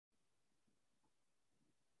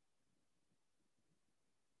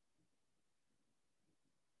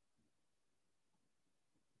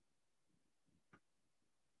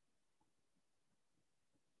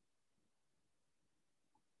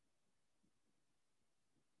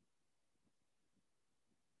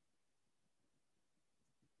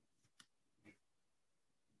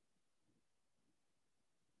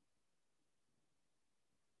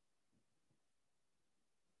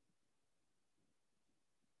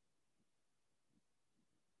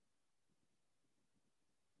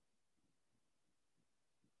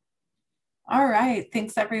All right,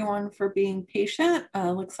 thanks everyone for being patient.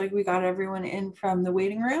 Looks like we got everyone in from the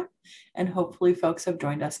waiting room, and hopefully folks have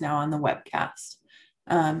joined us now on the webcast.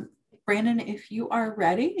 Brandon, if you are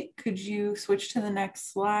ready, could you switch to the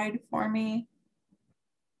next slide for me?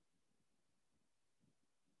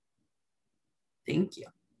 Thank you.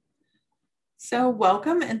 So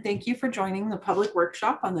welcome and thank you for joining the public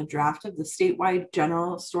workshop on the draft of the statewide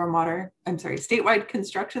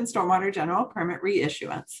construction stormwater general permit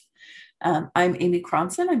reissuance. I'm Amy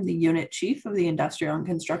Cronson. I'm the unit chief of the Industrial and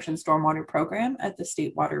Construction Stormwater Program at the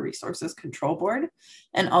State Water Resources Control Board,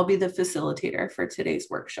 and I'll be the facilitator for today's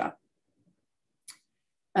workshop.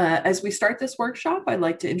 As we start this workshop, I'd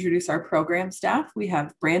like to introduce our program staff. We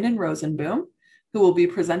have Brandon Rosenboom, who will be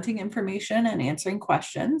presenting information and answering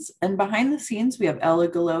questions. And behind the scenes, we have Ella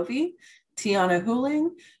Galovi, Tiana Huling,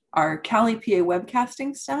 our Cali PA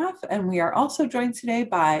webcasting staff, and we are also joined today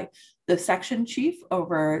by the section chief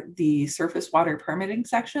over the surface water permitting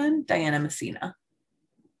section, Diana Messina.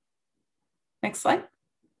 Next slide.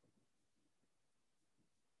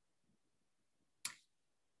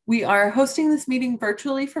 We are hosting this meeting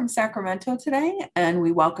virtually from Sacramento today, and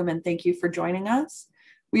we welcome and thank you for joining us.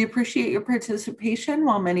 We appreciate your participation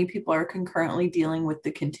while many people are concurrently dealing with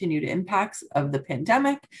the continued impacts of the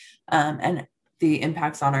pandemic and the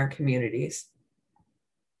impacts on our communities.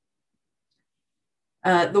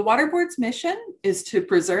 The Water Board's mission is to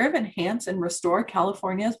preserve, enhance, and restore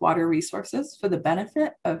California's water resources for the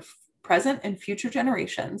benefit of present and future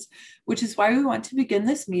generations, which is why we want to begin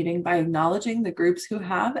this meeting by acknowledging the groups who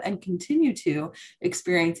have and continue to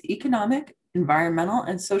experience economic, environmental,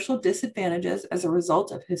 and social disadvantages as a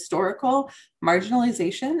result of historical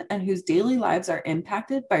marginalization and whose daily lives are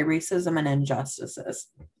impacted by racism and injustices.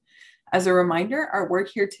 As a reminder, our work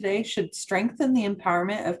here today should strengthen the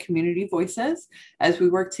empowerment of community voices as we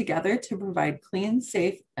work together to provide clean,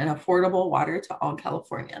 safe, and affordable water to all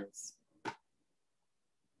Californians.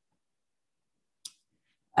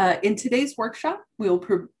 In today's workshop, we will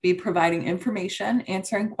be providing information,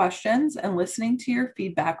 answering questions, and listening to your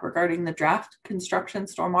feedback regarding the draft construction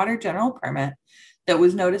stormwater general permit that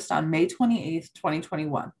was noticed on May 28th,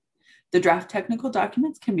 2021. The draft technical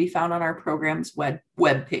documents can be found on our program's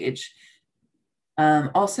webpage.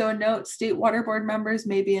 Also a note, State Water Board members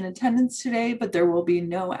may be in attendance today, but there will be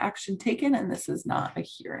no action taken, and this is not a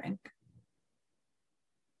hearing.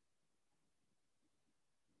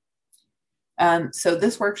 So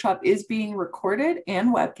this workshop is being recorded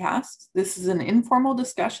and webcast. This is an informal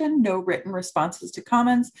discussion, no written responses to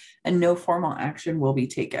comments, and no formal action will be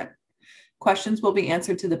taken. Questions will be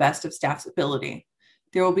answered to the best of staff's ability.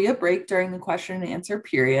 There will be a break during the question and answer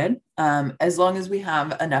period, as long as we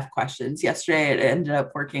have enough questions. Yesterday, it ended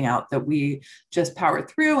up working out that we just powered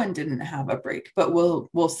through and didn't have a break, but we'll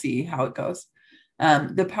see how it goes.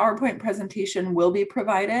 The PowerPoint presentation will be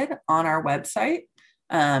provided on our website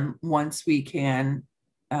once we can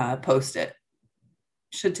post it.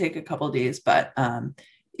 Should take a couple of days, but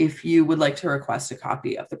if you would like to request a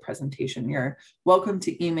copy of the presentation, you're welcome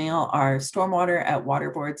to email our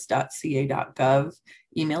stormwater@waterboards.ca.gov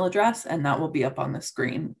email address, and that will be up on the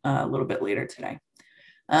screen a little bit later today.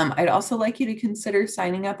 I'd also like you to consider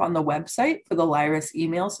signing up on the website for the LIRIS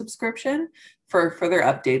email subscription for further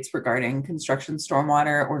updates regarding construction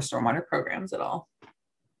stormwater or stormwater programs at all.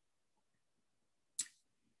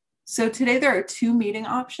 So today there are two meeting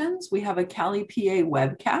options. We have a Cali PA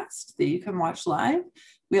webcast that you can watch live.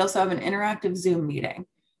 We also have an interactive Zoom meeting.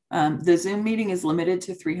 The Zoom meeting is limited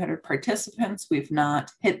to 300 participants. We've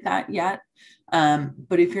not hit that yet.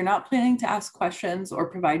 But if you're not planning to ask questions or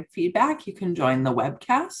provide feedback, you can join the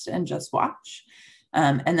webcast and just watch.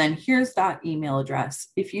 And then here's that email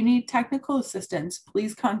address. If you need technical assistance,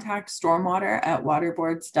 please contact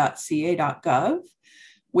stormwater@waterboards.ca.gov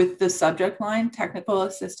with the subject line, technical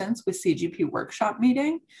assistance with CGP workshop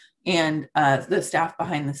meeting. And the staff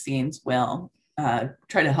behind the scenes will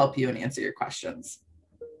try to help you and answer your questions.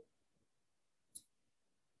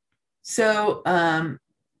 So,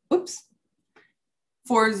 oops.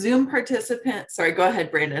 For Zoom participants, sorry, go ahead,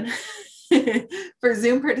 Brandon. For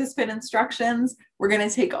Zoom participant instructions, we're going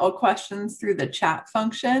to take all questions through the chat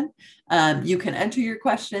function. You can enter your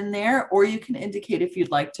question there, or you can indicate if you'd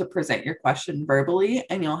like to present your question verbally,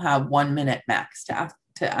 and you'll have 1 minute max to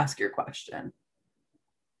ask your question.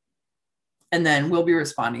 And then we'll be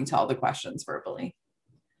responding to all the questions verbally.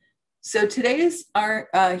 So here's our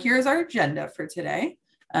agenda for today.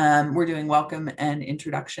 We're doing welcome and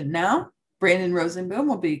introduction now. Brandon Rosenboom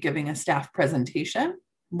will be giving a staff presentation.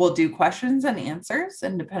 We'll do questions and answers,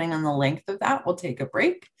 and depending on the length of that, we'll take a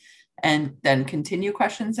break. and then continue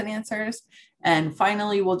questions and answers. And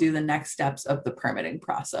finally, we'll do the next steps of the permitting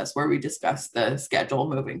process where we discuss the schedule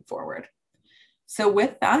moving forward. So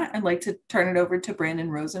with that, I'd like to turn it over to Brandon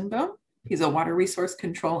Rosenboom. He's a water resource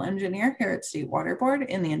control engineer here at State Water Board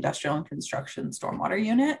in the Industrial and Construction Stormwater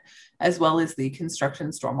Unit, as well as the Construction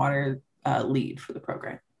Stormwater lead for the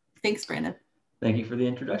program. Thanks, Brandon. Thank you for the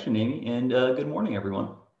introduction, Amy, and good morning, everyone.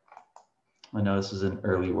 I know this is an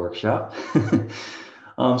early workshop.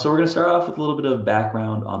 So we're going to start off with a little bit of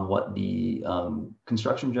background on what the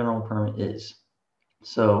Construction General Permit is.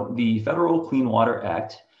 So the Federal Clean Water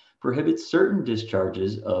Act prohibits certain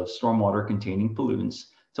discharges of stormwater containing pollutants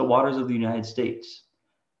to waters of the United States,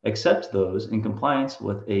 except those in compliance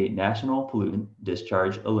with a National Pollutant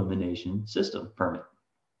Discharge Elimination System permit.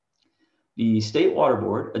 The State Water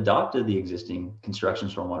Board adopted the existing Construction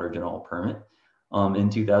Stormwater General Permit in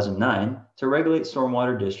 2009 to regulate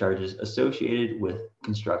stormwater discharges associated with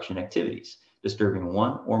construction activities, disturbing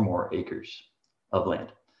 1 or more acres of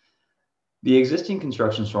land. The existing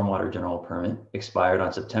Construction Stormwater General Permit expired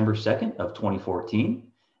on September 2nd of 2014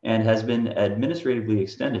 and has been administratively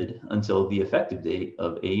extended until the effective date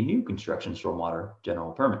of a new Construction Stormwater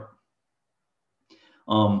General Permit.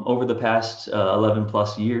 Over the past 11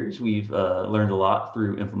 plus years, we've learned a lot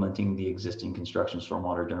through implementing the existing Construction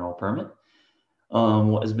Stormwater General Permit,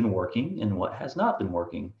 what has been working and what has not been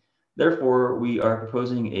working. Therefore, we are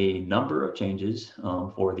proposing a number of changes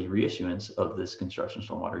for the reissuance of this Construction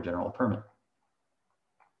Stormwater General Permit.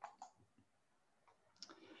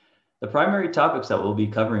 The primary topics that we'll be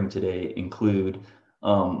covering today include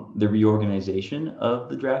the reorganization of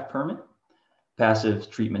the draft permit, passive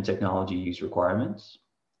treatment technology use requirements,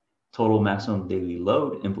 total maximum daily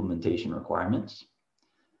load implementation requirements,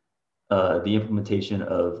 the implementation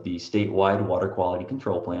of the statewide water quality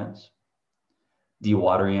control plans,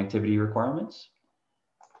 dewatering activity requirements,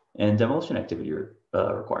 and demolition activity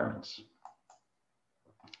requirements.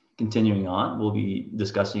 Continuing on, we'll be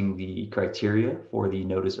discussing the criteria for the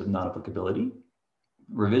notice of non-applicability,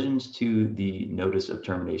 revisions to the notice of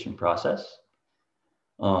termination process,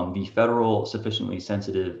 the federal sufficiently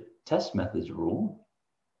sensitive test methods rule,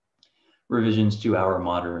 revisions to our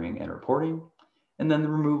monitoring and reporting, and then the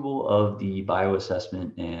removal of the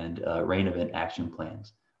bioassessment and rain event action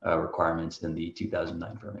plans requirements in the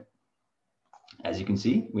 2009 permit. As you can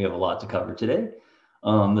see, we have a lot to cover today.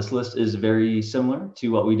 This list is very similar to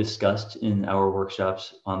what we discussed in our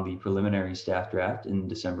workshops on the preliminary staff draft in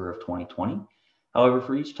December of 2020. However,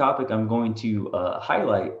 for each topic, I'm going to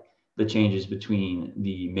highlight the changes between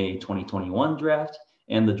the May 2021 draft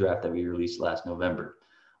and the draft that we released last November,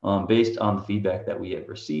 based on the feedback that we have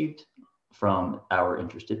received from our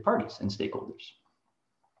interested parties and stakeholders.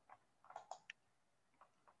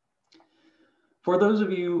 For those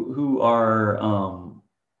of you who are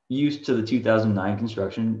used to the 2009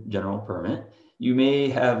 Construction General Permit, you may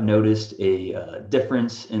have noticed a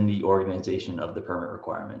difference in the organization of the permit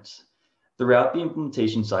requirements. Throughout the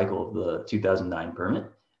implementation cycle of the 2009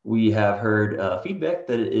 permit, we have heard feedback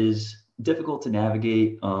that it is difficult to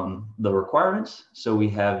navigate the requirements, so we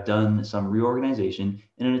have done some reorganization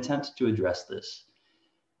in an attempt to address this.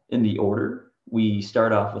 In the order, we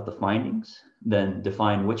start off with the findings, then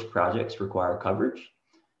define which projects require coverage,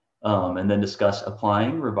 and then discuss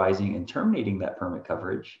applying, revising, and terminating that permit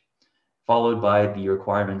coverage, followed by the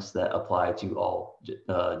requirements that apply to all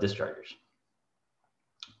dischargers.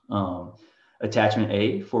 Attachment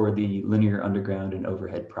A for the linear underground and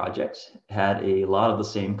overhead projects had a lot of the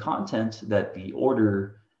same content that the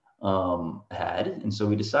order had, and so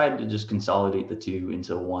we decided to just consolidate the two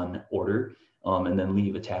into one order, and then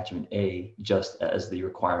leave attachment A just as the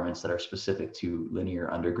requirements that are specific to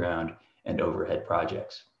linear underground and overhead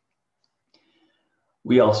projects.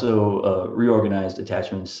 We also reorganized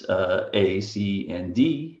attachments A, C, and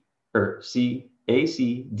D, or A,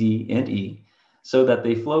 C, D, and E, so that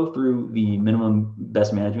they flow through the minimum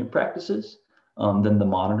best management practices, then the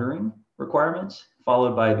monitoring requirements,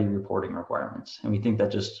 followed by the reporting requirements. And we think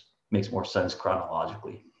that just makes more sense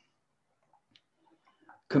chronologically.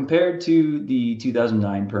 Compared to the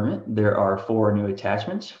 2009 permit, there are 4 new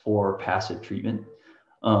attachments for passive treatment,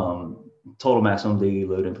 total maximum daily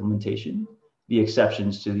load implementation, the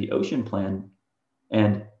exceptions to the ocean plan,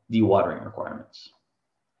 and dewatering requirements.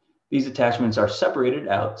 These attachments are separated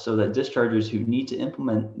out so that dischargers who need to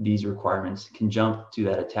implement these requirements can jump to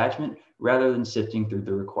that attachment rather than sifting through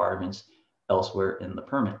the requirements elsewhere in the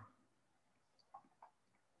permit.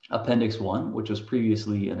 Appendix 1, which was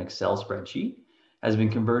previously an Excel spreadsheet, has been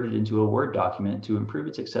converted into a Word document to improve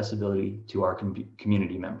its accessibility to our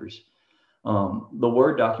community members. The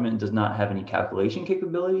Word document does not have any calculation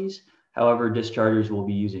capabilities, However, dischargers will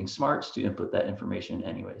be using smarts to input that information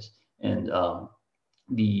anyways. And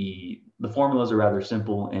the formulas are rather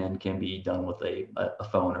simple and can be done with a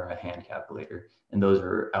phone or a hand calculator. And those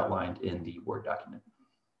are outlined in the Word document.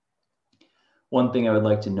 One thing I would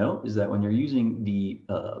like to note is that when you're using the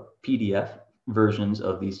PDF versions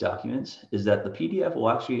of these documents, is that the PDF will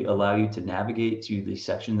actually allow you to navigate to the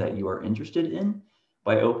section that you are interested in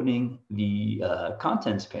by opening the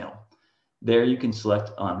contents panel. There you can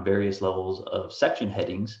select on various levels of section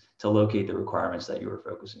headings to locate the requirements that you are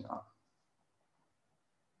focusing on.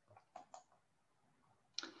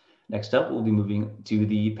 Next up, we'll be moving to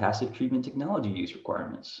the passive treatment technology use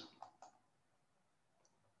requirements.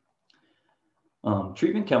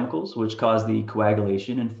 Treatment chemicals, which cause the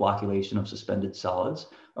coagulation and flocculation of suspended solids,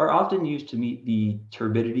 are often used to meet the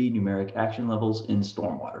turbidity numeric action levels in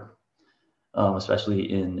stormwater,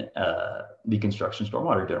 especially in the construction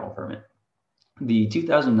stormwater general permit. The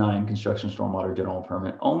 2009 construction stormwater general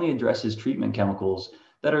permit only addresses treatment chemicals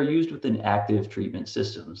that are used within active treatment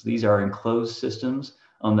systems. These are enclosed systems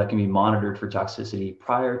that can be monitored for toxicity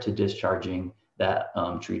prior to discharging that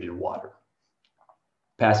treated water.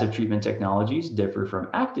 Passive treatment technologies differ from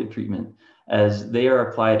active treatment as they are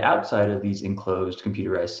applied outside of these enclosed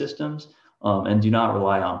computerized systems and do not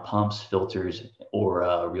rely on pumps, filters,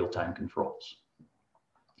 or real-time controls.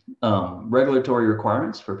 Regulatory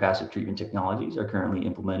requirements for passive treatment technologies are currently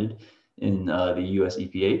implemented in the US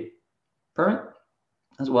EPA permit,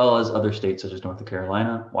 as well as other states such as North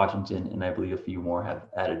Carolina, Washington, and I believe a few more have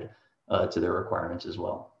added to their requirements as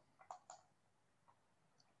well.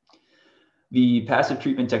 The passive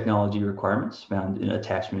treatment technology requirements found in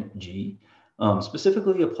attachment G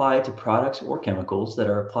specifically apply to products or chemicals that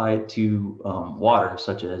are applied to water,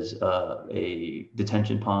 such as a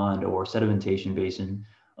detention pond or sedimentation basin,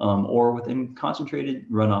 or within concentrated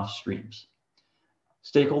runoff streams.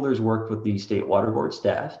 Stakeholders worked with the State Water Board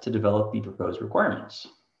staff to develop the proposed requirements.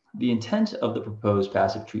 The intent of the proposed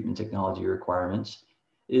passive treatment technology requirements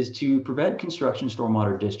is to prevent construction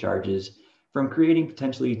stormwater discharges from creating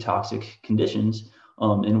potentially toxic conditions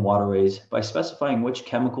in waterways by specifying which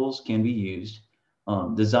chemicals can be used,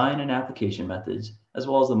 design and application methods, as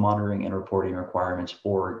well as the monitoring and reporting requirements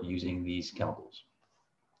for using these chemicals.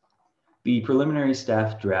 The preliminary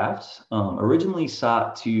staff drafts originally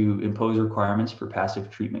sought to impose requirements for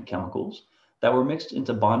passive treatment chemicals that were mixed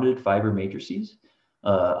into bonded fiber matrices,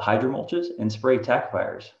 hydromulches, and spray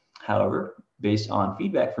tackifiers. However, based on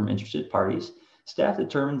feedback from interested parties, staff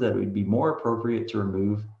determined that it would be more appropriate to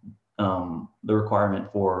remove the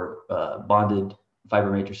requirement for bonded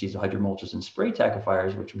fiber matrices, hydromulches, and spray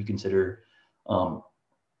tackifiers, which we consider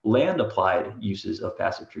land-applied uses of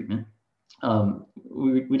passive treatment.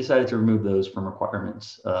 We decided to remove those from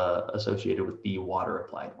requirements associated with the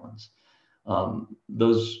water-applied ones.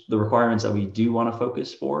 The requirements that we do want to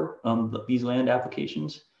focus for these land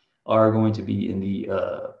applications are going to be in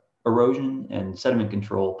the erosion and sediment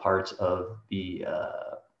control parts of the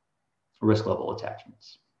risk level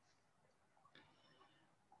attachments.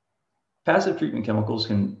 Passive treatment chemicals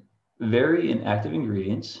can vary in active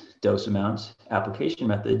ingredients, dose amounts, application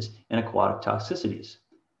methods, and aquatic toxicities.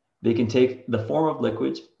 They can take the form of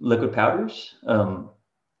liquids, liquid powders,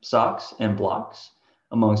 socks, and blocks,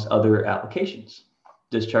 amongst other applications.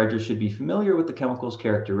 Dischargers should be familiar with the chemical's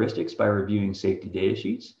characteristics by reviewing safety data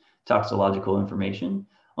sheets, toxicological information,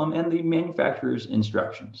 and the manufacturer's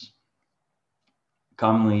instructions.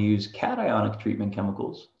 Commonly used cationic treatment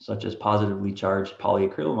chemicals, such as positively charged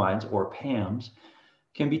polyacrylamides or PAMs,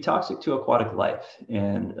 can be toxic to aquatic life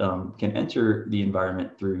and can enter the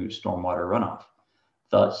environment through stormwater runoff.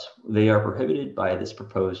 Thus, they are prohibited by this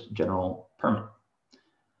proposed general permit.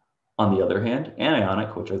 On the other hand,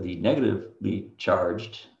 anionic, which are the negatively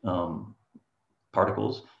charged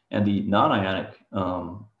particles, and the non-ionic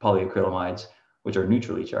polyacrylamides, which are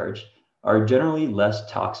neutrally charged, are generally less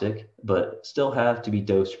toxic, but still have to be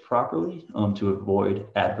dosed properly to avoid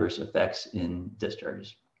adverse effects in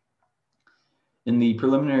discharges. In the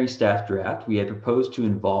preliminary staff draft, we had proposed to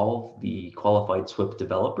involve the qualified SWIP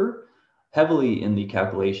developer heavily in the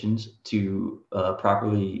calculations to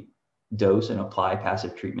properly dose and apply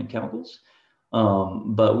passive treatment chemicals.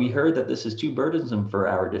 But we heard that this is too burdensome for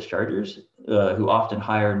our dischargers, who often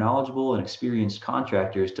hire knowledgeable and experienced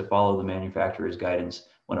contractors to follow the manufacturer's guidance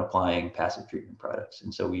when applying passive treatment products.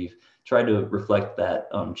 And so we've tried to reflect that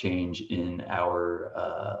change in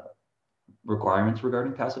our requirements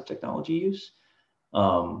regarding passive technology use,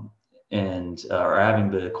 and are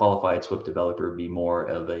having the qualified SWIP developer be more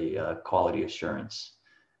of a quality assurance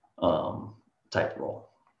type role.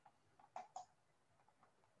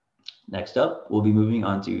 Next up, we'll be moving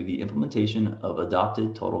on to the implementation of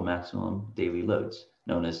adopted total maximum daily loads,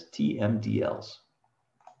 known as TMDLs.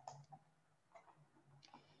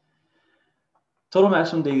 Total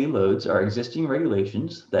maximum daily loads are existing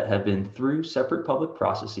regulations that have been through separate public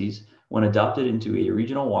processes when adopted into a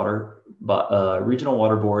regional water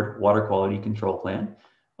board water quality control plan,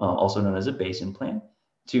 also known as a basin plan,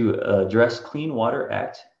 to address Clean Water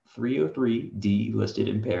Act 303D listed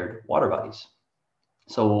impaired water bodies.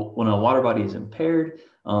 So when a water body is impaired,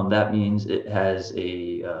 that means it has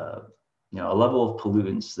a level of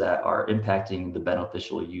pollutants that are impacting the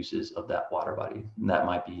beneficial uses of that water body. And that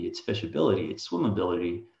might be its fishability, its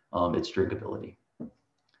swimmability, its drinkability.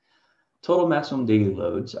 Total maximum daily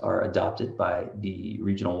loads are adopted by the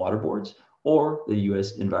regional water boards or the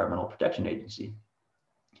U.S. Environmental Protection Agency.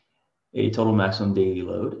 A total maximum daily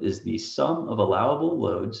load is the sum of allowable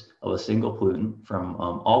loads of a single pollutant from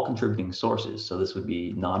all contributing sources. So this would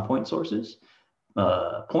be non-point sources,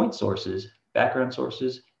 point sources, background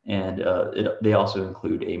sources, and they also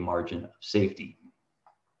include a margin of safety.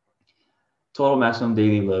 Total maximum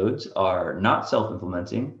daily loads are not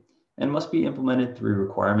self-implementing and must be implemented through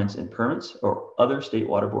requirements in permits or other state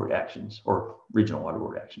water board actions or regional water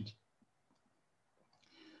board actions.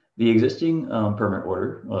 The existing permit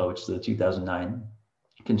order, which is the 2009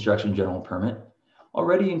 Construction General Permit,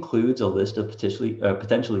 already includes a list of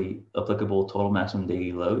potentially applicable total maximum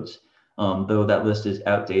daily loads, though that list is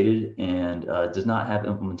outdated and does not have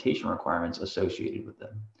implementation requirements associated with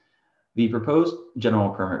them. The proposed general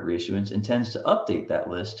permit reissuance intends to update that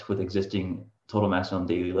list with existing total maximum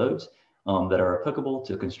daily loads that are applicable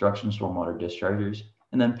to construction stormwater dischargers,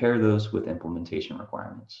 and then pair those with implementation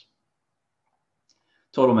requirements.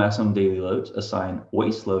 Total maximum daily loads assign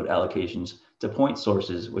waste load allocations to point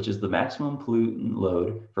sources, which is the maximum pollutant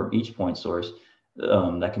load from each point source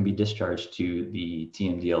that can be discharged to the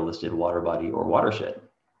TMDL listed water body or watershed.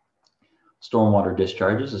 Stormwater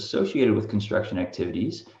discharges associated with construction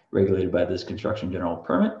activities regulated by this construction general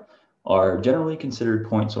permit are generally considered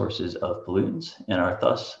point sources of pollutants and are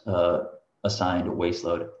thus assigned waste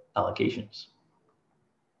load allocations.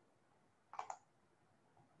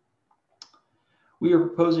 We are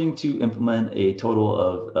proposing to implement a total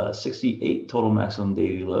of 68 total maximum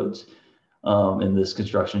daily loads in this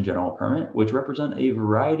construction general permit, which represent a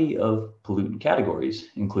variety of pollutant categories,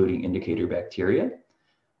 including indicator bacteria,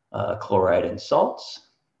 chloride and salts,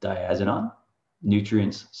 diazinon,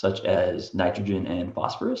 nutrients such as nitrogen and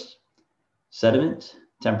phosphorus, sediment,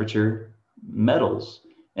 temperature, metals,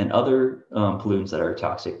 and other pollutants that are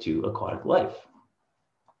toxic to aquatic life.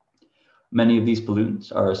 Many of these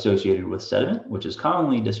pollutants are associated with sediment, which is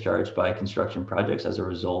commonly discharged by construction projects as a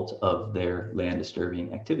result of their land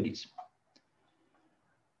disturbing activities.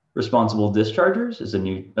 Responsible dischargers is a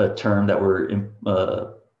new term that we're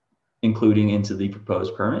including into the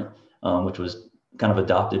proposed permit, which was kind of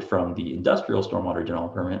adopted from the industrial stormwater general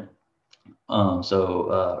permit.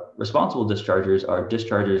 Responsible dischargers are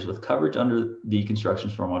dischargers with coverage under the construction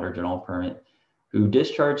stormwater general permit who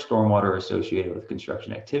discharge stormwater associated with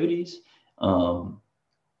construction activities,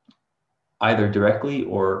 either directly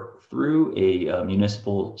or through a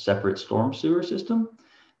municipal separate storm sewer system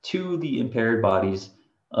to the impaired bodies,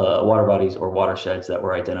 water bodies or watersheds that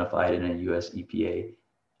were identified in a US EPA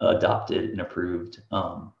adopted and approved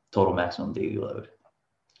total maximum daily load.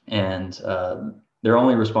 And they're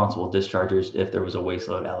only responsible dischargers if there was a waste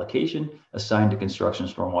load allocation assigned to construction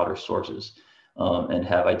stormwater sources and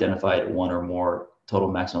have identified one or more total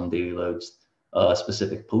maximum daily loads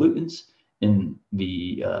specific pollutants in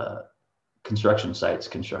the construction site's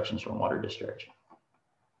construction stormwater discharge.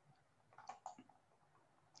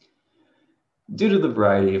 Due to the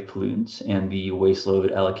variety of pollutants and the waste load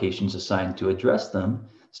allocations assigned to address them,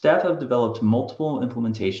 staff have developed multiple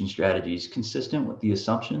implementation strategies consistent with the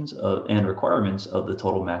assumptions and requirements of the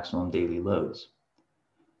total maximum daily loads.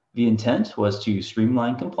 The intent was to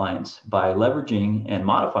streamline compliance by leveraging and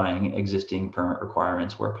modifying existing permit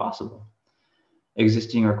requirements where possible.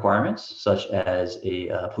 Existing requirements such as a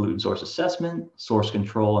pollutant source assessment, source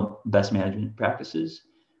control and best management practices,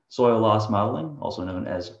 soil loss modeling, also known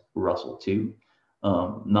as Russell II,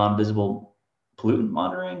 non-visible pollutant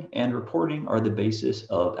monitoring and reporting are the basis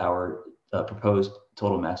of our proposed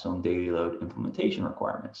total maximum daily load implementation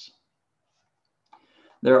requirements.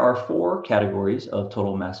 There are 4 categories of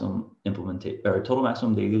total maximum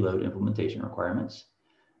daily load implementation requirements.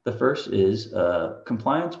 The first is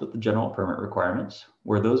compliance with the general permit requirements,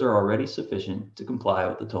 where those are already sufficient to comply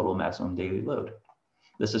with the total maximum daily load.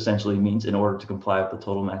 This essentially means in order to comply with the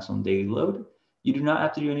total maximum daily load, you do not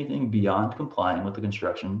have to do anything beyond complying with the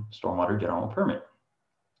construction stormwater general permit.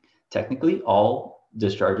 Technically, all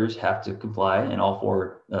dischargers have to comply, and all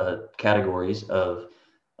four categories of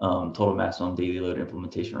total maximum daily load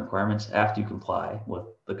implementation requirements have to comply with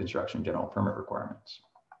the construction general permit requirements.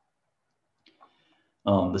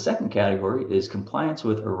 The second category is compliance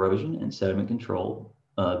with erosion and sediment control,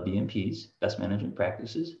 BMPs, best management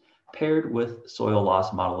practices, paired with soil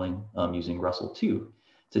loss modeling using Russell II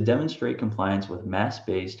to demonstrate compliance with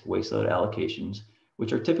mass-based waste load allocations,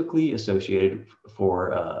 which are typically associated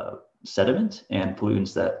for sediment and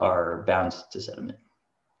pollutants that are bound to sediment.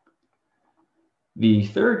 The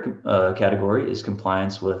third category is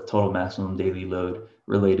compliance with total maximum daily load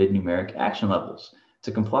related numeric action levels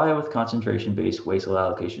to comply with concentration-based waste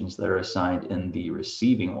load allocations that are assigned in the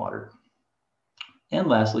receiving water. And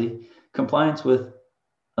lastly, compliance with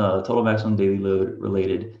total maximum daily load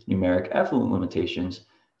related numeric effluent limitations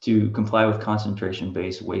to comply with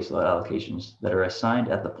concentration-based waste load allocations that are assigned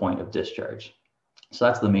at the point of discharge. So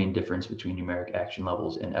that's the main difference between numeric action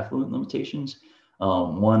levels and effluent limitations.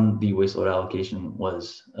 The waste load allocation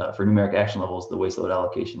was, for numeric action levels, the waste load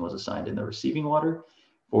allocation was assigned in the receiving water.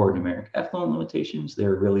 For numeric effluent limitations,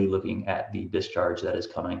 they're really looking at the discharge that is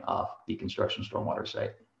coming off the construction stormwater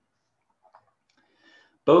site.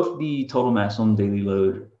 Both the total maximum daily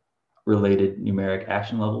load related numeric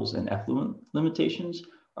action levels and effluent limitations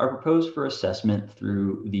are proposed for assessment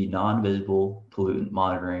through the non-visible pollutant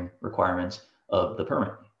monitoring requirements of the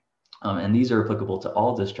permit. And these are applicable to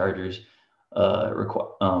all dischargers,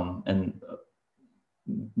 and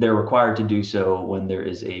they're required to do so when there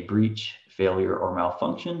is a breach, failure, or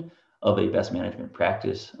malfunction of a best management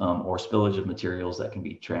practice or spillage of materials that can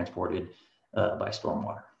be transported by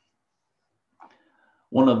stormwater.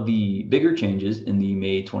 One of the bigger changes in the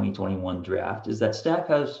May 2021 draft is that staff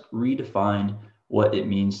has redefined what it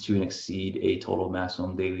means to exceed a total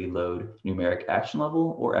maximum daily load numeric action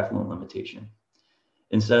level or effluent limitation.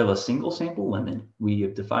 Instead of a single sample limit, we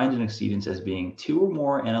have defined an exceedance as being 2 or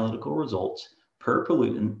more analytical results per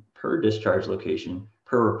pollutant, per discharge location,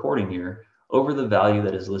 per reporting year over the value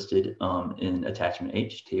that is listed in attachment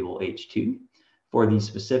H, table H2, for the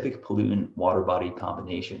specific pollutant water body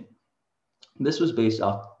combination. This was based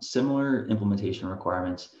off similar implementation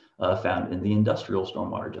requirements found in the industrial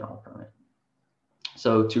stormwater general permit.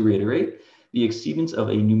 So to reiterate, the exceedance of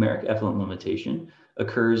a numeric effluent limitation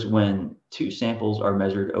occurs when 2 samples are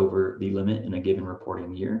measured over the limit in a given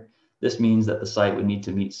reporting year. This means that the site would need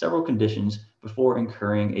to meet several conditions before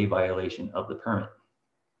incurring a violation of the permit.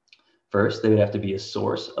 First, they would have to be a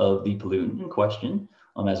source of the pollutant in question,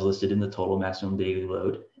 as listed in the total maximum daily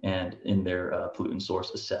load and in their pollutant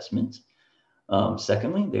source assessment.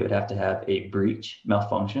 Secondly, they would have to have a breach,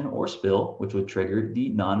 malfunction, or spill, which would trigger the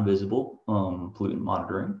non-visible pollutant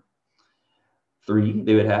monitoring. 3,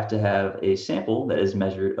 they would have to have a sample that is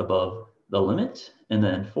measured above the limit. And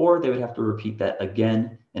then 4, they would have to repeat that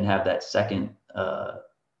again and have that second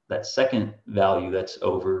value that's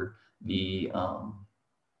over the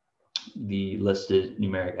listed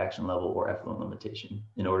numeric action level or effluent limitation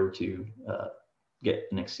in order to get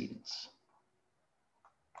an exceedance.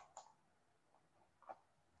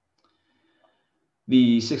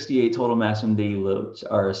 The 68 total maximum daily loads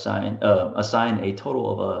are assigned a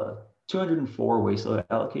total of 204 waste load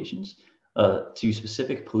allocations to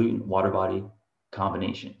specific pollutant water body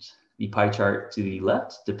combinations. The pie chart to the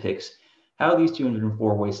left depicts how these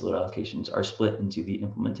 204 waste load allocations are split into the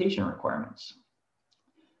implementation requirements.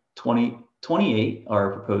 28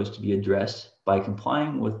 are proposed to be addressed by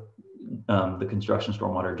complying with the construction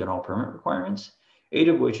stormwater general permit requirements, 8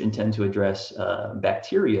 of which intend to address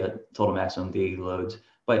bacteria total maximum daily loads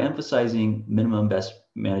by emphasizing minimum best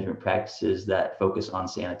management practices that focus on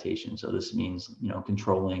sanitation. So this means,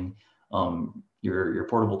 controlling your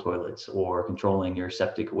portable toilets or controlling your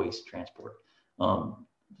septic waste transport,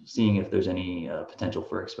 seeing if there's any potential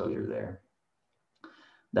for exposure there.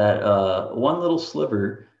 That one little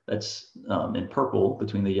sliver that's in purple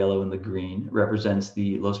between the yellow and the green represents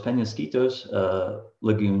the Los Penasquitos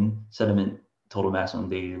Lagoon sediment total maximum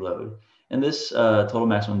daily load. And this total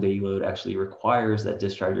maximum daily load actually requires that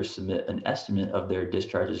dischargers submit an estimate of their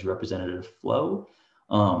discharge's representative flow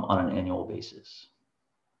on an annual basis.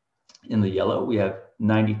 In the yellow, we have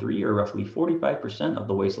 93 or roughly 45% of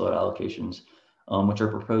the waste load allocations, which are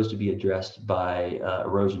proposed to be addressed by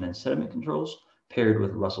erosion and sediment controls paired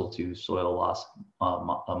with Russell II soil loss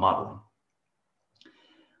modeling.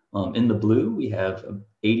 In the blue, we have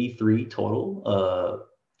 83 total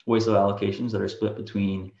waste load allocations that are split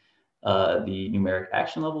between the numeric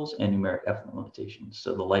action levels and numeric effluent limitations.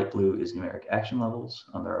 So the light blue is numeric action levels.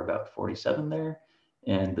 There are about 47 there.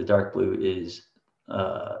 And the dark blue is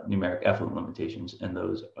numeric effluent limitations. And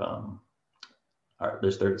those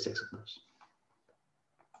there's 36 of those.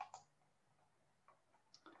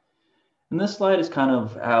 And this slide is kind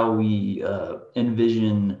of how we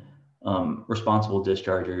envision responsible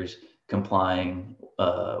dischargers complying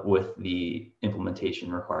with the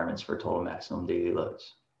implementation requirements for total maximum daily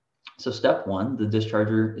loads. So step one, the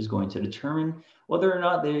discharger is going to determine whether or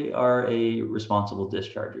not they are a responsible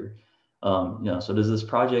discharger. So does this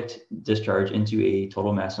project discharge into a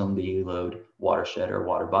total maximum daily load watershed or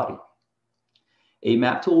water body? A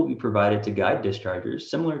map tool will be provided to guide dischargers,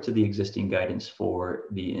 similar to the existing guidance for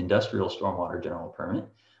the industrial stormwater general permit,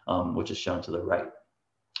 which is shown to the right.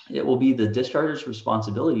 It will be the discharger's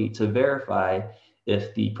responsibility to verify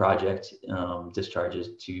if the project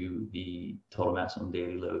discharges to the total maximum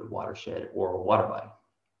daily load watershed or water body.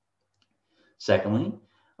 Secondly,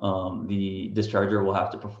 the discharger will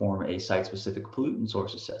have to perform a site-specific pollutant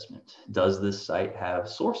source assessment. Does this site have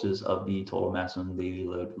sources of the total maximum daily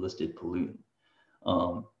load listed pollutant?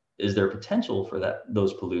 Is there potential for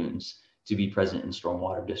those pollutants to be present in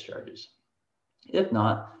stormwater discharges? If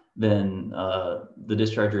not, then the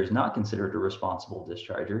discharger is not considered a responsible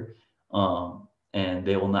discharger, and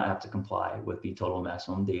they will not have to comply with the total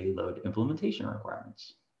maximum daily load implementation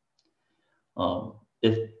requirements.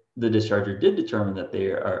 If the discharger did determine that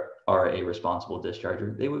they are a responsible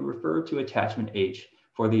discharger, they would refer to attachment H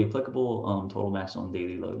for the applicable total maximum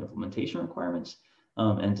daily load implementation requirements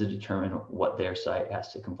and to determine what their site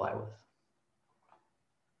has to comply with.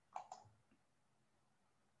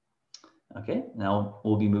 Okay, now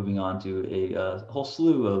we'll be moving on to a whole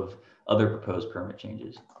slew of other proposed permit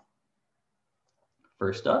changes.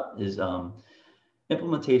 First up is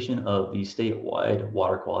implementation of the statewide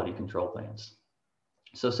water quality control plans.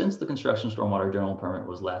 So since the construction stormwater general permit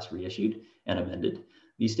was last reissued and amended,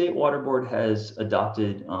 the State Water Board has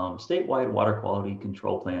adopted statewide water quality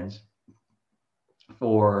control plans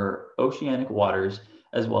for oceanic waters,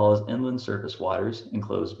 as well as inland surface waters,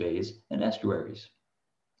 enclosed bays, and estuaries.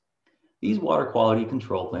 These water quality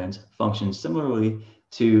control plans function similarly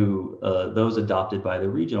to those adopted by the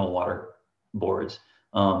regional water boards,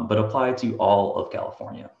 but apply to all of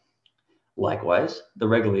California. Likewise, the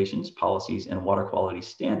regulations, policies, and water quality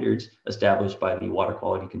standards established by the water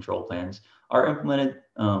quality control plans are implemented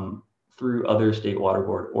through other state water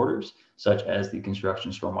board orders, such as the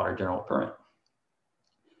construction stormwater general permit.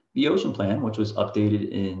 The ocean plan, which was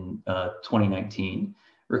updated in 2019,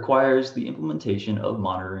 requires the implementation of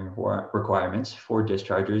monitoring requirements for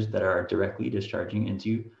dischargers that are directly discharging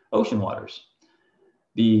into ocean waters.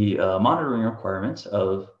 The monitoring requirements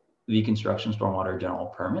of the construction stormwater general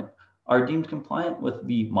permit are deemed compliant with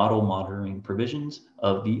the model monitoring provisions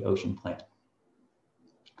of the ocean plan.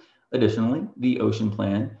 Additionally, the ocean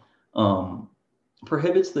plan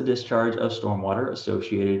prohibits the discharge of stormwater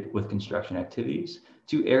associated with construction activities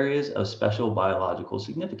to areas of special biological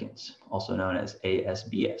significance, also known as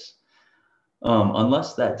ASBS,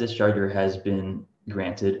 unless that discharger has been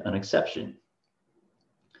granted an exception.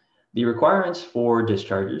 The requirements for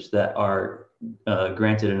dischargers that are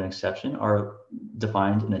granted an exception are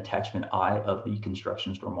defined in Attachment I of the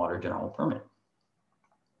Construction Stormwater General Permit.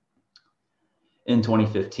 In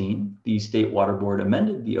 2015, the State Water Board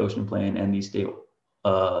amended the Ocean Plan and the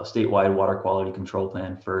statewide water quality control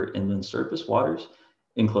plan for inland surface waters,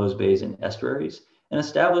 enclosed bays, and estuaries, and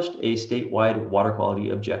established a statewide water quality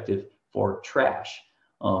objective for trash,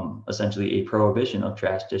 essentially a prohibition of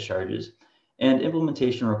trash discharges, and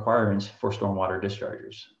implementation requirements for stormwater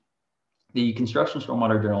dischargers. The Construction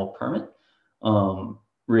Stormwater General Permit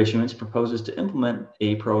reissuance proposes to implement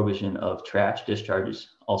a prohibition of trash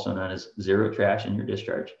discharges, also known as zero trash in your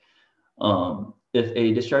discharge. If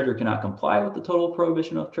a discharger cannot comply with the total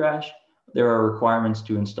prohibition of trash, there are requirements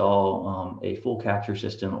to install a full capture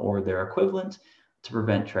system or their equivalent to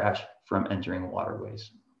prevent trash from entering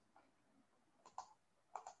waterways.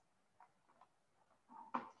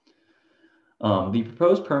 The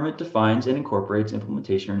proposed permit defines and incorporates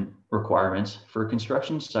implementation requirements for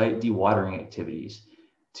construction site dewatering activities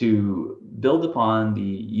to build upon the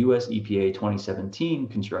US EPA 2017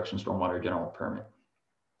 Construction Stormwater General Permit.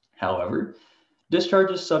 However,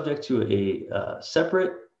 discharges subject to a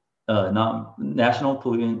separate national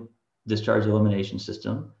pollutant discharge elimination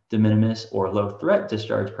system, de minimis or low threat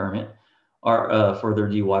discharge permit, are for their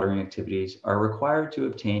dewatering activities are required to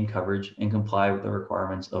obtain coverage and comply with the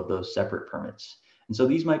requirements of those separate permits. And so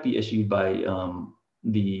these might be issued by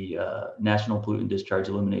the National Pollutant Discharge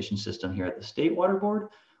Elimination System here at the State Water Board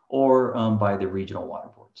or by the regional water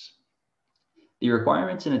boards. The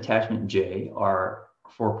requirements in Attachment J are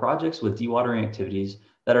for projects with dewatering activities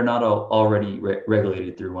that are not already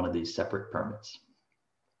regulated through one of these separate permits.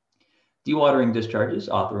 Dewatering discharges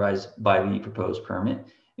authorized by the proposed permit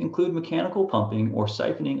include mechanical pumping or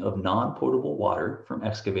siphoning of non-potable water from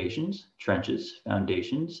excavations, trenches,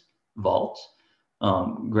 foundations, vaults,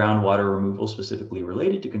 groundwater removal specifically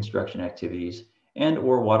related to construction activities, and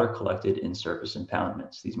or water collected in surface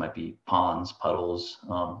impoundments. These might be ponds, puddles,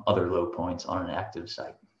 other low points on an active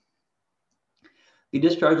site. The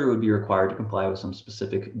discharger would be required to comply with some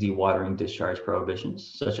specific dewatering discharge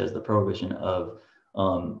prohibitions, such as the prohibition of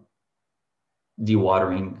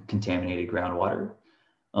dewatering contaminated groundwater,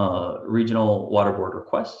 regional water board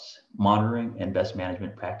requests, monitoring, and best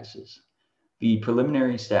management practices. The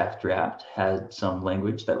preliminary staff draft had some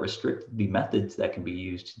language that restricted the methods that can be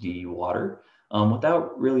used to dewater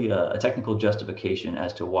without really a technical justification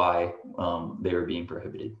as to why they were being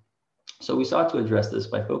prohibited. So we sought to address this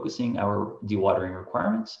by focusing our dewatering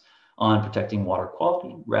requirements on protecting water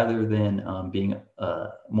quality rather than being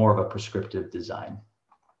more of a prescriptive design.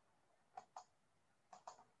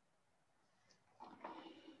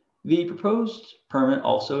 The proposed permit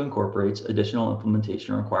also incorporates additional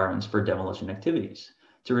implementation requirements for demolition activities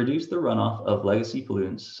to reduce the runoff of legacy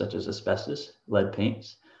pollutants such as asbestos, lead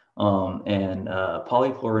paints, and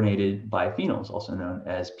polychlorinated biphenyls, also known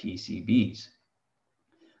as PCBs.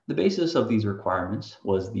 The basis of these requirements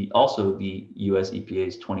was also the US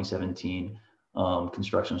EPA's 2017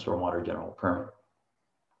 Construction Stormwater General Permit.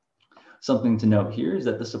 Something to note here is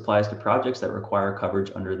that this applies to projects that require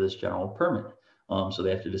coverage under this general permit. So they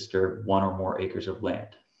have to disturb 1 or more acres of land.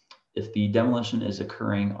 If the demolition is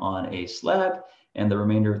occurring on a slab and the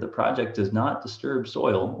remainder of the project does not disturb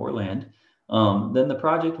soil or land, then the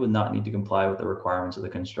project would not need to comply with the requirements of the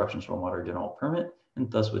Construction Stormwater General Permit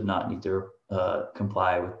and thus would not need to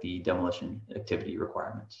comply with the demolition activity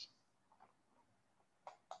requirements.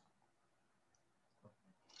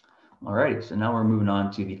 All right, so now we're moving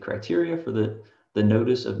on to the criteria for the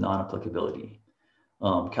notice of non-applicability.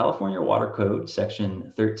 California Water Code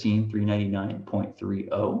section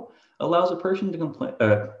 13399.30 allows a person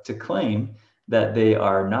to claim that they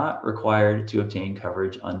are not required to obtain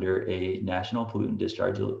coverage under a National Pollutant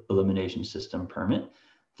Discharge Elimination System permit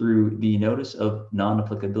through the notice of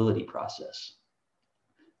non-applicability process.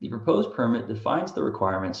 The proposed permit defines the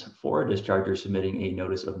requirements for a discharger submitting a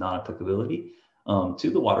notice of non-applicability to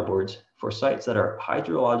the water boards for sites that are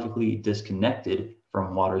hydrologically disconnected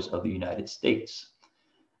from waters of the United States.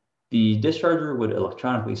 The discharger would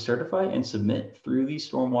electronically certify and submit through the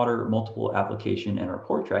Stormwater Multiple Application and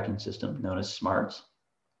Report Tracking System, known as SMARTS,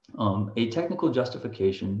 a technical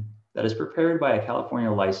justification that is prepared by a California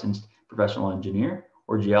licensed professional engineer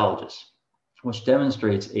or geologist, which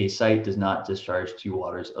demonstrates a site does not discharge to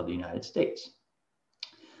waters of the United States.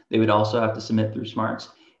 They would also have to submit through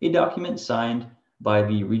SMARTS a document signed by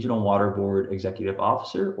the Regional Water Board Executive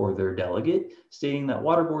Officer or their delegate, stating that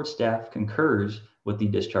water board staff concurs with the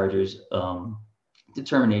discharger's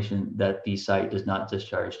determination that the site does not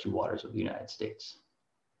discharge to waters of the United States.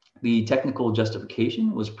 The technical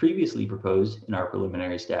justification was previously proposed in our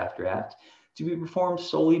preliminary staff draft to be performed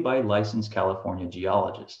solely by licensed California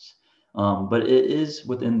geologists, but it is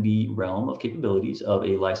within the realm of capabilities of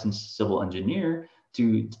a licensed civil engineer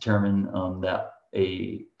to determine that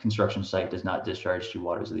a construction site does not discharge to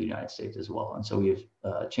waters of the United States as well. And so we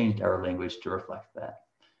have changed our language to reflect that.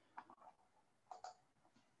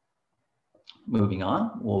 Moving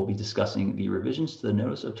on, we'll be discussing the revisions to the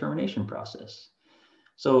notice of termination process.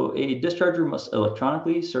 So a discharger must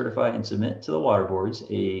electronically certify and submit to the water boards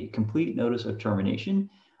a complete notice of termination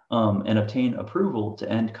and obtain approval to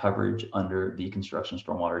end coverage under the Construction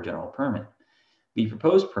Stormwater General Permit. The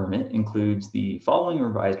proposed permit includes the following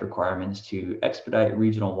revised requirements to expedite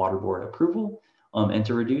regional water board approval and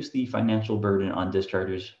to reduce the financial burden on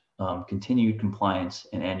dischargers' continued compliance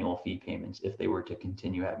and annual fee payments if they were to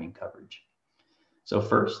continue having coverage. So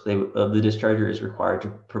first, the discharger is required to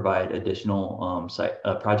provide additional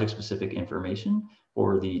project-specific information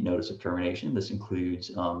for the notice of termination. This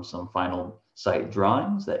includes some final site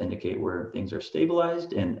drawings that indicate where things are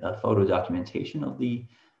stabilized and a photo documentation of the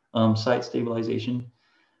site stabilization,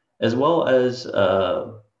 as well as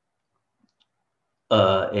a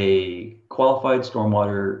qualified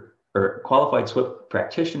stormwater or qualified SWIP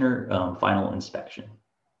practitioner final inspection.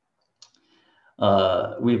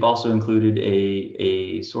 We've also included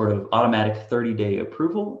a sort of automatic 30-day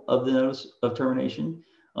approval of the notice of termination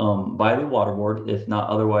by the water board, if not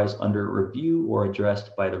otherwise under review or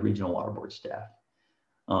addressed by the regional water board staff.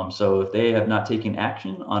 So if they have not taken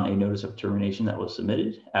action on a notice of termination that was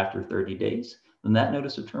submitted after 30 days, then that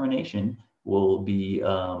notice of termination will be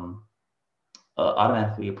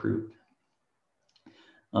automatically approved.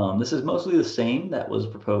 This is mostly the same that was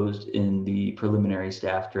proposed in the preliminary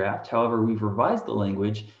staff draft. However, we've revised the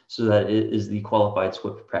language so that it is the qualified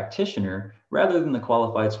SWIP practitioner rather than the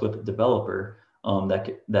qualified SWIP developer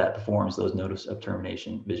that performs those notice of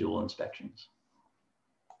termination visual inspections.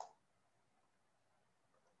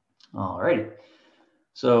 All righty.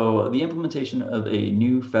 So the implementation of a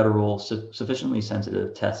new federal sufficiently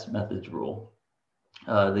sensitive test methods rule.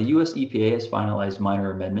 The US EPA has finalized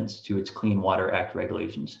minor amendments to its Clean Water Act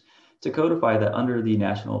regulations to codify that under the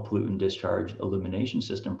National Pollutant Discharge Elimination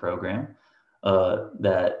System program,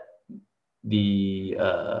 that the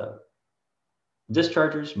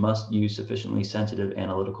dischargers must use sufficiently sensitive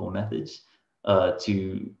analytical methods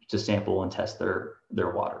to sample and test their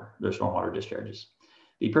stormwater discharges.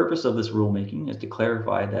 The purpose of this rulemaking is to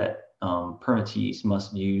clarify that permittees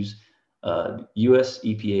must use US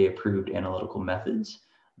EPA approved analytical methods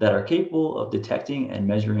that are capable of detecting and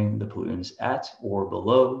measuring the pollutants at or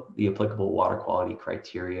below the applicable water quality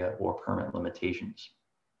criteria or permit limitations.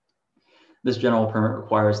 This general permit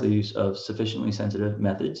requires the use of sufficiently sensitive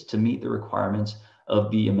methods to meet the requirements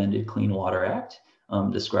of the amended Clean Water Act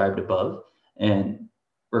described above, and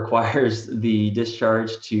requires the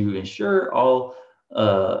discharge to ensure all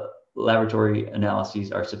laboratory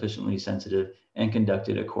analyses are sufficiently sensitive and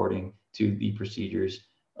conducted according to the procedures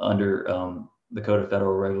under the Code of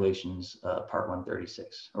Federal Regulations, Part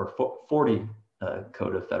 136, or 40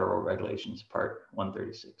 Code of Federal Regulations, Part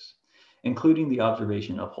 136, including the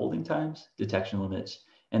observation of holding times, detection limits,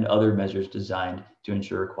 and other measures designed to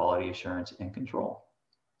ensure quality assurance and control.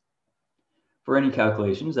 For any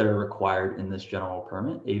calculations that are required in this general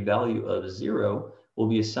permit, a value of 0 will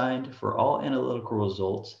be assigned for all analytical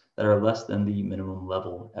results that are less than the minimum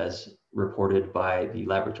level as reported by the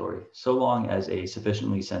laboratory, so long as a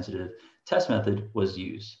sufficiently sensitive test method was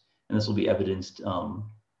used. And this will be evidenced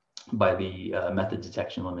by the method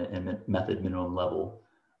detection limit and method minimum level,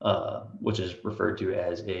 which is referred to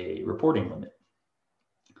as a reporting limit.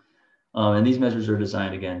 And these measures are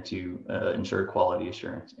designed, again, to ensure quality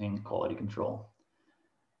assurance and quality control.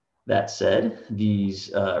 That said,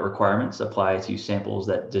 these requirements apply to samples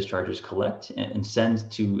that dischargers collect and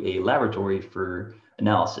send to a laboratory for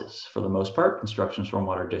analysis. For the most part, construction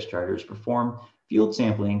stormwater dischargers perform field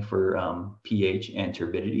sampling for pH and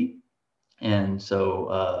turbidity. And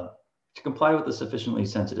so to comply with the sufficiently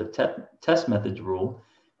sensitive test methods rule,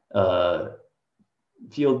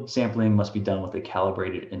 field sampling must be done with a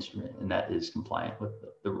calibrated instrument, and that is compliant with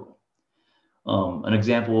the rule. An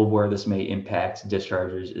example of where this may impact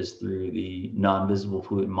dischargers is through the non-visible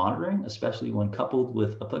pollutant monitoring, especially when coupled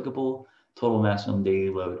with applicable total maximum daily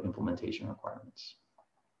load implementation requirements.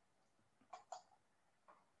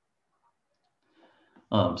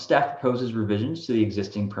 Staff proposes revisions to the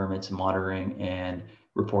existing permits monitoring and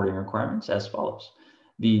reporting requirements as follows.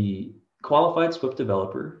 The qualified SWIP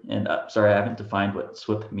developer, and sorry, I haven't defined what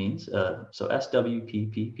SWIP means. So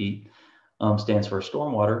SWPPP stands for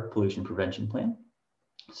Stormwater Pollution Prevention Plan.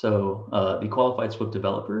 So the qualified SWIP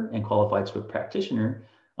developer and qualified SWIP practitioner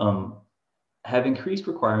have increased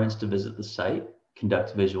requirements to visit the site,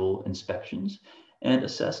 conduct visual inspections, and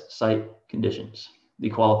assess site conditions. The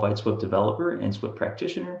qualified SWIP developer and SWIP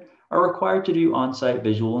practitioner are required to do on-site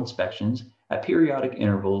visual inspections at periodic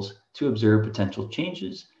intervals to observe potential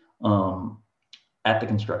changes at the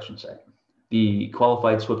construction site. The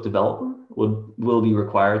qualified SWIP developer will be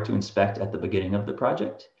required to inspect at the beginning of the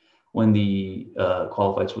project when the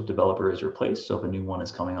qualified SWIP developer is replaced, so if a new one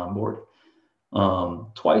is coming on board,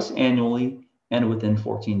 twice annually and within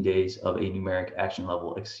 14 days of a numeric action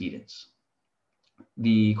level exceedance.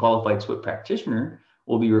 The qualified SWIP practitioner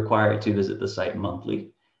will be required to visit the site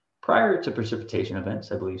monthly prior to precipitation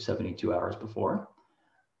events, I believe 72 hours before,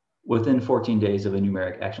 within 14 days of a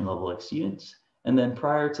numeric action level exceedance, and then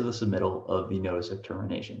prior to the submittal of the notice of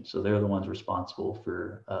termination. So they're the ones responsible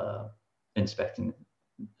for inspecting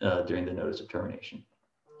during the notice of termination.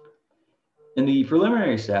 In the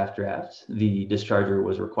preliminary staff draft, the discharger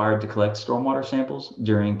was required to collect stormwater samples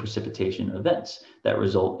during precipitation events that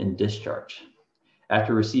result in discharge.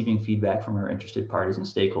 After receiving feedback from our interested parties and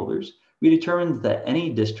stakeholders, we determined that any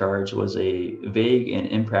discharge was a vague and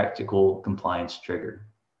impractical compliance trigger.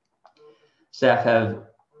 Staff have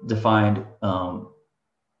defined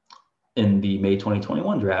in the May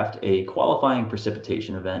 2021 draft a qualifying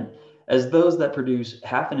precipitation event as those that produce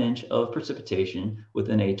half an inch of precipitation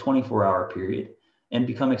within a 24-hour period and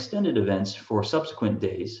become extended events for subsequent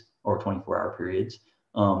days or 24-hour periods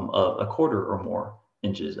of a quarter or more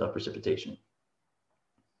inches of precipitation.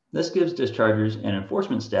 This gives dischargers and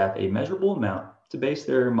enforcement staff a measurable amount to base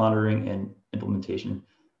their monitoring and implementation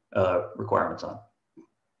requirements on.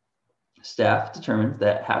 Staff determined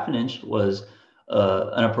that 1/2 inch was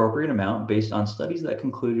an appropriate amount based on studies that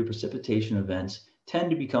concluded precipitation events tend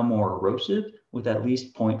to become more erosive with at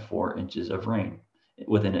least 0.4 inches of rain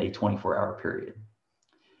within a 24-hour period.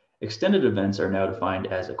 Extended events are now defined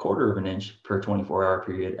as 1/4 inch per 24-hour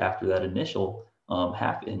period after that initial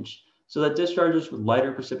 1/2 inch, so that discharges with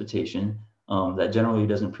lighter precipitation that generally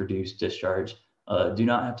doesn't produce discharge do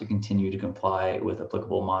not have to continue to comply with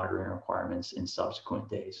applicable monitoring requirements in subsequent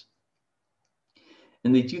days.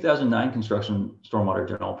 In the 2009 construction stormwater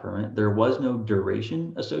general permit, there was no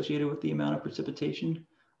duration associated with the amount of precipitation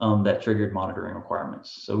that triggered monitoring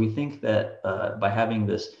requirements. So we think that by having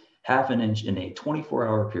this 1/2 inch in a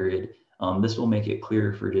 24-hour period, this will make it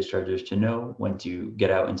clear for dischargers to know when to get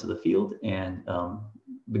out into the field and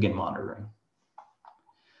begin monitoring.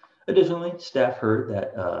 Additionally, staff heard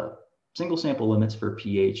that single sample limits for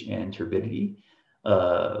pH and turbidity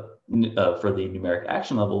for the numeric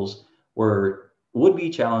action levels would be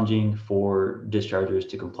challenging for dischargers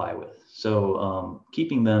to comply with. So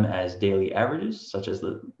keeping them as daily averages, such as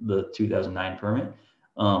the 2009 permit,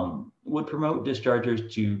 would promote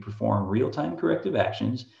dischargers to perform real-time corrective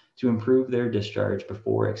actions to improve their discharge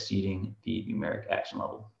before exceeding the numeric action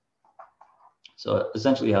level. So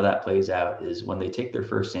essentially how that plays out is when they take their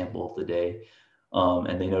first sample of the day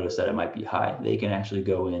and they notice that it might be high, they can actually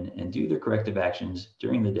go in and do their corrective actions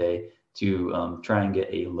during the day to try and get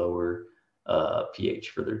a lower pH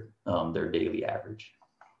for their daily average.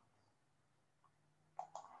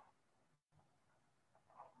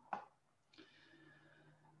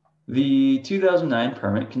 The 2009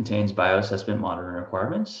 permit contains bioassessment monitoring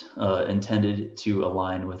requirements intended to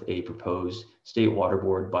align with a proposed State Water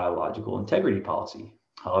Board biological integrity policy.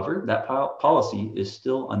 However, that policy is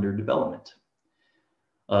still under development.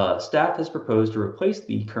 Staff has proposed to replace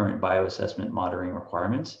the current bioassessment monitoring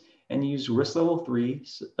requirements and use risk level 3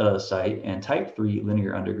 site and type 3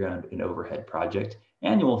 linear underground and overhead project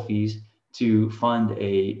annual fees to fund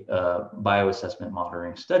a bioassessment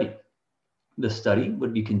monitoring study. The study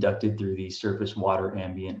would be conducted through the Surface Water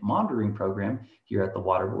Ambient Monitoring Program here at the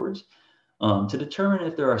Water Boards to determine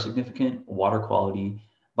if there are significant water quality,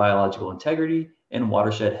 biological integrity, and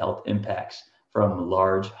watershed health impacts from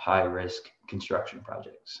large, high-risk construction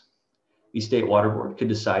projects. The State Water Board could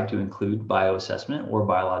decide to include bioassessment or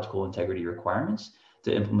biological integrity requirements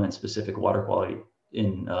to implement specific water quality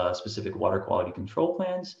in specific water quality control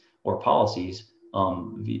plans or policies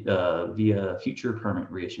via future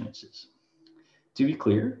permit reissuances. To be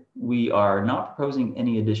clear, we are not proposing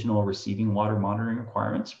any additional receiving water monitoring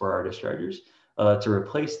requirements for our dischargers to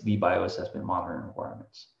replace the bioassessment monitoring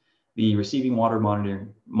requirements. The receiving water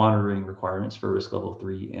monitoring requirements for risk level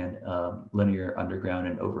 3 and linear underground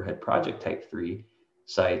and overhead project type 3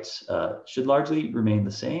 sites should largely remain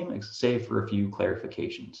the same, save for a few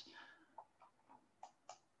clarifications.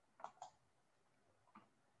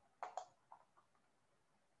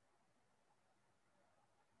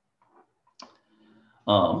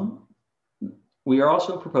 We are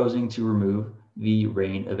also proposing to remove the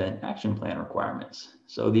rain event action plan requirements.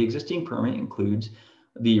 So the existing permit includes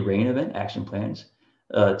the rain event action plans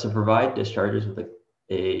to provide dischargers with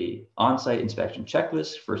a on-site inspection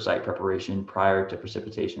checklist for site preparation prior to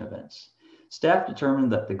precipitation events. Staff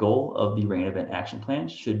determined that the goal of the rain event action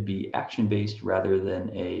plans should be action-based rather than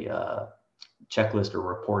a checklist or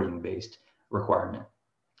reporting-based requirement.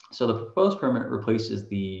 So the proposed permit replaces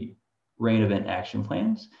the rain event action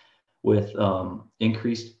plans with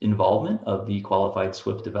increased involvement of the qualified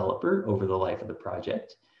SWIP developer over the life of the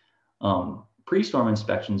project, pre-storm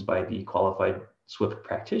inspections by the qualified SWIP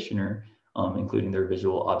practitioner, including their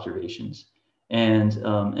visual observations, and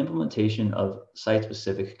implementation of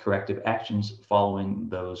site-specific corrective actions following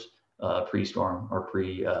those pre-storm or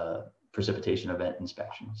pre-precipitation event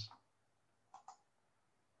inspections.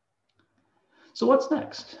 So what's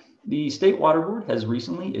next? The State Water Board has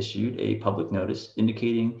recently issued a public notice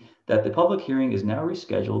indicating that the public hearing is now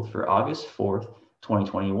rescheduled for August 4th,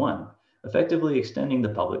 2021, effectively extending the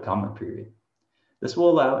public comment period. This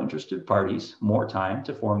will allow interested parties more time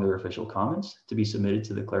to form their official comments to be submitted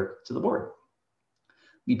to the clerk to the board.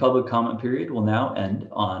 The public comment period will now end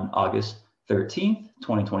on August 13th,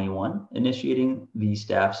 2021, initiating the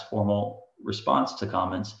staff's formal response to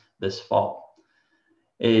comments this fall.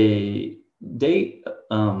 A date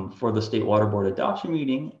for the State Water Board adoption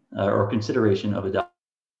meeting or consideration of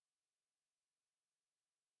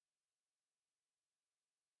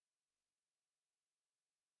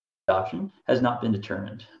adoption has not been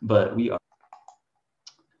determined, but we are.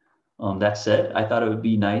 That said, I thought it would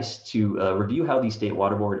be nice to review how the State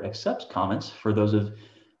Water Board accepts comments for those of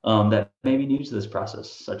that may be new to this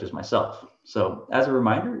process, such as myself. So as a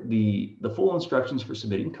reminder, the full instructions for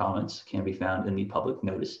submitting comments can be found in the public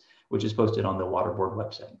notice, which is posted on the Water Board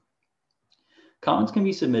website. Comments can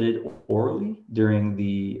be submitted orally during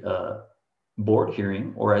the board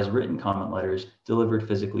hearing or as written comment letters delivered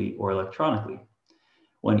physically or electronically.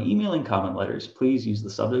 When emailing comment letters, please use the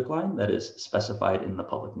subject line that is specified in the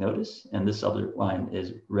public notice, and this subject line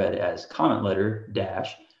is read as comment letter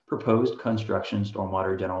dash proposed construction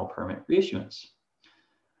stormwater general permit reissuance.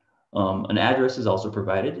 An address is also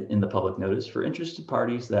provided in the public notice for interested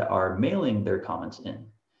parties that are mailing their comments in.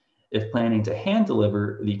 If planning to hand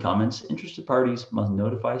deliver the comments, interested parties must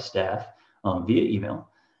notify staff via email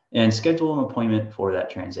and schedule an appointment for that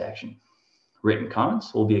transaction. Written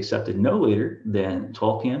comments will be accepted no later than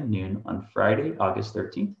 12 p.m. noon on Friday, August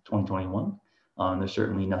 13th, 2021. There's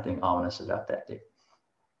certainly nothing ominous about that date.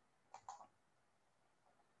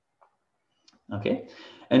 Okay,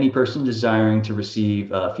 any person desiring to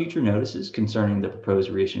receive future notices concerning the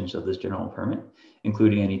proposed reissuance of this general permit,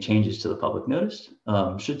 including any changes to the public notice,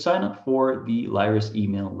 should sign up for the LIRIS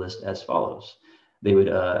email list as follows. They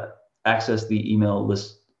would access the email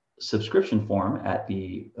list subscription form at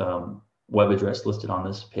the web address listed on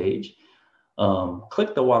this page,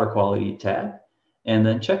 click the water quality tab, and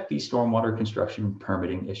then check the stormwater construction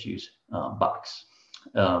permitting issues box.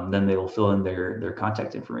 Then they will fill in their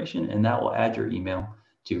contact information, and that will add your email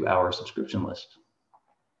to our subscription list.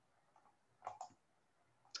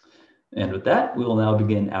 And with that, we will now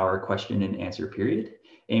begin our question and answer period.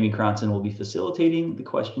 Amy Cronson will be facilitating the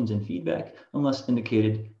questions and feedback unless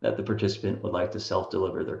indicated that the participant would like to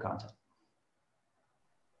self-deliver their content.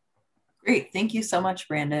 Great, thank you so much,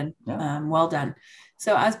 Brandon. Yeah. Well done.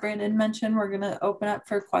 So as Brandon mentioned, we're going to open up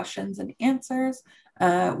for questions and answers.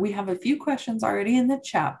 We have a few questions already in the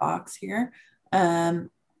chat box here.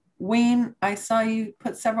 Wayne, I saw you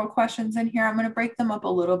put several questions in here. I'm going to break them up a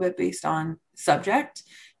little bit based on subject,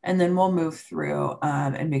 and then we'll move through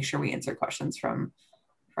and make sure we answer questions from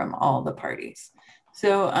all the parties.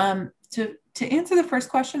 So to answer the first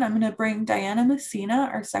question, I'm going to bring Diana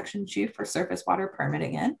Messina, our section chief for surface water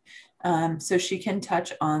permitting, in so she can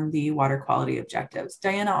touch on the water quality objectives.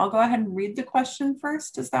 Diana, I'll go ahead and read the question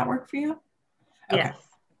first. Does that work for you? Yes. Okay,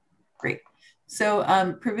 great.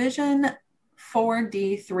 So provision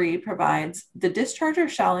 4D3 provides the discharger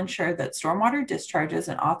shall ensure that stormwater discharges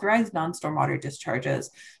and authorized non-stormwater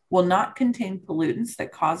discharges will not contain pollutants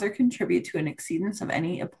that cause or contribute to an exceedance of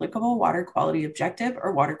any applicable water quality objective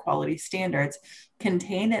or water quality standards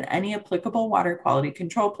contained in any applicable water quality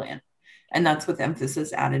control plan. And that's with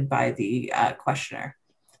emphasis added by the questioner.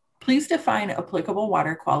 Please define applicable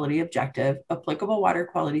water quality objective, applicable water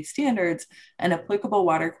quality standards, and applicable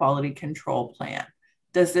water quality control plan.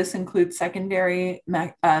 Does this include secondary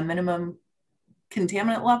minimum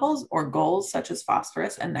contaminant levels or goals such as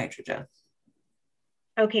phosphorus and nitrogen?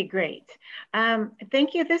 Okay, great.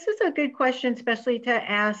 Thank you. This is a good question, especially to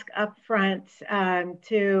ask upfront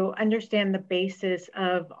to understand the basis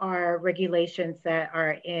of our regulations that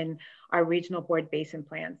are in our regional board basin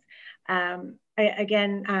plans.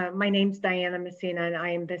 My name's Diana Messina, and I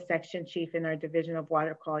am the section chief in our Division of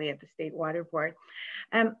Water Quality at the State Water Board.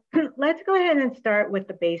 Let's go ahead and start with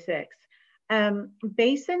the basics.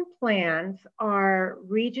 Basin plans are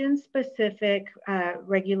region-specific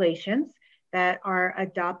regulations that are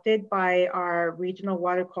adopted by our regional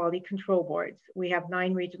water quality control boards. We have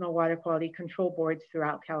 9 regional water quality control boards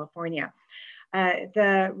throughout California.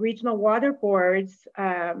 The regional water boards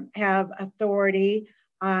have authority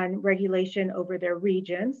on regulation over their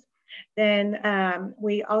regions. Then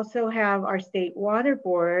we also have our state water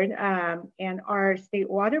board, and our state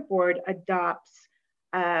water board adopts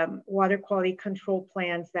water quality control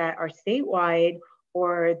plans that are statewide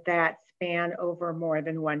or that span over more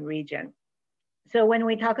than one region. So when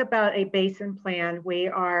we talk about a basin plan, we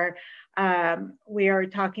are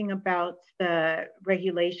talking about the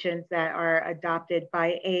regulations that are adopted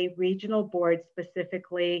by a regional board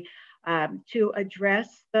specifically to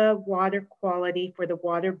address the water quality for the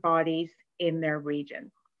water bodies in their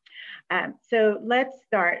region. So let's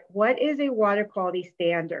start. What is a water quality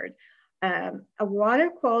standard? A water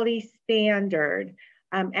quality standard,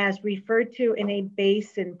 as referred to in a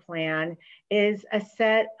basin plan, is a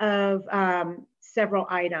set of several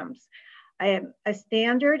items. A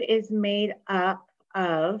standard is made up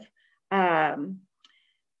of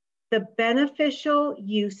the beneficial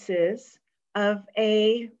uses of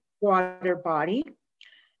a water body,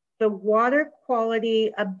 the water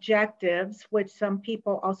quality objectives, which some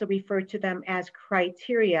people also refer to them as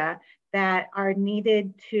criteria that are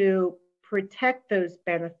needed to protect those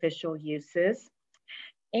beneficial uses,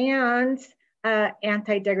 and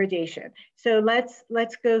anti-degradation. So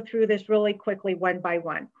let's go through this really quickly one by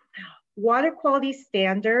one. Water quality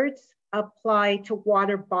standards apply to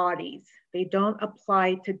water bodies. They don't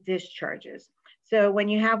apply to discharges. So when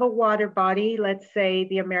you have a water body, let's say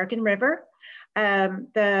the American River,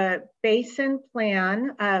 the basin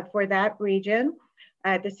plan for that region,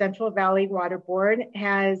 the Central Valley Water Board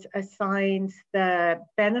has assigned the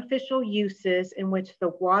beneficial uses in which the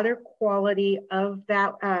water quality of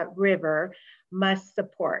that river must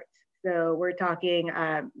support. So we're talking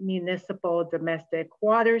municipal domestic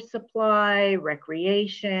water supply,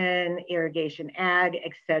 recreation, irrigation, ag,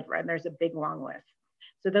 etc. And there's a big long list.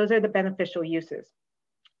 So those are the beneficial uses.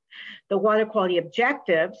 The water quality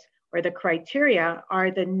objectives or the criteria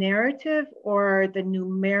are the narrative or the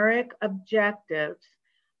numeric objectives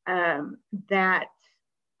that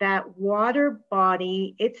water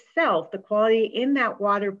body itself, the quality in that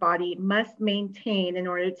water body must maintain in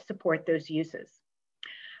order to support those uses.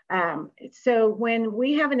 So when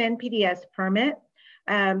we have an NPDES permit,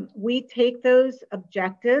 we take those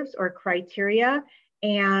objectives or criteria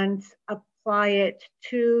and apply it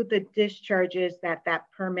to the discharges that that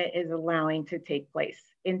permit is allowing to take place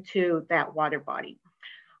into that water body.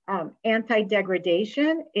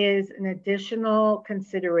 Anti-degradation is an additional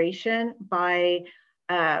consideration by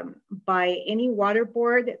any water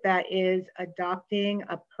board that is adopting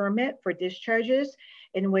a permit for discharges,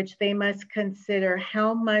 in which they must consider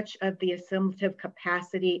how much of the assimilative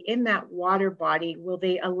capacity in that water body will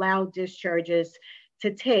they allow discharges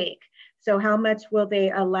to take. So how much will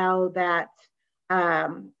they allow that,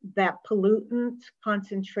 that pollutant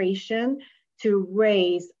concentration to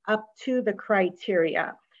raise up to the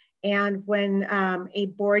criteria. And when a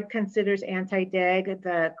board considers anti-deg,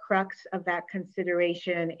 the crux of that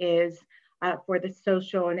consideration is for the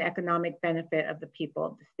social and economic benefit of the people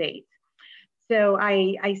of the state. So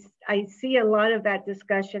I see a lot of that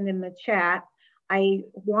discussion in the chat. I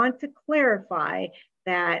want to clarify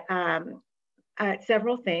that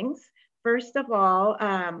several things. First of all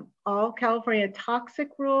California toxic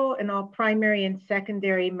rule and all primary and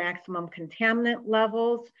secondary maximum contaminant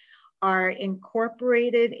levels are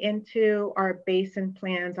incorporated into our basin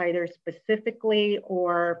plans, either specifically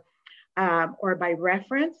or by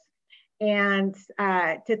reference. And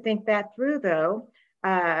to think that through though,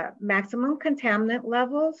 maximum contaminant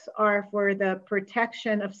levels are for the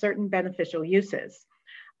protection of certain beneficial uses.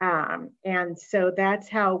 And so that's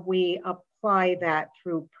how we apply that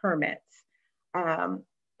through permits.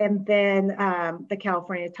 And then the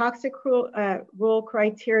California toxic rule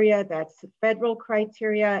criteria, that's the federal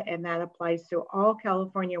criteria, and that applies to all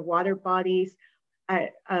California water bodies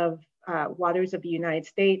of waters of the United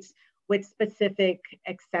States, with specific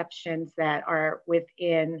exceptions that are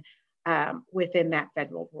within that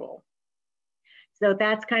federal rule. So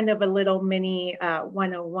that's kind of a little mini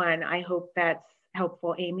 101. I hope that's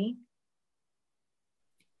helpful, Amy.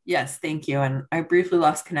 Yes, thank you. And I briefly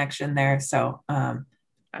lost connection there. So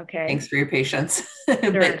okay. Thanks for your patience.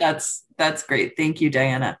 Sure. But that's great. Thank you,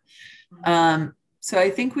 Diana. So I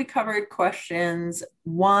think we covered questions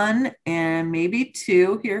 1 and maybe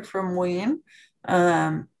 2 here from Wayne.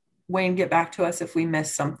 Wayne, get back to us if we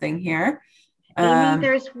missed something here. Amy,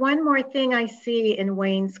 there's one more thing I see in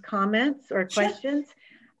Wayne's comments or questions.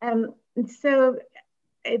 Sure. So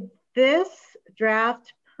this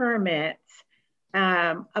draft permit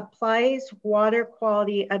applies water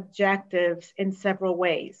quality objectives in several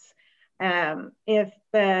ways. If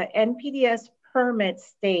the NPDES permit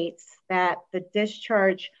states that the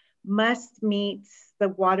discharge must meet the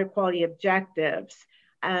water quality objectives,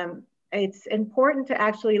 it's important to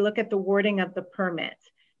actually look at the wording of the permit,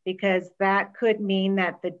 because that could mean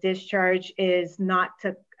that the discharge is not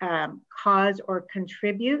to cause or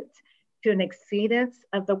contribute to an exceedance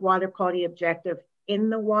of the water quality objective in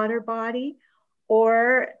the water body,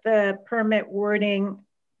 or the permit wording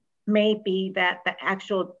may be that the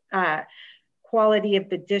actual quality of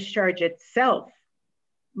the discharge itself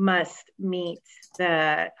must meet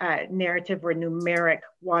the narrative or numeric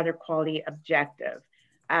water quality objective.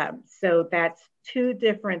 So that's 2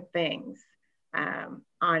 different things. And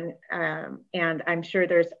I'm sure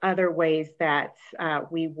there's other ways that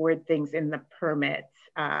we word things in the permit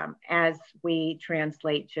as we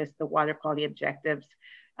translate just the water quality objectives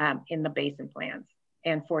in the basin plans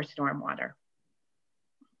and for stormwater.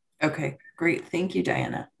 Okay, great. Thank you,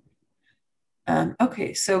 Diana.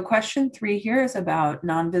 Okay, so question 3 here is about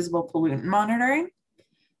non-visible pollutant monitoring,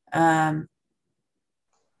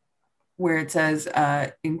 where it says,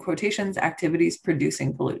 in quotations, activities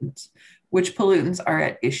producing pollutants. Which pollutants are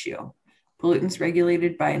at issue? Pollutants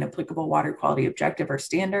regulated by an applicable water quality objective or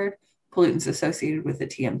standard, pollutants associated with the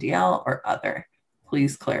TMDL, or other.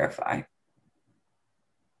 Please clarify.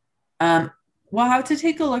 We'll have to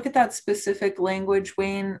take a look at that specific language,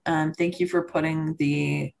 Wayne. Thank you for putting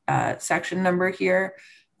the section number here.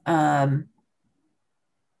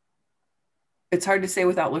 It's hard to say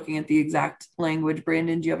without looking at the exact language.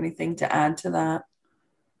 Brandon, do you have anything to add to that?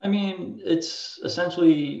 I mean, it's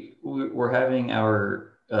essentially we're having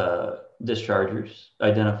our dischargers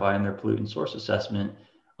identify in their pollutant source assessment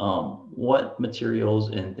what materials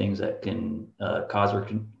and things that can cause or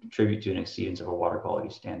contribute to an exceedance of a water quality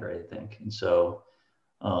standard, I think. And so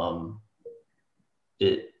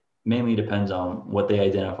it mainly depends on what they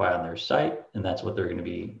identify on their site, and that's what they're going to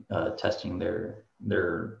be testing their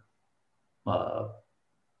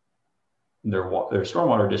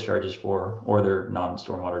stormwater discharges for, or their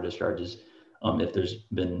non-stormwater discharges, if there's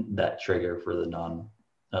been that trigger for the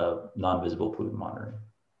non-visible pollutant monitoring.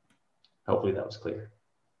 Hopefully that was clear.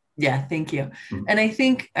 Yeah, thank you. And I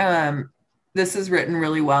think this is written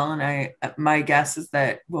really well, and my guess is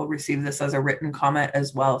that we'll receive this as a written comment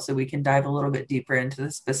as well, so we can dive a little bit deeper into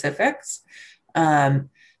the specifics. The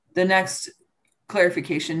next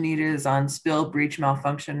clarification needed is on spill, breach,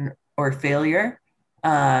 malfunction, or failure.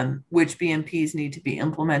 Which BMPs need to be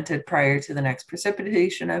implemented prior to the next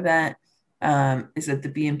precipitation event. Is it the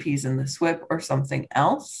BMPs in the SWIP or something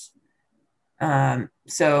else?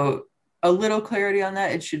 So a little clarity on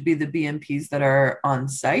that. It should be the BMPs that are on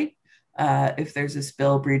site. If there's a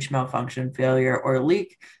spill, breach, malfunction, failure, or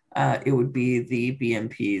leak, it would be the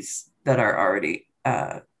BMPs that are already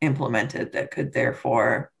implemented that could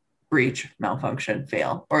therefore breach, malfunction,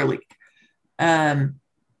 fail, or leak.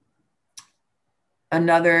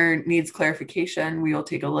 Another needs clarification. We will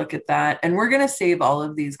take a look at that. And we're going to save all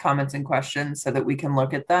of these comments and questions so that we can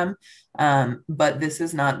look at them. But this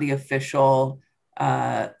is not the official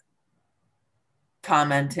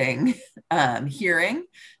commenting hearing.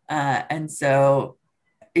 And so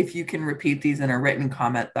if you can repeat these in a written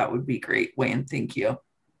comment, that would be great, Wayne. Thank you.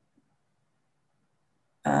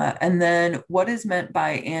 And then what is meant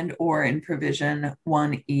by and or in provision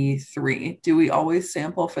 1E3? Do we always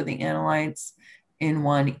sample for the analytes in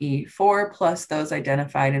 1E4 plus those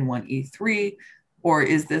identified in 1E3, or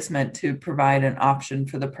is this meant to provide an option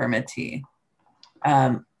for the permittee?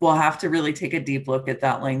 We'll have to really take a deep look at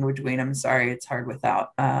that language, Wayne. I'm sorry, it's hard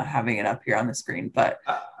without having it up here on the screen, but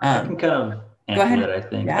I can kind of answer that, I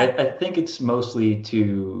think. Yeah. I think it's mostly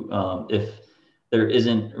to, if there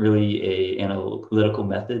isn't really an analytical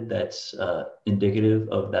method that's indicative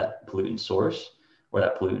of that pollutant source, or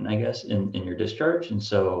that pollutant, I guess, in your discharge. And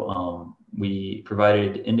so we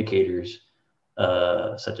provided indicators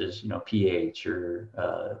such as, pH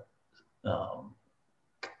or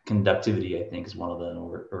conductivity, I think is one of them,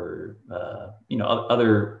 or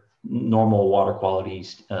other normal water quality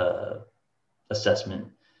assessment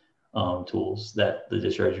tools that the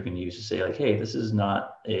discharger can use to say, like, hey, this is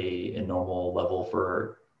not a normal level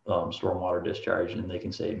for stormwater discharge, and they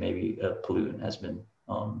can say maybe a pollutant has been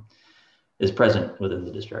is present within the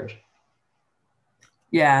discharge.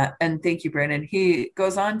 Yeah, and thank you, Brandon. He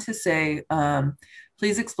goes on to say,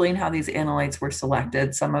 please explain how these analytes were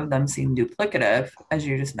selected. Some of them seem duplicative, as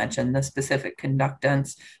you just mentioned, the specific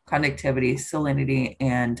conductance, conductivity, salinity,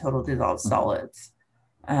 and total dissolved solids.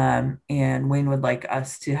 And Wayne would like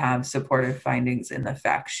us to have supportive findings in the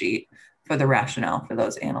fact sheet for the rationale for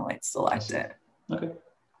those analytes selected. Okay.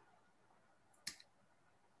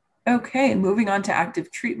 Okay, moving on to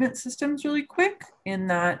active treatment systems really quick in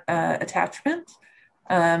that attachment.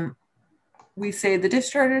 We say the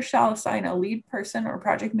discharger shall assign a lead person or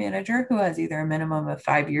project manager who has either a minimum of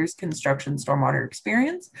 5 years construction stormwater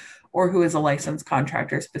experience or who is a licensed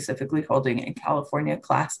contractor specifically holding a California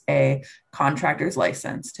Class A contractor's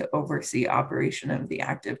license to oversee operation of the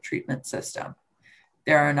active treatment system.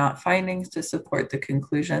 There are not findings to support the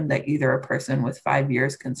conclusion that either a person with 5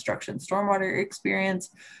 years construction stormwater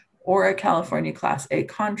experience or a California Class A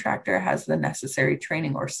contractor has the necessary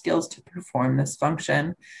training or skills to perform this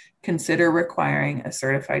function. Consider requiring a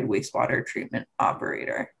certified wastewater treatment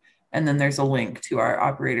operator. And then there's a link to our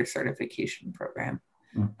operator certification program.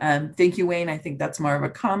 Thank you, Wayne. I think that's more of a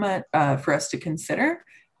comment for us to consider.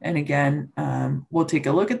 And again, we'll take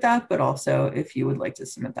a look at that, but also if you would like to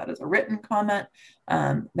submit that as a written comment,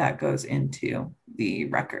 that goes into the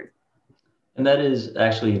record. And that is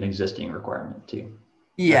actually an existing requirement too.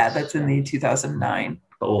 Yeah, that's in the 2009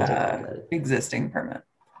 we'll existing permit.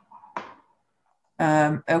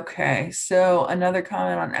 Okay, so another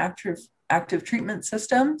comment on active treatment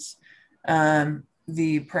systems.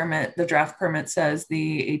 The draft permit says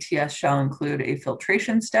the ATS shall include a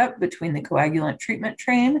filtration step between the coagulant treatment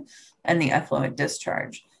train and the effluent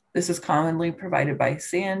discharge. This is commonly provided by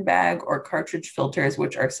sandbag or cartridge filters,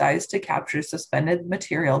 which are sized to capture suspended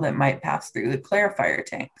material that might pass through the clarifier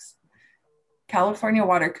tanks. California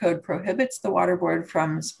Water Code prohibits the water board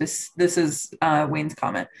from, this is Wayne's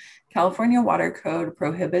comment. California Water Code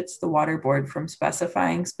prohibits the water board from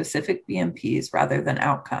specifying specific BMPs rather than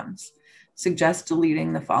outcomes. Suggests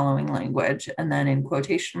deleting the following language. And then in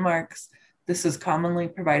quotation marks, this is commonly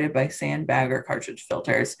provided by sandbag or cartridge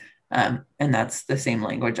filters. And that's the same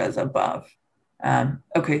language as above.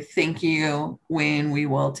 Okay, thank you, Wayne. We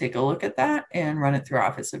will take a look at that and run it through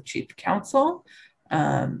Office of Chief Counsel.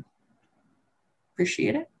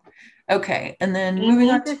 Appreciate it. Okay, and then Amy, moving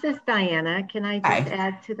on. This is Diana. Can I just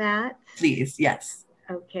add to that? Please, yes.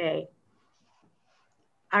 Okay.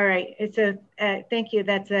 All right, thank you.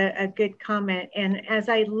 That's a good comment. And as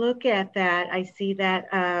I look at that, I see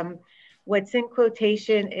that what's in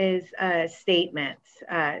quotation is statements.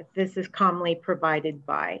 This is commonly provided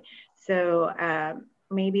by. So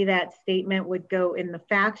maybe that statement would go in the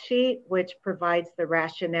fact sheet, which provides the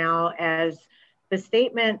rationale, as the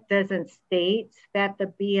statement doesn't state that the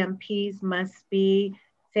BMPs must be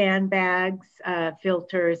sandbags,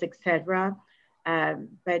 filters, etc.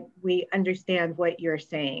 But we understand what you're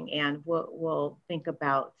saying, and we'll think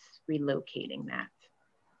about relocating that.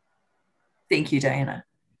 Thank you, Diana.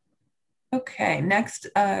 Okay, next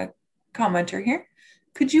commenter here.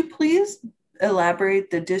 Could you please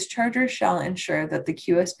elaborate? The discharger shall ensure that the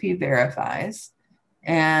QSP verifies,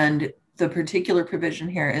 and the particular provision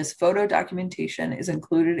here is photo documentation is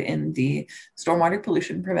included in the stormwater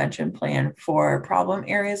pollution prevention plan for problem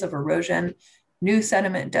areas of erosion, new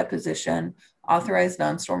sediment deposition, authorized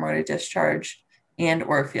non-stormwater discharge, and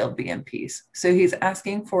or field BMPs. So he's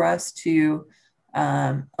asking for us to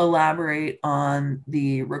elaborate on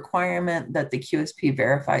the requirement that the QSP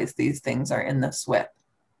verifies these things are in the SWIP.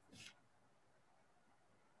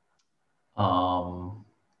 I'm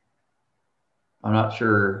not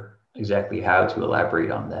sure exactly how to elaborate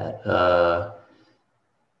on that.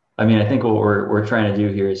 I mean, I think what we're trying to do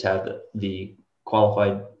here is have the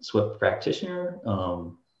qualified SWIP practitioner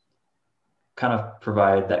kind of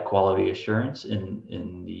provide that quality assurance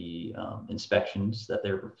in the inspections that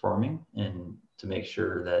they're performing, and to make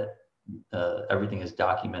sure that everything is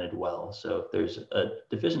documented well. So if there's a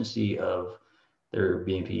deficiency of their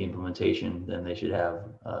BMP implementation, then they should have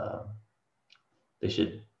they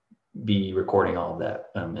should be recording all of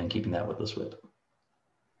that and keeping that with the SWIP.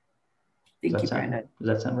 Thank you, Brandon. Does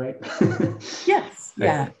that sound right? Yes. Okay.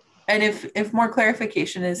 Yeah. And if more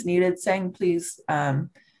clarification is needed, Sang, please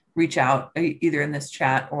reach out either in this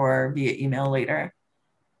chat or via email later.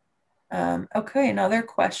 Okay, another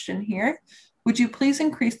question here. Would you please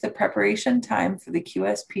increase the preparation time for the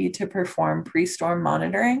QSP to perform pre-storm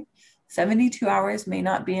monitoring? 72 hours may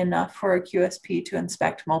not be enough for a QSP to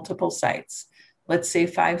inspect multiple sites. Let's say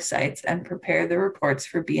 5 sites, and prepare the reports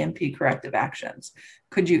for BMP corrective actions.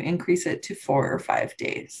 Could you increase it to 4 or 5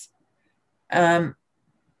 days? Do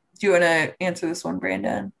you want to answer this one,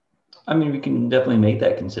 Brandon? I mean, we can definitely make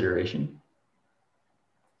that consideration.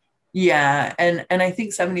 Yeah, and I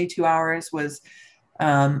think 72 hours was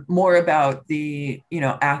more about the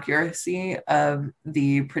accuracy of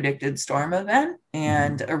the predicted storm event,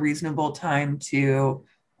 and a reasonable time to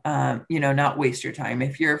not waste your time.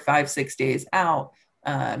 If you're 5-6 days out,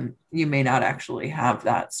 you may not actually have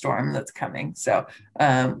that storm that's coming. So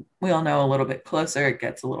we all know a little bit closer, it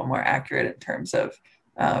gets a little more accurate in terms of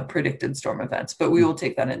predicted storm events, but we will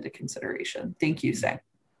take that into consideration. Thank you, Sang.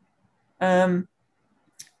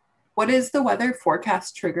 What is the weather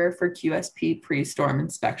forecast trigger for QSP pre-storm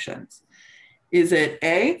inspections? Is it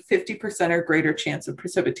A, 50% or greater chance of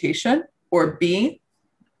precipitation, or B,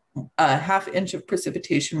 a ½ inch of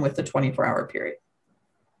precipitation with a 24-hour period?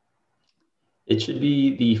 It should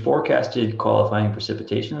be the forecasted qualifying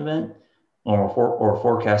precipitation event or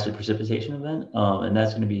forecasted precipitation event, and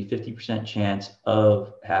that's going to be 50% chance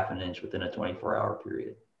of ½ inch within a 24-hour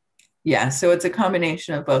period. Yeah, so it's a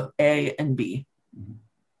combination of both A and B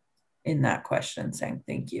in that question, Sang.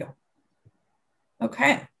 Thank you.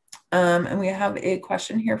 Okay, and we have a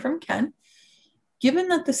question here from Ken. Given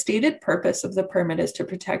that the stated purpose of the permit is to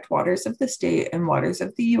protect waters of the state and waters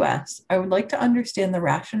of the U.S., I would like to understand the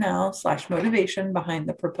rationale/motivation behind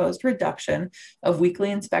the proposed reduction of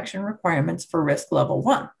weekly inspection requirements for risk level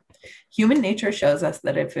 1. Human nature shows us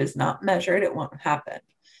that if it is not measured, it won't happen.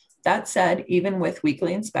 That said, even with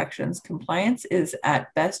weekly inspections, compliance is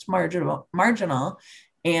at best marginal,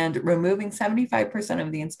 and removing 75%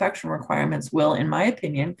 of the inspection requirements will, in my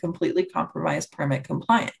opinion, completely compromise permit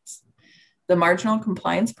compliance. The marginal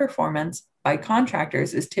compliance performance by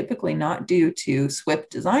contractors is typically not due to SWIP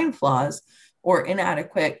design flaws, or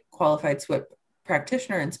inadequate qualified SWIP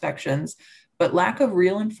practitioner inspections, but lack of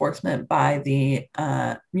real enforcement by the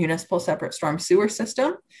municipal separate storm sewer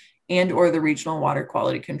system and or the Regional Water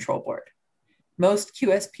Quality Control Board. Most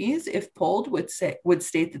QSPs, if polled, would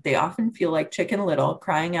state that they often feel like Chicken Little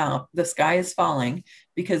crying out, "The sky is falling,"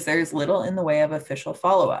 because there's little in the way of official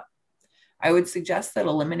follow-up. I would suggest that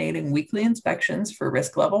eliminating weekly inspections for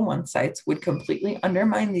risk level 1 sites would completely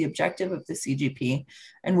undermine the objective of the CGP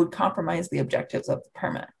and would compromise the objectives of the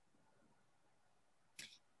permit.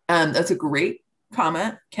 That's a great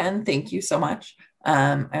comment, Ken. Thank you so much.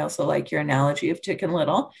 I also like your analogy of Chicken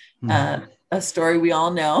Little, a story we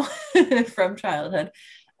all know from childhood.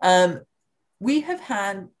 We have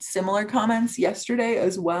had similar comments yesterday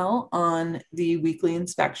as well on the weekly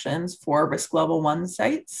inspections for risk level 1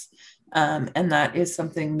 sites. And that is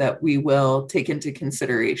something that we will take into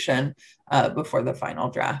consideration before the final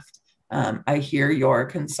draft. I hear your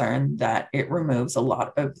concern that it removes a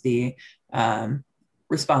lot of the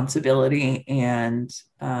responsibility and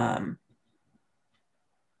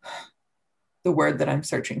the word that I'm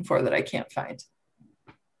searching for that I can't find.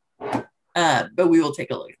 But we will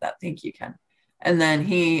take a look at that. Thank you, Ken. And then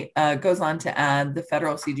he goes on to add, the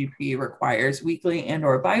federal CGP requires weekly and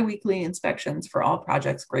or biweekly inspections for all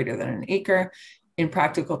projects greater than an acre. In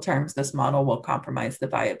practical terms, this model will compromise the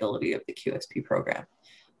viability of the QSP program.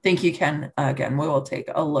 Thank you, Ken. Again, we will take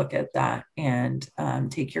a look at that and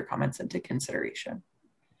take your comments into consideration.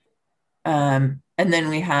 And then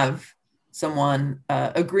we have someone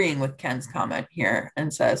agreeing with Ken's comment here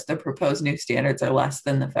and says the proposed new standards are less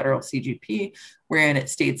than the federal CGP, wherein it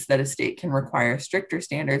states that a state can require stricter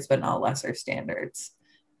standards but not lesser standards.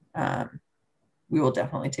 We will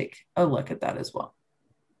definitely take a look at that as well.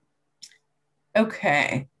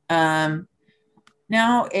 Okay.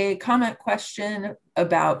 Now a comment question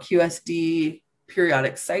about QSD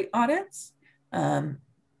periodic site audits.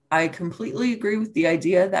 I completely agree with the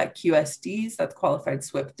idea that QSDs, that's qualified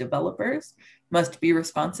SWIP developers, must be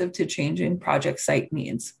responsive to changing project site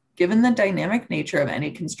needs. Given the dynamic nature of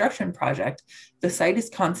any construction project, the site is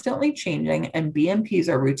constantly changing and BMPs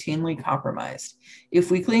are routinely compromised.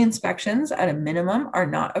 If weekly inspections at a minimum are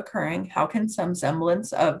not occurring, how can some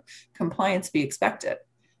semblance of compliance be expected?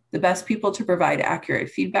 The best people to provide accurate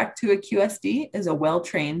feedback to a QSD is a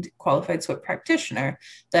well-trained qualified SWIP practitioner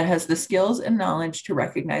that has the skills and knowledge to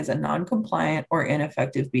recognize a non-compliant or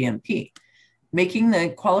ineffective BMP. Making the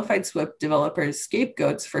qualified SWIP developers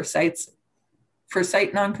scapegoats for site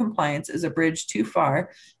non-compliance is a bridge too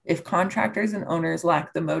far if contractors and owners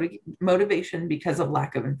lack the motivation because of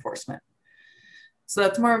lack of enforcement. So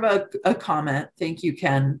that's more of a comment. Thank you,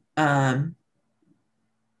 Ken. I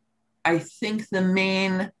think the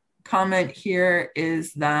main comment here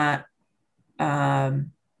is that there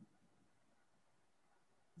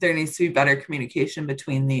needs to be better communication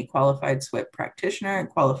between the qualified SWIP practitioner and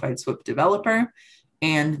qualified SWIP developer,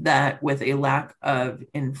 and that with a lack of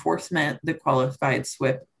enforcement, the qualified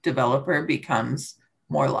SWIP developer becomes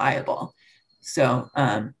more liable. So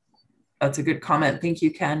that's a good comment. Thank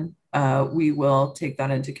you, Ken. We will take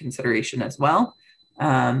that into consideration as well.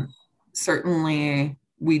 Certainly,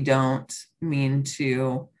 we don't mean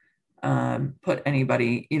to put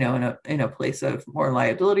anybody, in a place of more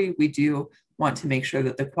liability. We do want to make sure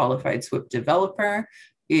that the qualified SWIP developer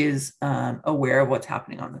is aware of what's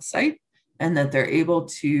happening on the site and that they're able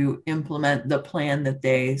to implement the plan that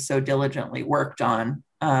they so diligently worked on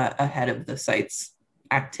ahead of the site's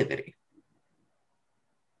activity.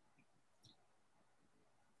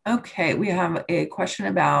 Okay, we have a question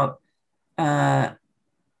about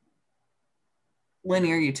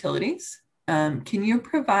linear utilities. Can you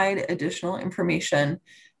provide additional information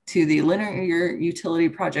to the linear utility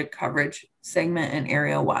project coverage segment and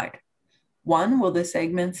area wide? 1, will the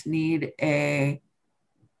segments need a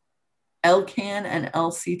LCAN and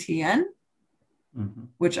LCTN?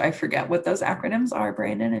 Which I forget what those acronyms are,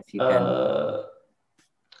 Brandon, if you can.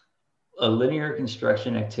 A linear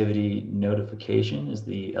construction activity notification is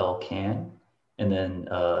the LCAN, and then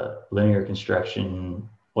linear construction,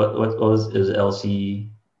 what is LC?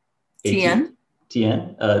 TN?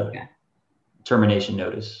 TN, okay. Termination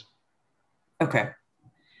notice. Okay.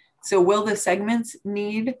 So will the segments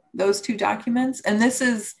need those 2 documents? And this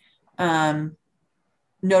is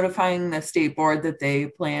notifying the state board that they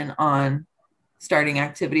plan on starting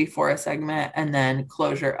activity for a segment and then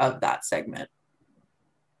closure of that segment.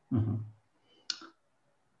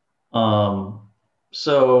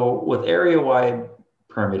 So with area-wide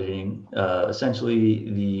permitting, essentially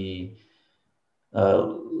the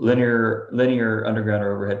linear underground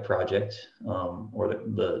or overhead project, or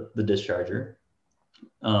the discharger,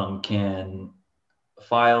 can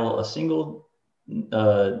file a single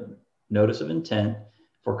notice of intent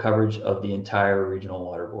for coverage of the entire regional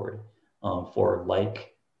water board for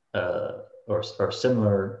like or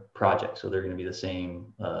similar projects. So they're going to be the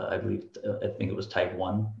same. I think it was type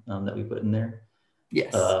 1 that we put in there.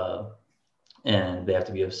 Yes. And they have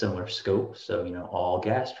to be of similar scope. So, all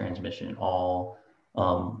gas transmission, all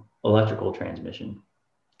electrical transmission.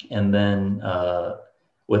 And then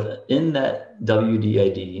within that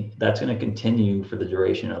WDID, that's going to continue for the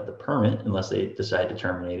duration of the permit unless they decide to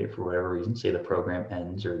terminate it for whatever reason, say the program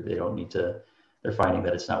ends or they don't need to, they're finding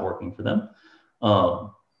that it's not working for them.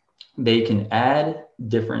 They can add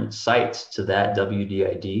different sites to that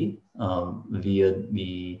WDID via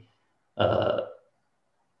the,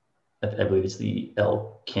 I believe it's the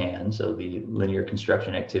LCAN, so the linear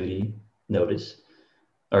construction activity notice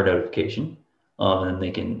or notification. And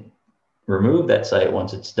they can remove that site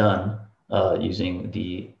once it's done using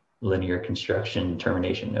the linear construction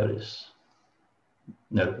termination notice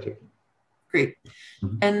notification. Great.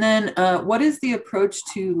 Mm-hmm. And then what is the approach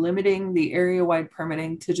to limiting the area-wide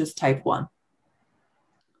permitting to just type 1?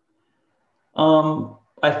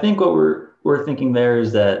 I think what we're thinking there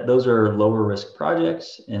is that those are lower risk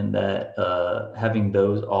projects and that having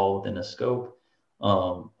those all within a scope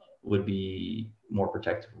would be more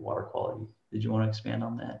protective of water quality. Did you want to expand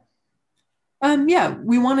on that? Yeah,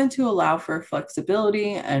 we wanted to allow for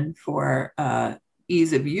flexibility and for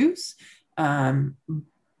ease of use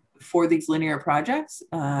for these linear projects.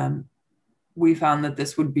 We found that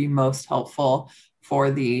this would be most helpful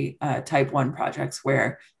for the type 1 projects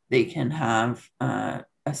where they can have a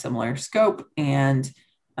similar scope and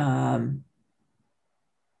a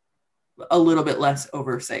little bit less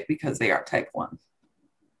oversight because they are type 1.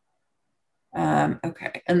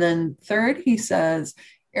 Okay, and then third, he says,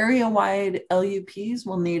 area-wide LUPs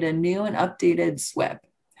will need a new and updated SWIP.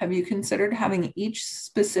 Have you considered having each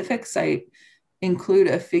specific site include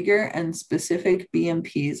a figure and specific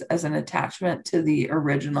BMPs as an attachment to the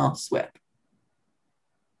original SWIP?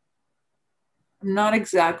 I'm not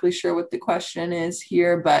exactly sure what the question is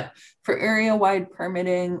here, but for area-wide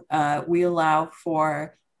permitting, we allow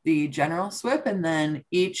for the general SWIP, and then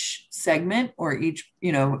each segment or each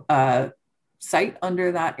site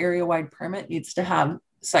under that area-wide permit needs to have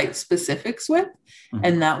site-specific SWIP,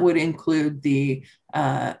 and that would include the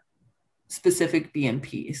specific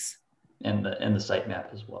BMPs. And the site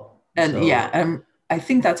map as well. And so, yeah, I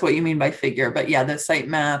think that's what you mean by figure, but yeah, the site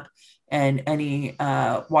map and any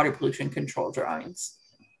water pollution control drawings.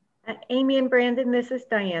 Amy and Brandon, this is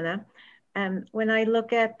Diana. When I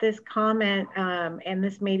look at this comment, and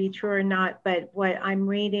this may be true or not, but what I'm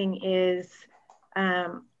reading is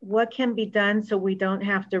what can be done so we don't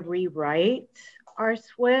have to rewrite our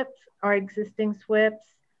SWIPs, our existing SWIPs?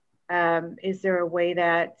 Is there a way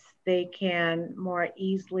that they can more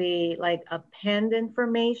easily like append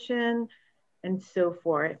information and so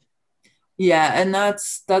forth? Yeah, and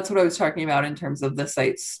that's what I was talking about in terms of the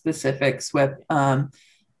site-specific SWIP.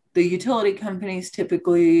 The utility companies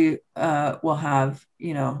typically will have,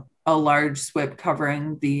 a large SWIP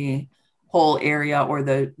covering the whole area or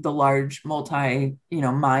the large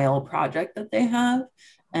mile project that they have,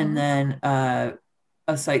 and then a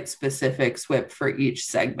site-specific SWIP for each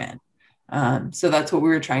segment. So that's what we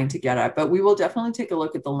were trying to get at, but we will definitely take a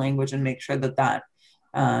look at the language and make sure that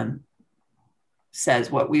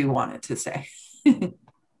says what we want it to say.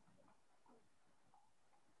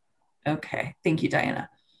 Okay, thank you, Diana.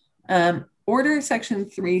 Order section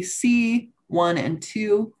 3C, 1 and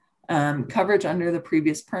 2, coverage under the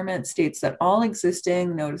previous permit states that all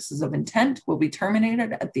existing notices of intent will be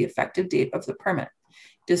terminated at the effective date of the permit.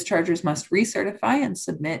 Dischargers must recertify and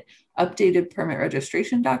submit updated permit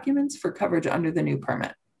registration documents for coverage under the new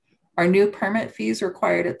permit. Are new permit fees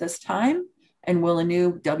required at this time? And will a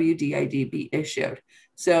new WDID be issued?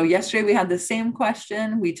 So yesterday we had the same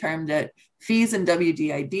question. We termed it fees and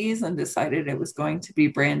WDIDs and decided it was going to be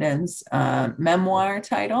Brandon's memoir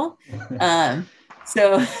title.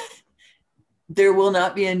 So there will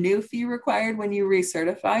not be a new fee required when you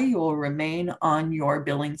recertify. You will remain on your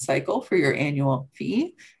billing cycle for your annual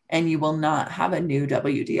fee, and you will not have a new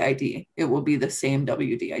WDID. It will be the same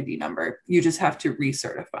WDID number. You just have to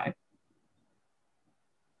recertify.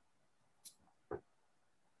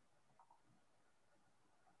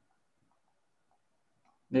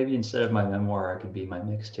 Maybe instead of my memoir, it could be my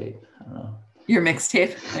mixtape. I don't know. Your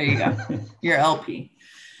mixtape? There you go. Your LP.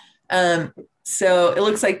 So it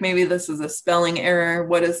looks like maybe this is a spelling error.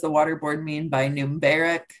 What does the water board mean by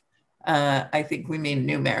numeric? I think we mean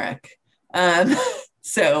numeric.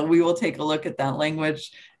 So we will take a look at that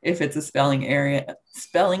language if it's a spelling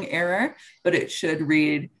error, but it should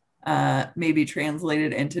read may be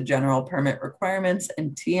translated into general permit requirements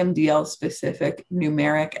and TMDL specific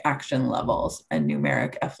numeric action levels and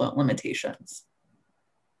numeric effluent limitations.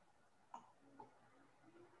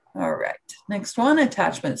 All right, next one,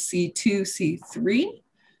 attachment C2, C3,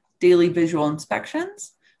 daily visual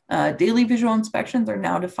inspections. Daily visual inspections are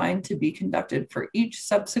now defined to be conducted for each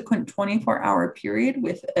subsequent 24-hour period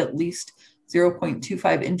with at least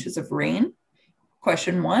 0.25 inches of rain.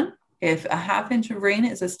 Question 1, if a ½ inch of rain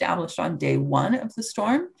is established on day 1 of the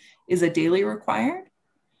storm, is a daily required?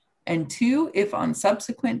 And 2, if on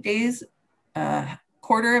subsequent days, a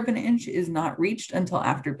quarter of an inch is not reached until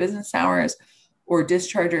after business hours, or are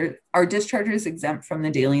dischargers exempt from the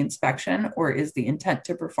daily inspection, or is the intent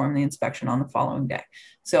to perform the inspection on the following day?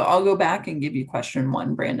 So I'll go back and give you question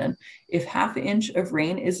 1, Brandon. If ½ inch of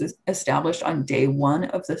rain is established on day 1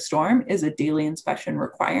 of the storm, is a daily inspection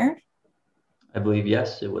required? I believe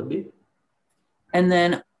yes, it would be. And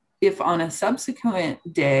then if on a subsequent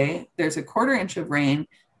day, there's a ½ inch of rain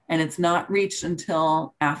and it's not reached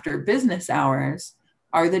until after business hours,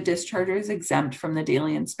 are the dischargers exempt from the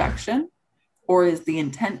daily inspection? Or is the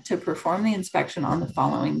intent to perform the inspection on the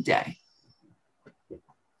following day?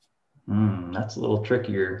 That's a little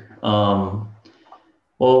trickier. Well,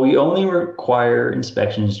 we only require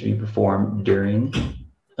inspections to be performed during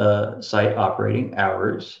site operating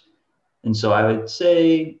hours. And so I would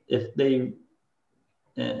say if they,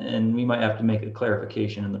 and we might have to make a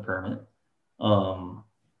clarification in the permit,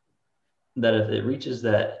 that if it reaches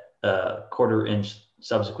that ½ inch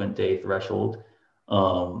subsequent day threshold,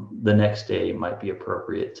 the next day might be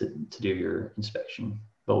appropriate to do your inspection,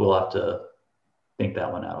 but we'll have to think that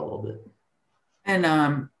one out a little bit.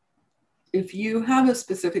 And if you have a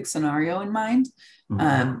specific scenario in mind,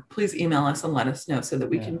 please email us and let us know so that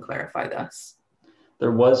we can clarify this.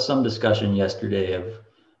 There was some discussion yesterday of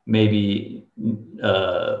maybe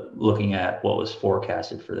looking at what was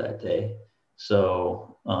forecasted for that day.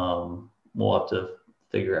 So we'll have to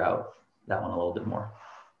figure out that one a little bit more.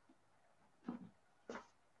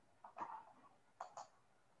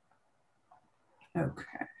 Okay.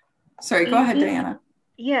 Sorry, go ahead, Diana.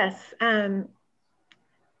 Yes. I'm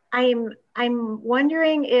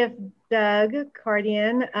wondering if Doug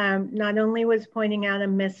Cardian not only was pointing out a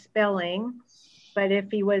misspelling, but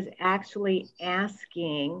if he was actually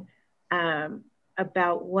asking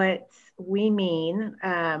about what we mean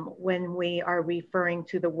when we are referring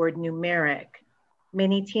to the word numeric.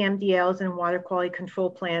 Many TMDLs and water quality control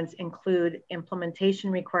plans include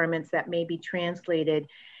implementation requirements that may be translated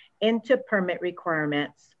into permit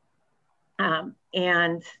requirements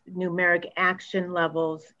and numeric action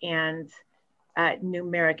levels and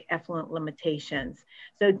numeric effluent limitations.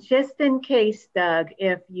 So just in case, Doug,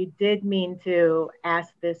 if you did mean to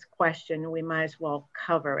ask this question, we might as well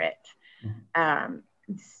cover it.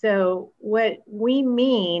 So what we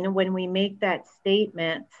mean when we make that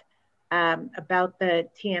statement about the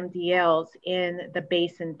TMDLs in the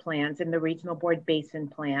basin plans, in the regional board basin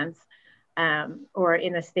plans, or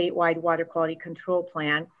in a statewide water quality control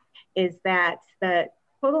plan, is that the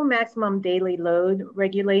total maximum daily load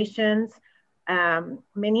regulations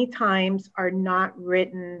many times are not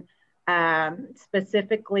written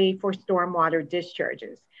specifically for stormwater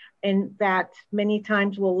discharges. In fact, many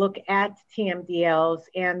times we'll look at TMDLs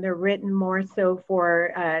and they're written more so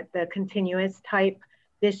for the continuous type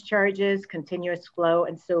discharges, continuous flow,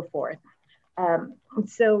 and so forth.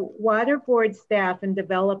 So water board staff in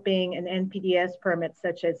developing an NPDES permit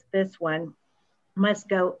such as this one must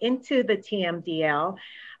go into the TMDL,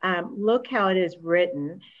 look how it is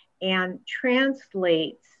written, and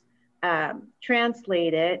translate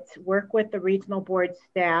it, work with the regional board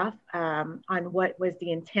staff on what was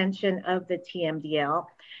the intention of the TMDL,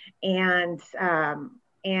 and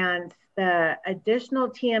the additional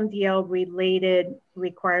TMDL related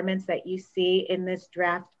requirements that you see in this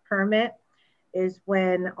draft permit is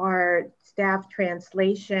when our staff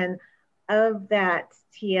translation of that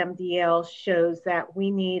TMDL shows that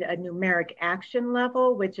we need a numeric action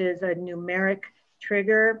level, which is a numeric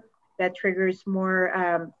trigger that triggers more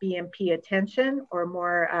BMP attention or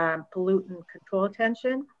more pollutant control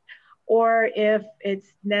attention, or if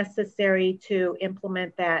it's necessary to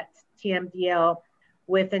implement that TMDL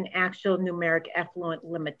with an actual numeric effluent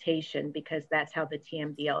limitation, because that's how the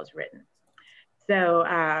TMDL is written. So,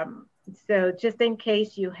 so just in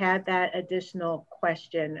case you had that additional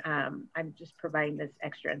question, I'm just providing this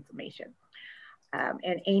extra information.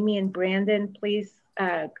 And Amy and Brandon, please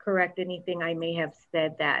correct anything I may have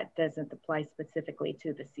said that doesn't apply specifically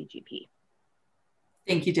to the CGP.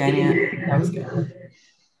 Thank you, Diana. That was good.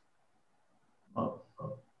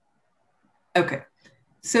 Okay.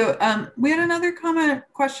 So we had another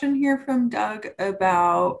question here from Doug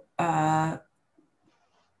about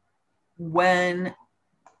when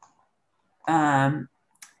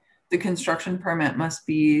the construction permit must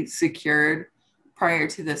be secured prior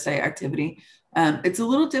to the site activity. It's a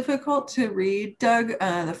little difficult to read, Doug,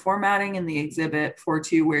 the formatting in the exhibit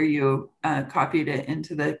 4.2 where you copied it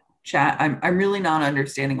into the chat. I'm really not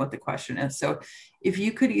understanding what the question is. So if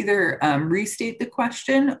you could either restate the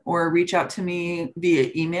question or reach out to me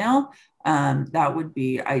via email, that would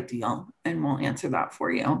be ideal, and we'll answer that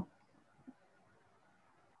for you.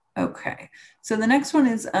 Okay, so the next one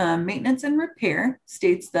is maintenance and repair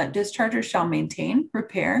states that dischargers shall maintain,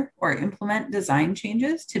 repair, or implement design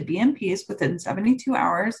changes to BMPs within 72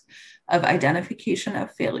 hours of identification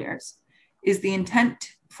of failures. Is the intent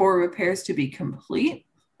for repairs to be complete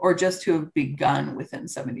or just to have begun within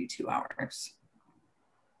 72 hours?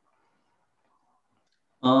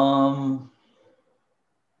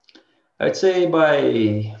 I'd say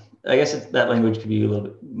I guess that language could be a little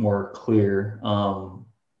bit more clear.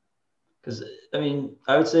 Because I mean,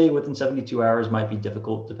 I would say within 72 hours might be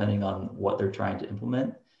difficult depending on what they're trying to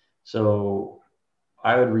implement. So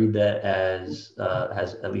I would read that as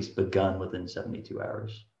has at least begun within 72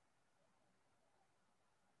 hours.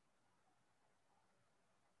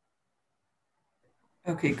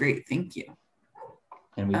 Okay, great, thank you.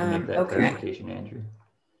 And we can make that clarification, Andrew.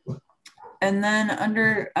 And then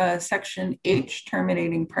under section H,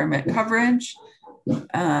 terminating permit coverage,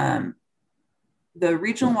 the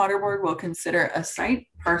Regional Water Board will consider a site,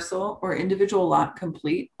 parcel, or individual lot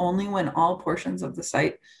complete only when all portions of the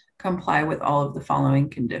site comply with all of the following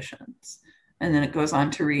conditions. And then it goes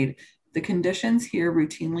on to read, the conditions here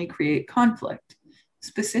routinely create conflict.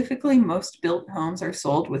 Specifically, most built homes are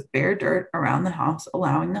sold with bare dirt around the house,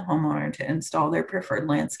 allowing the homeowner to install their preferred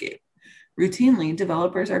landscape. Routinely,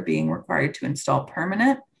 developers are being required to install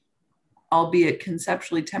permanent, albeit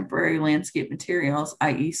conceptually temporary landscape materials,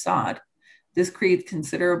 i.e. sod. This creates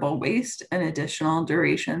considerable waste and additional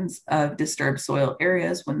durations of disturbed soil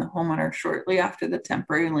areas when the homeowner, shortly after the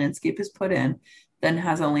temporary landscape is put in, then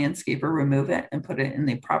has a landscaper remove it and put it in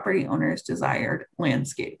the property owner's desired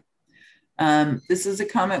landscape. This is a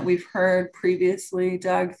comment we've heard previously,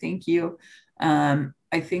 Doug, thank you.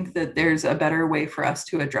 I think that there's a better way for us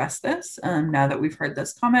to address this now that we've heard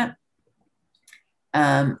this comment.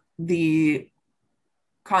 The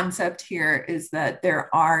concept here is that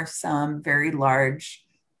there are some very large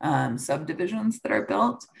subdivisions that are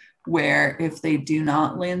built where if they do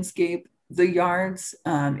not landscape the yards,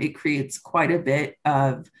 it creates quite a bit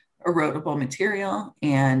of erodible material.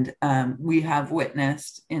 And we have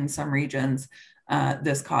witnessed in some regions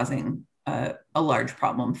this causing a large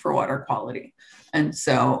problem for water quality. And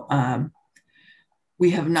so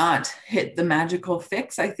we have not hit the magical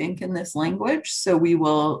fix, I think, in this language. So we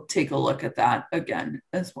will take a look at that again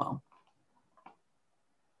as well.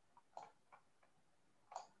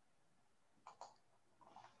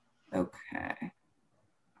 Okay.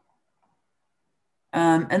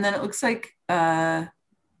 And then it looks like I'm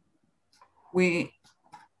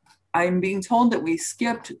being told that we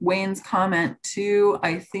skipped Wayne's comment too.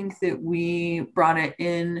 I think that we brought it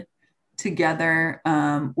in together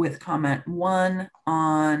with comment 1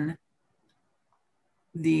 on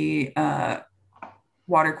the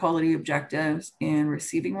water quality objectives and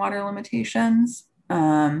receiving water limitations.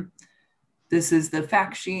 This is the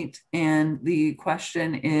fact sheet, and the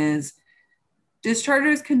question is,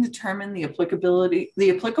 dischargers can determine the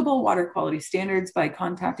applicable water quality standards by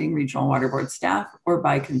contacting Regional Water Board staff or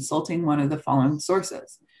by consulting one of the following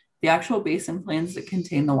sources. The actual basin plans that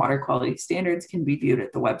contain the water quality standards can be viewed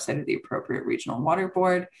at the website of the appropriate Regional Water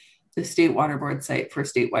Board, the State Water Board site for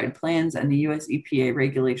statewide plans, and the US EPA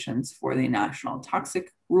regulations for the National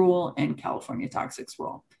Toxic Rule and California Toxics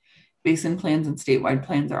Rule. Basin plans and statewide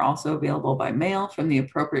plans are also available by mail from the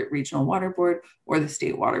appropriate Regional Water Board or the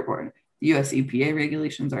State Water Board. The US EPA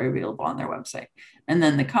regulations are available on their website. And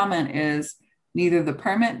then the comment is, neither the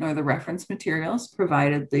permit nor the reference materials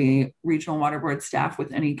provided the Regional Water Board staff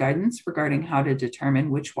with any guidance regarding how to determine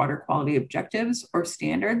which water quality objectives or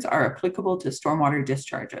standards are applicable to stormwater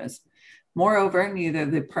discharges. Moreover, neither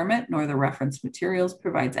the permit nor the reference materials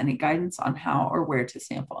provides any guidance on how or where to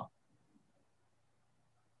sample.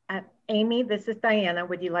 Amy, this is Diana.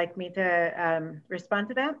 Would you like me to respond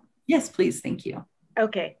to that? Yes, please. Thank you.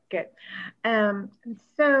 Okay, good.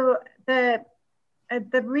 So the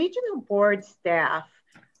regional board staff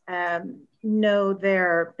know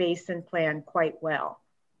their basin plan quite well.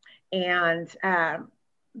 And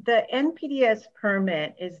the NPDES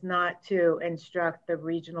permit is not to instruct the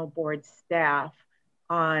regional board staff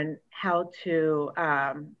on how to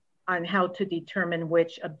on how to determine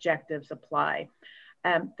which objectives apply.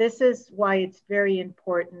 This is why it's very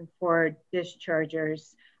important for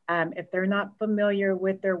dischargers, if they're not familiar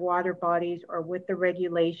with their water bodies or with the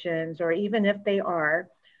regulations, or even if they are,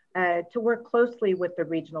 to work closely with the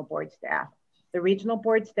regional board staff. The regional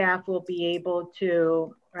board staff will be able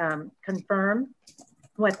to confirm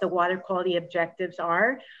what the water quality objectives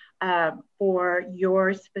are for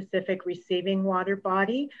your specific receiving water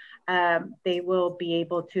body. They will be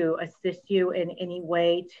able to assist you in any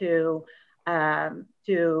way to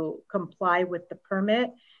comply with the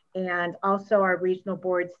permit. And also our regional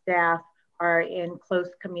board staff are in close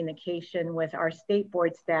communication with our state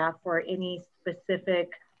board staff for any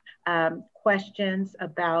specific questions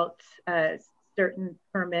about certain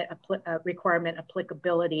permit requirement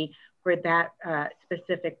applicability for that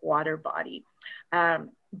specific water body.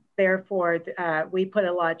 Therefore, we put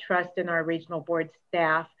a lot of trust in our regional board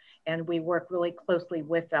staff, and we work really closely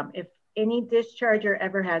with them. If any discharger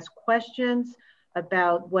ever has questions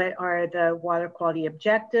about what are the water quality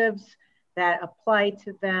objectives that apply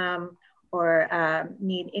to them, or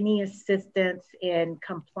need any assistance in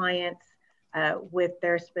compliance with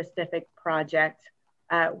their specific project,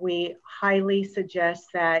 we highly suggest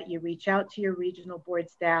that you reach out to your regional board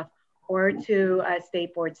staff or to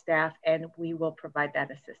state board staff, and we will provide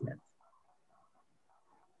that assistance.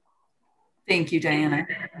 Thank you, Diana.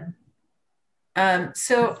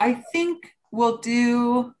 So I think we'll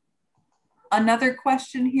do another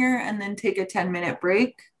question here and then take a 10-minute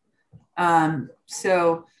break.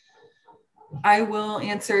 So I will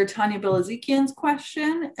answer Tanya Bilazikian's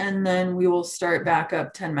question, and then we will start back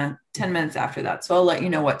up 10 minutes after that. So I'll let you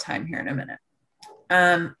know what time here in a minute.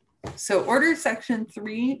 So order section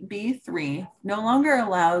 3B3 no longer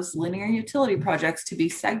allows linear utility projects to be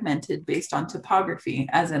segmented based on topography,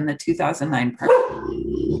 as in the 2009 permit.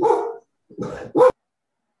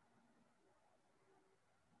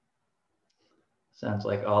 Sounds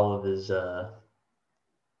like Olive is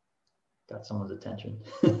got someone's attention.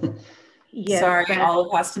 Yes, sorry,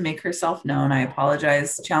 Olive has to make herself known. I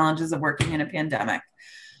apologize. Challenges of working in a pandemic.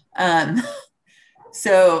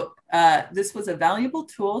 This was a valuable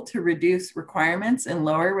tool to reduce requirements in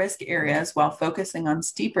lower risk areas while focusing on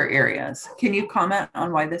steeper areas. Can you comment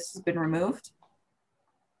on why this has been removed?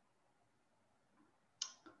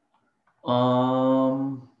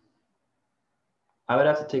 I would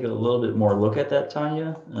have to take a little bit more look at that,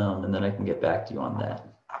 Tanya, and then I can get back to you on that.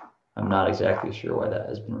 I'm not exactly sure why that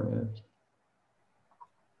has been removed.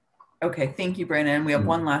 Okay, thank you, Brandon. We have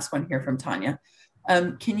one last one here from Tanya.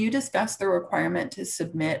 Can you discuss the requirement to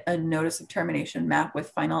submit a notice of termination map with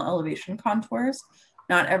final elevation contours?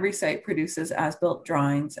 Not every site produces as-built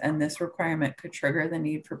drawings, and this requirement could trigger the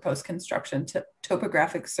need for post-construction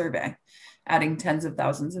topographic survey, adding tens of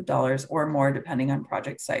thousands of dollars or more depending on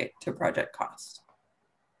project site to project cost.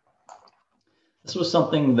 This was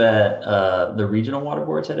something that the regional water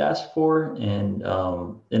boards had asked for, and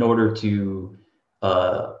in order to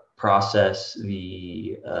process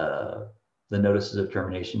the notices of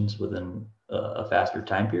terminations within a faster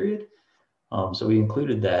time period. So we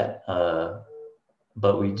included that,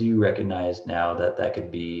 but we do recognize now that that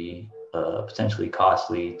could be potentially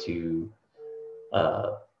costly to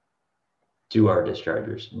our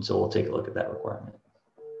dischargers. And so we'll take a look at that requirement.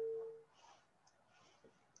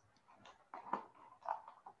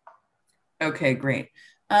 Okay, great.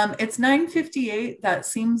 It's 9:58. That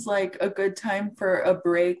seems like a good time for a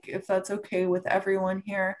break, if that's okay with everyone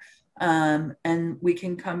here. And we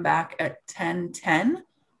can come back at 10:10.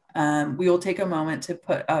 We will take a moment to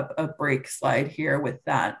put up a break slide here with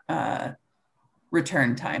that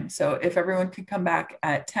return time. So if everyone could come back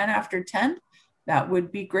at 10 after 10, that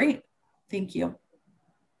would be great. Thank you.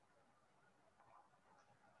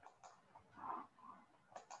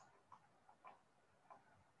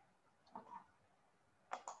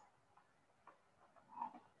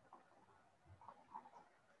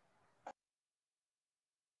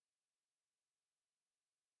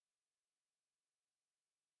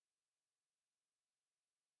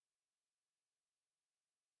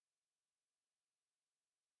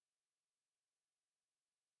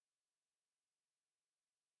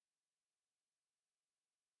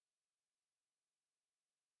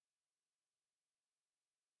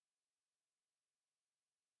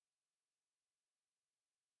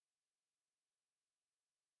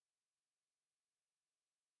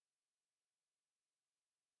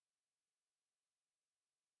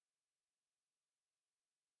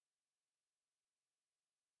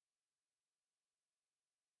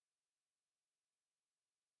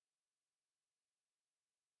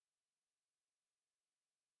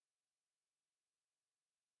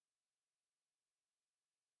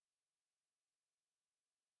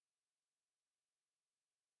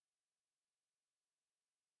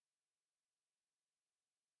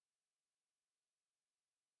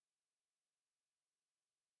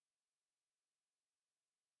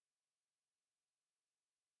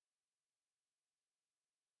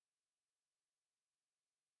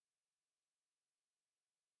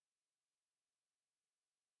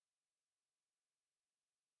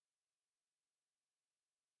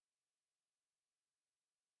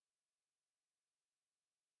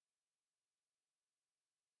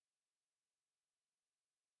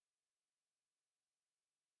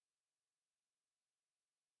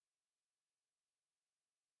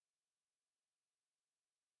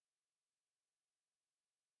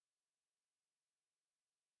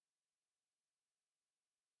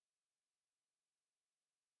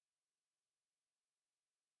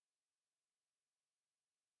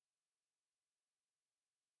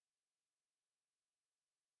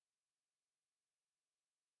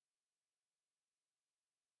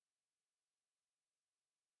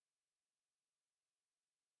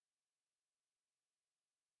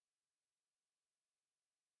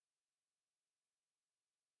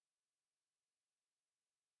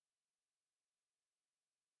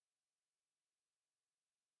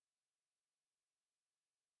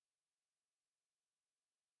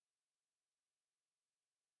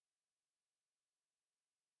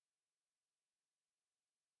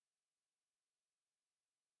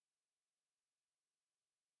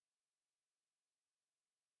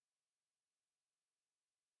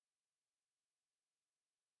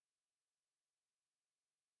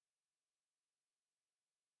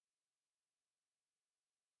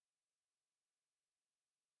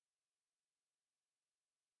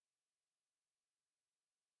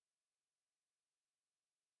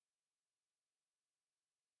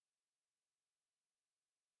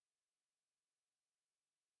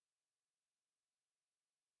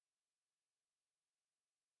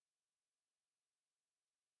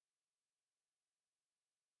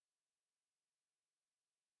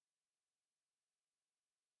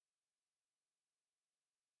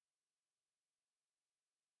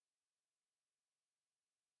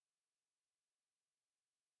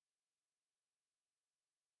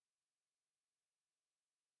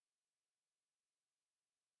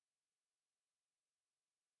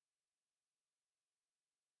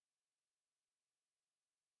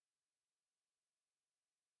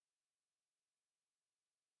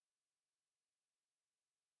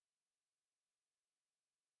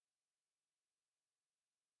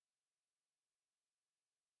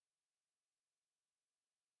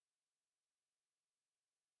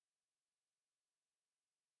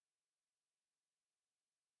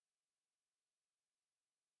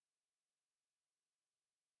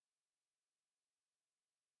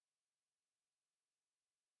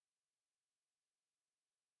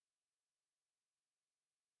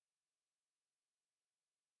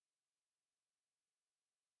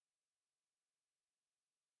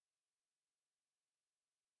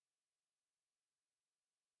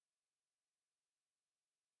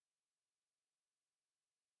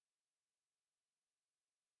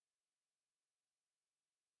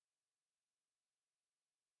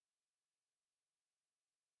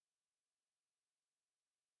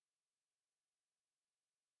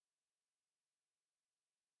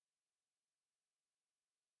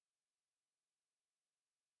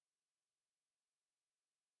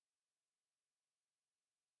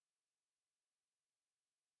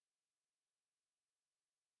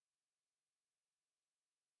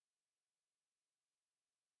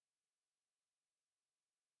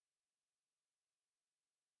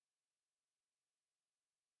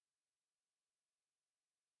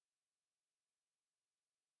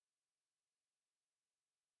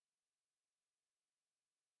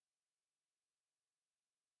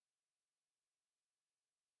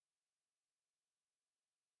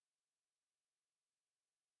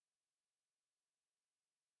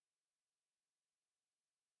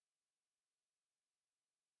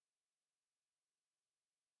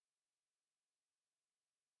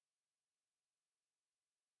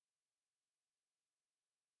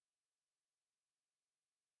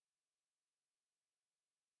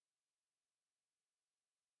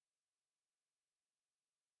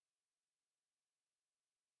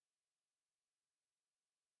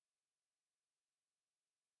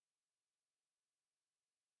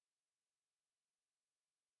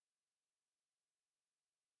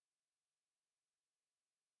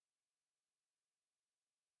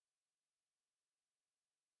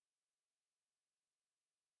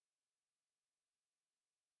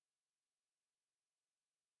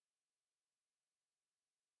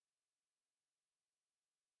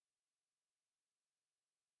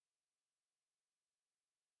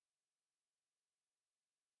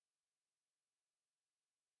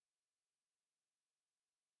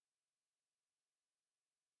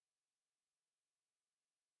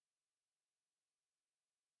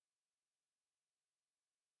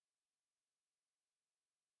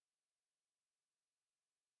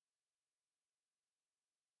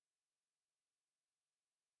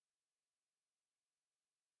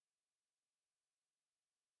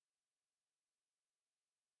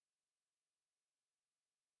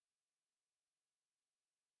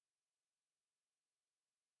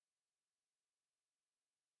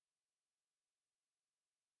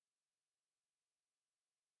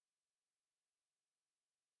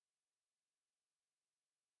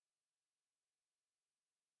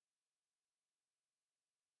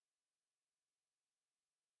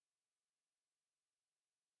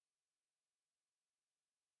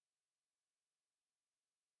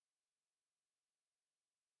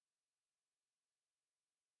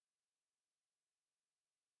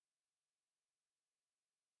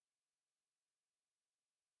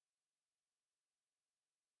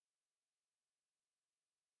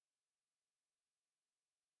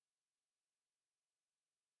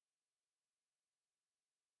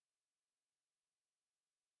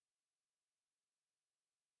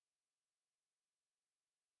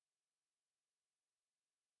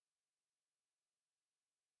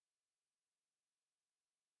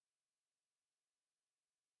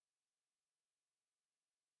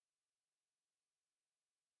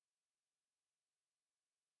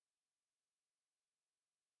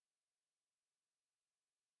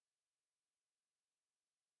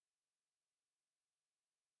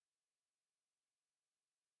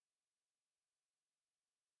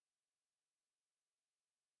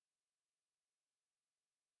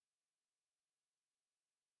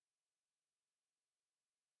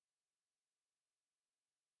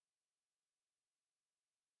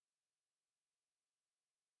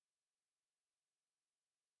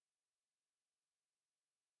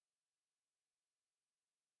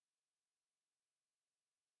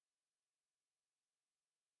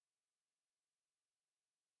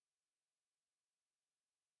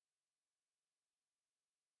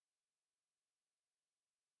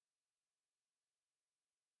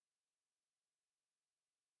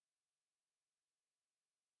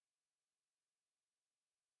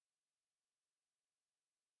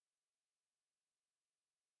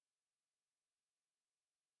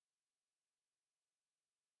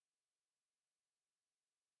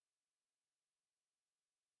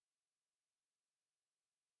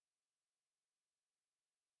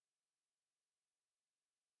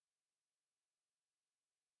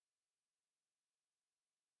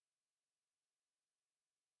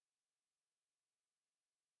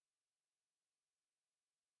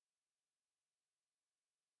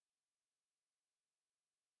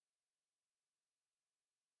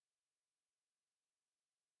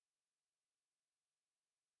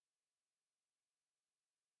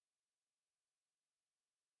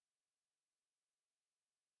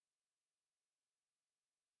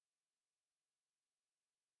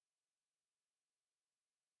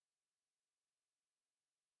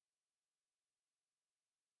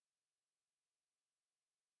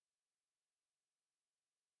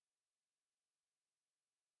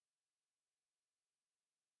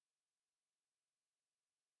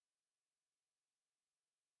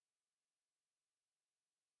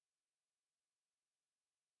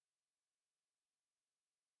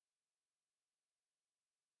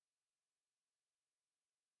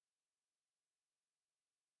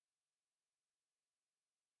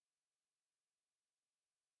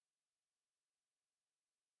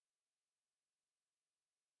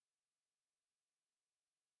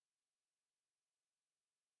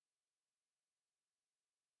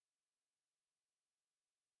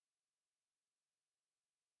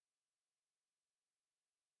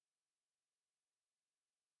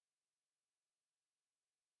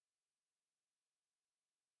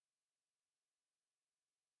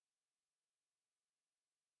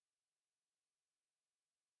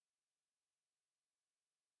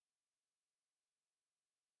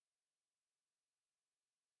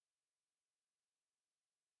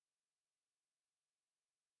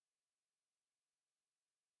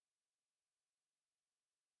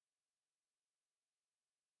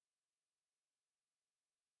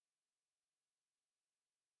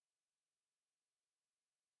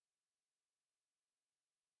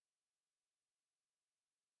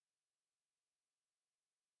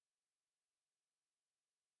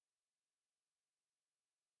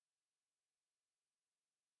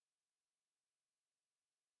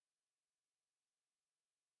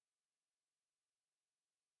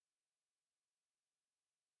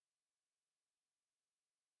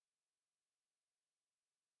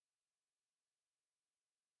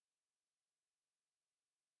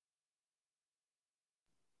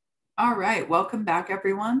 All right, welcome back,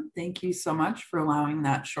 everyone. Thank you so much for allowing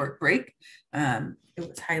that short break. It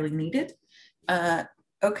was highly needed.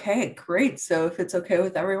 Okay, great. So if it's okay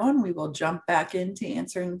with everyone, we will jump back into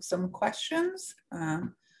answering some questions.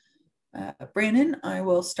 Brandon, I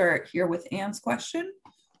will start here with Anne's question.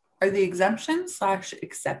 Are the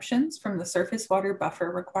exemptions/exceptions from the surface water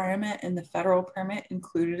buffer requirement in the federal permit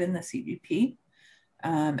included in the CBP?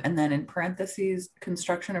 And then in parentheses,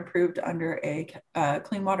 construction approved under a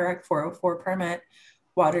Clean Water Act 404 permit,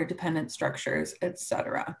 water dependent structures,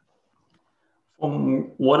 etc.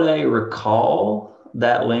 From what I recall,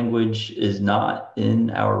 that language is not in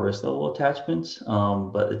our risk level attachments,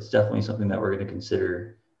 but it's definitely something that we're going to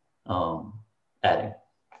consider adding.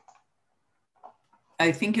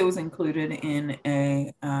 I think it was included in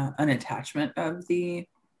an attachment of the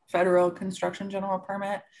federal construction general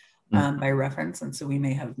permit by reference, and so we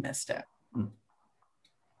may have missed it.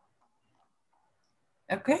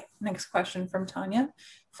 Okay, next question from Tanya.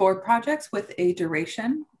 For projects with a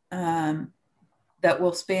duration that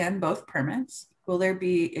will span both permits, will there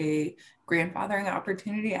be a grandfathering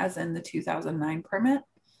opportunity as in the 2009 permit?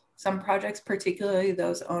 Some projects, particularly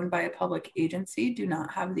those owned by a public agency, do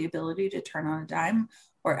not have the ability to turn on a dime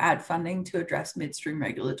or add funding to address midstream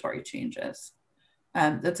regulatory changes.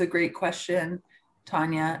 That's a great question,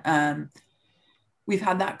 Tanya. We've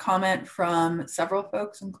had that comment from several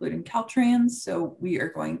folks, including Caltrans. So we are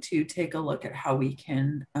going to take a look at how we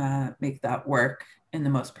can make that work in the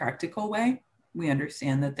most practical way. We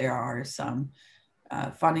understand that there are some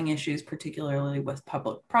funding issues, particularly with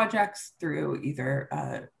public projects through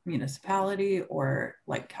either municipality or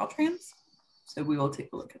like Caltrans. So we will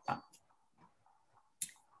take a look at that.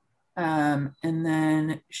 And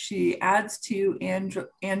then she adds to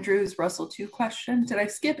Andrew's Russell 2 question. Did I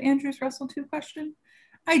skip Andrew's Russell 2 question?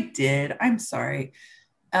 I did. I'm sorry.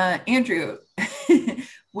 Andrew,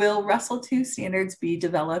 will Russell 2 standards be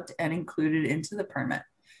developed and included into the permit?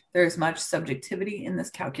 There is much subjectivity in this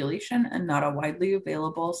calculation and not a widely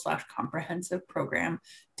available / comprehensive program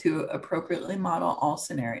to appropriately model all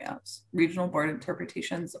scenarios. Regional board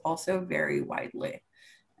interpretations also vary widely.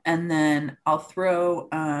 And then I'll throw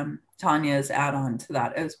Tanya's add-on to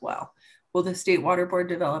that as well. Will the State Water Board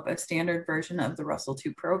develop a standard version of the Russell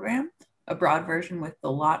 2 program, a broad version with a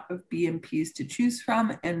lot of BMPs to choose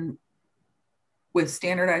from, and with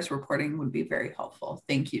standardized reporting would be very helpful.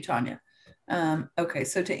 Thank you, Tanya. Okay,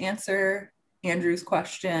 so to answer Andrew's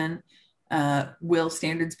question, will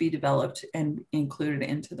standards be developed and included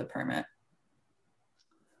into the permit?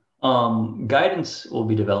 Guidance will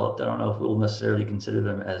be developed. I don't know if we'll necessarily consider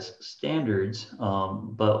them as standards,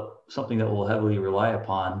 but something that we'll heavily rely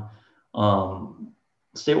upon.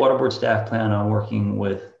 State Water Board staff plan on working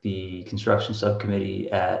with the construction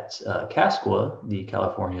subcommittee at CASQA, the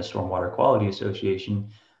California Stormwater Quality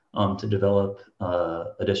Association, to develop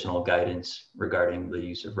additional guidance regarding the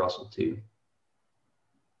use of Russell 2.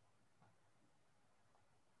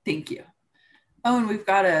 Thank you. Oh, and we've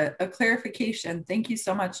got a clarification. Thank you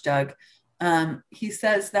so much, Doug. He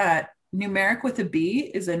says that numeric with a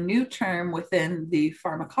B is a new term within the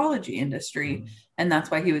pharmacology industry, and that's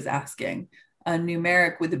why he was asking. A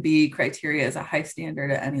numeric with a B criteria is a high standard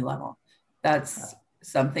at any level. That's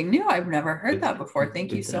something new. I've never heard that before.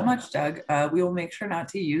 Thank you so much, Doug. We will make sure not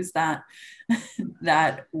to use that,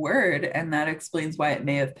 that word, and that explains why it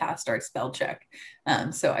may have passed our spell check.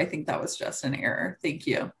 So I think that was just an error. Thank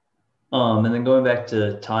you. And then going back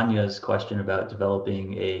to Tanya's question about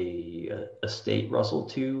developing a state Russell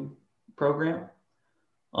 2 program,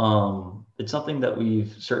 it's something that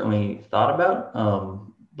we've certainly thought about,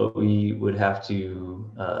 but we would have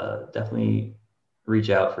to definitely reach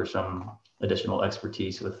out for some additional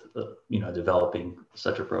expertise with developing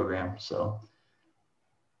such a program. So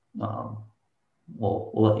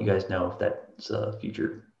we'll let you guys know if that's a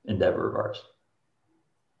future endeavor of ours.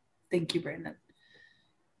 Thank you, Brandon.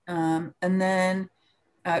 And then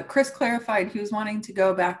Chris clarified he was wanting to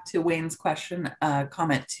go back to Wayne's question,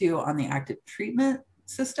 comment too, on the active treatment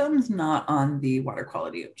systems, not on the water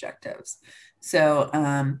quality objectives. So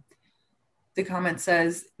the comment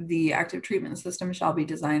says the active treatment system shall be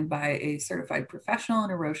designed by a certified professional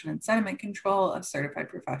in erosion and sediment control, a certified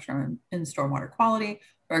professional in stormwater quality,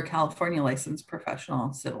 or a California licensed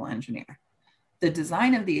professional civil engineer. The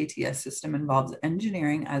design of the ATS system involves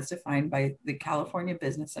engineering as defined by the California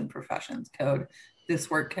Business and Professions Code. This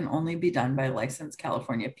work can only be done by licensed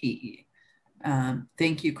California PE.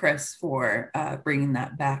 Thank you, Chris, for bringing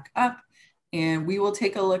that back up. And we will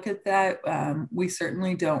take a look at that. We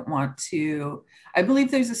certainly don't want to, I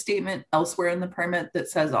believe there's a statement elsewhere in the permit that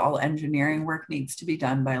says all engineering work needs to be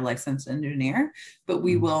done by a licensed engineer, but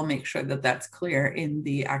we will make sure that that's clear in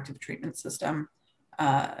the active treatment system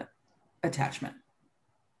attachment.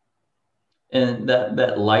 And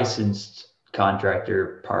that licensed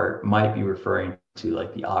contractor part might be referring to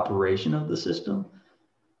like the operation of the system.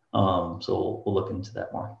 So we'll look into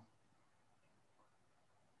that more.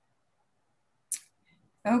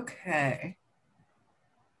 Okay.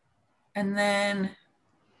 And then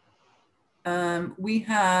we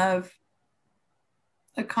have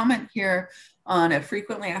a comment here on a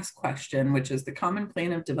frequently asked question, which is the common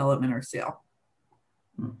plan of development or sale.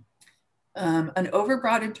 An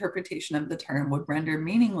overbroad interpretation of the term would render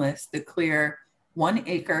meaningless the clear 1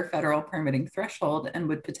 acre federal permitting threshold and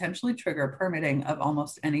would potentially trigger permitting of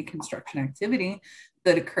almost any construction activity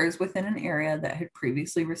that occurs within an area that had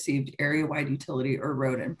previously received area-wide utility or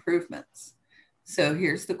road improvements. So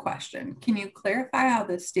here's the question. Can you clarify how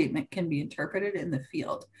this statement can be interpreted in the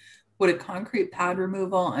field? Would a concrete pad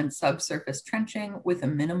removal and subsurface trenching with a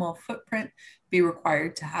minimal footprint be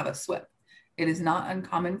required to have a SWIP? It is not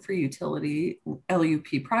uncommon for utility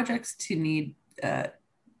LUP projects to need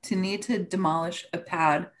to demolish a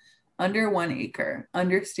pad under 1 acre.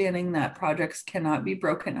 Understanding that projects cannot be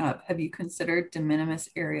broken up, have you considered de minimis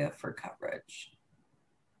area for coverage?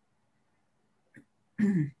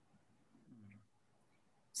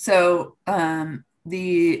 So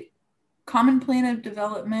the common plan of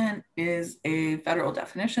development is a federal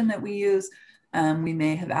definition that we use. We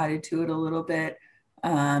may have added to it a little bit.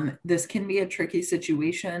 This can be a tricky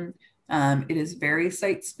situation. It is very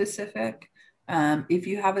site specific. If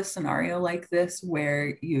you have a scenario like this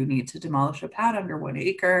where you need to demolish a pad under 1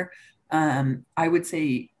 acre, I would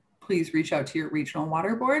say please reach out to your regional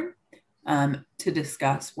water board to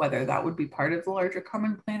discuss whether that would be part of the larger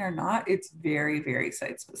common plan or not. It's very, very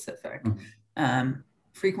site specific.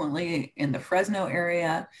 Frequently in the Fresno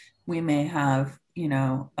area, we may have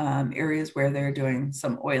areas where they're doing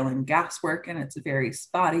some oil and gas work and it's very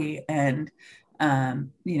spotty, and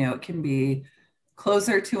it can be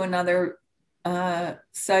closer to another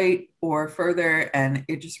site or further, and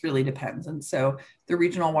it just really depends. And so the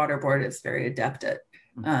regional water board is very adept at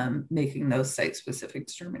making those site specific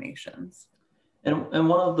determinations. And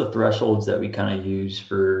one of the thresholds that we kind of use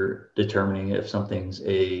for determining if something's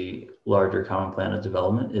a larger common plan of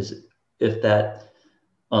development is if that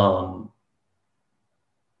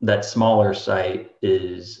that smaller site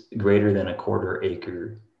is greater than a 1/4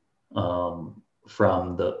 acre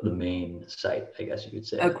from the main site, I guess you could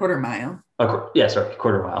say. 1/4 mile. Yeah, sorry,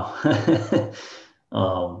 1/4 mile.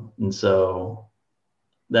 And so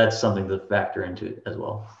that's something to factor into as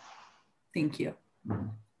well. Thank you.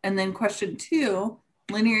 And then question 2,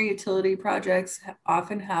 linear utility projects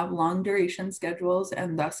often have long duration schedules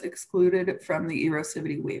and thus excluded from the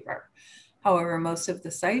erosivity waiver. However, most of the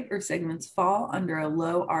site or segments fall under a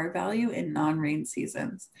low R value in non-rain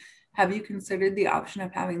seasons. Have you considered the option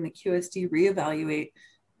of having the QSD evaluate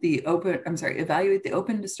the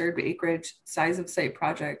open disturbed acreage, size of site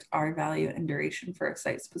project, R value, and duration for a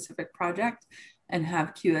site-specific project, and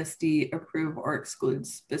have QSD approve or exclude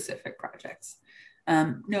specific projects?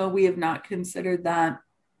 No, we have not considered that.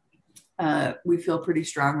 We feel pretty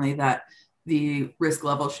strongly that the risk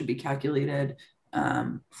level should be calculated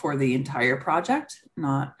for the entire project,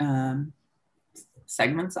 not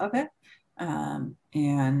segments of it.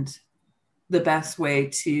 And the best way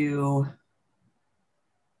to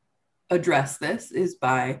address this is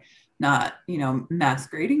by not, mass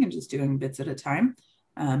grading and just doing bits at a time.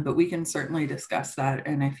 But we can certainly discuss that.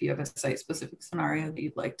 And if you have a site-specific scenario that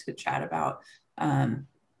you'd like to chat about,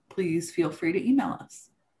 please feel free to email us.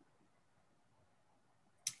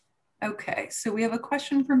 Okay, so we have a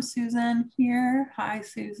question from Susan here. Hi,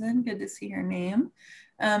 Susan, good to see your name.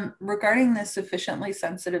 Regarding the sufficiently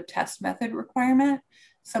sensitive test method requirement,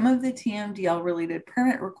 some of the TMDL related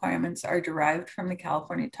permit requirements are derived from the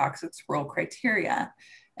California Toxics Rule criteria,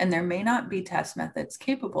 and there may not be test methods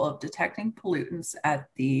capable of detecting pollutants at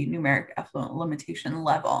the numeric effluent limitation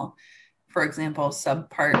level. For example,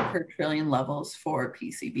 subpart per trillion levels for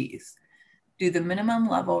PCBs. Do the minimum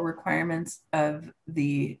level requirements of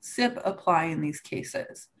the SIP apply in these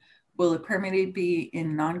cases? Will a permitted be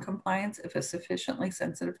in non-compliance if a sufficiently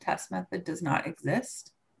sensitive test method does not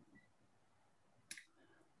exist?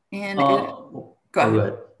 And go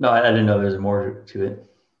ahead. No, I didn't know there's more to it.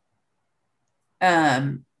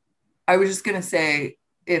 I was just going to say,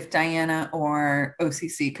 if Diana or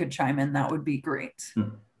OCC could chime in, that would be great.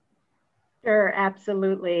 Sure,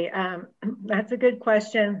 absolutely. That's a good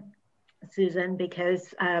question. Susan,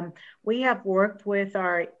 because we have worked with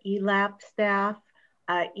our ELAP staff.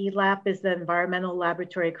 ELAP is the Environmental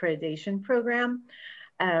Laboratory Accreditation Program.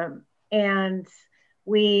 And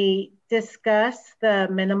we discuss the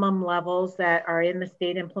minimum levels that are in the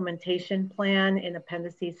state implementation plan in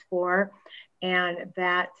Appendices 4, and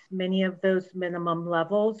that many of those minimum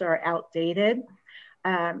levels are outdated.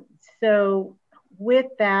 So with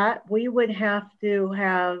that, we would have to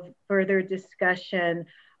have further discussion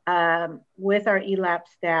with our ELAP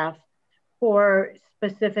staff for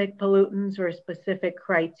specific pollutants or specific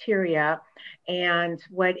criteria, and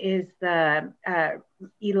what is the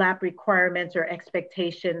ELAP requirements or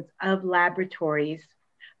expectations of laboratories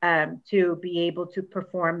to be able to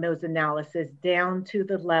perform those analyses down to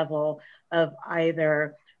the level of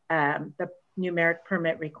either the numeric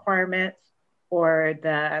permit requirements or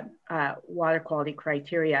the water quality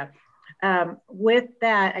criteria. With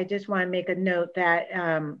that, I just want to make a note that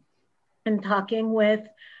in talking with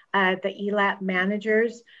the ELAP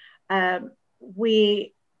managers,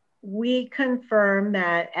 we confirm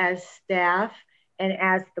that as staff and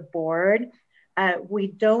as the board, we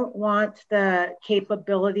don't want the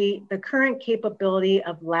current capability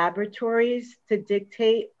of laboratories to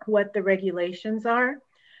dictate what the regulations are.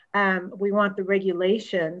 We want the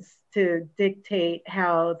regulations to dictate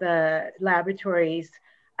how the laboratories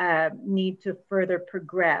need to further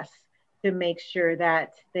progress to make sure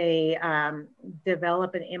that they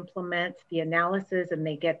develop and implement the analysis and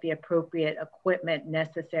they get the appropriate equipment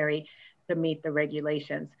necessary to meet the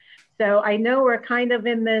regulations. So I know we're kind of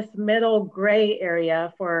in this middle gray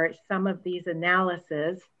area for some of these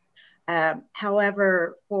analyses.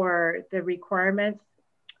 However, for the requirements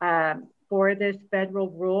for this federal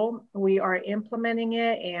rule, we are implementing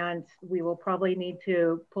it, and we will probably need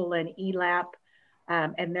to pull in ELAP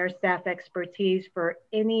and their staff expertise for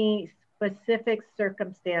any specific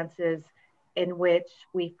circumstances in which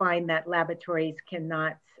we find that laboratories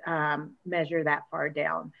cannot measure that far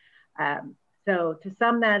down. So to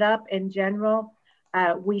sum that up, in general,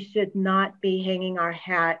 we should not be hanging our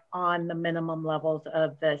hat on the minimum levels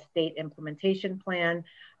of the state implementation plan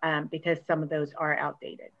because some of those are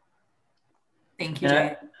outdated. Thank you,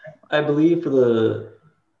 Jay. I believe for the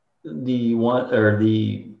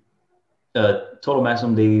total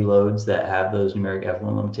maximum daily loads that have those numeric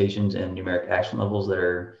effluent limitations and numeric action levels that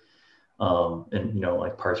are,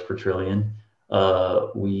 like parts per trillion,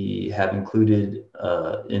 we have included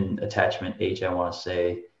in attachment H, I want to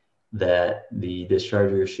say, that the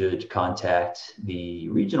discharger should contact the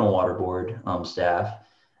regional water board staff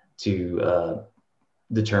to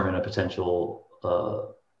determine a potential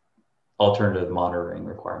alternative monitoring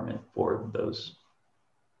requirement for those.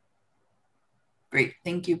 Great,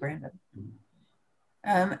 thank you, Brandon.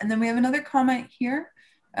 And then we have another comment here.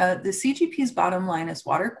 The CGP's bottom line is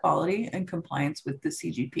water quality and compliance with the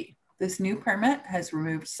CGP. This new permit has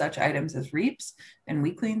removed such items as REAPs and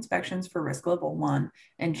weekly inspections for risk level 1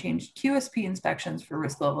 and changed QSP inspections for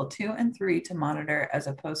risk level 2 and 3 to monitor as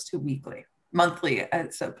opposed to monthly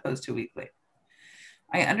as opposed to weekly.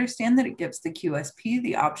 I understand that it gives the QSP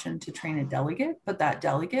the option to train a delegate, but that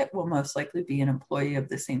delegate will most likely be an employee of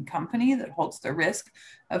the same company that holds the risk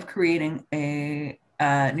of creating a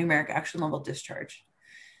numeric action level discharge.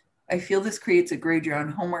 I feel this creates a grade your own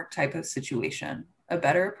homework type of situation. A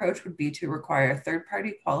better approach would be to require a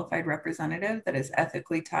third-party qualified representative that is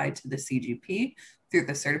ethically tied to the CGP through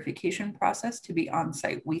the certification process to be on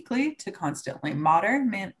site weekly to constantly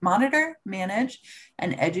monitor, manage,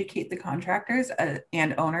 and educate the contractors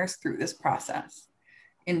and owners through this process.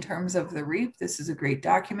 In terms of the REAP, this is a great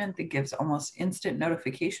document that gives almost instant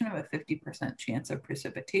notification of a 50% chance of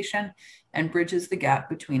precipitation and bridges the gap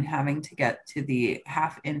between having to get to the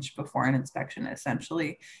 ½ inch before an inspection,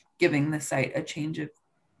 essentially giving the site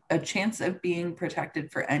a chance of being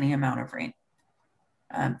protected for any amount of rain.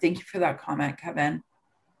 Thank you for that comment, Kevin.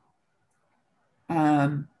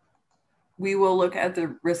 We will look at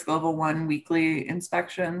the risk level 1 weekly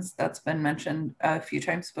inspections. That's been mentioned a few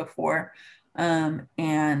times before.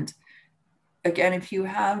 And again, if you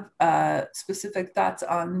have specific thoughts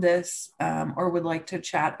on this or would like to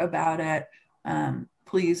chat about it,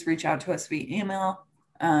 please reach out to us via email.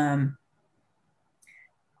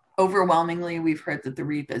 Overwhelmingly, we've heard that the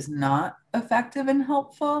REAP is not effective and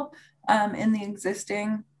helpful in the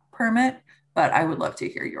existing permit, but I would love to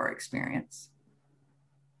hear your experience.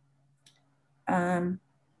 Okay,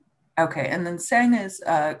 and then Sang is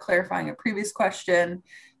clarifying a previous question.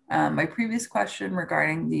 My previous question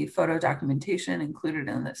regarding the photo documentation included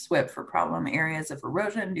in the SWIP for problem areas of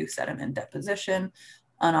erosion, new sediment deposition,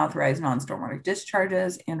 unauthorized non-stormwater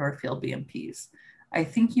discharges, and or field BMPs. I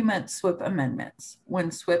think you meant SWIP amendments.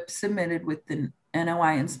 When SWIP submitted with the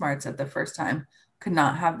NOI and smarts at the first time, could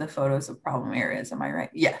not have the photos of problem areas. Am I right?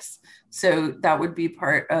 Yes. So that would be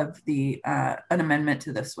part of the an amendment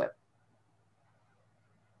to the SWIP.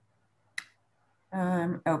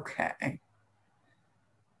 Okay.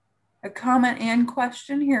 A comment and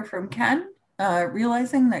question here from Ken.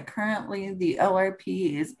 Realizing that currently the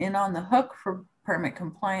LRP is in on the hook for permit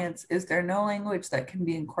compliance, is there no language that can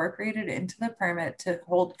be incorporated into the permit to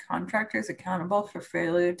hold contractors accountable for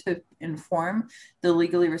failure to inform the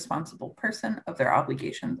legally responsible person of their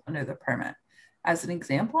obligations under the permit? As an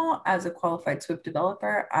example, as a qualified SWIP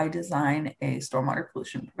developer, I design a stormwater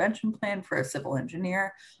pollution prevention plan for a civil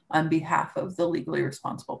engineer on behalf of the legally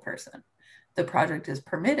responsible person. The project is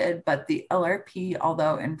permitted, but the LRP,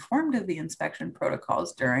 although informed of the inspection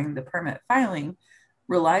protocols during the permit filing,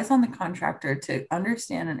 relies on the contractor to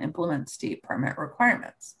understand and implement state permit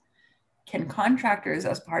requirements. Can contractors,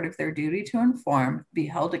 as part of their duty to inform, be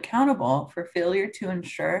held accountable for failure to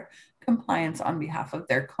ensure compliance on behalf of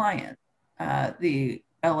their client, the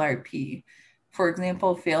LRP? For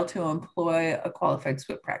example, fail to employ a qualified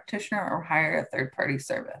SWIP practitioner or hire a third-party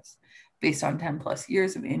service. Based on 10 plus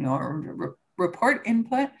years of annual report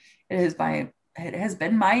input, it has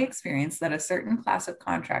been my experience that a certain class of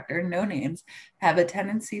contractor, no names, have a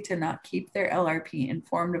tendency to not keep their LRP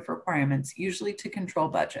informed of requirements, usually to control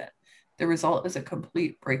budget. The result is a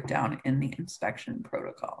complete breakdown in the inspection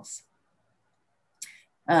protocols.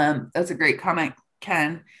 That's a great comment,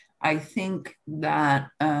 Ken. I think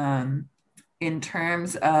that in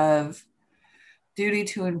terms of duty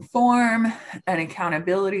to inform and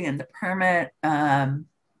accountability in the permit,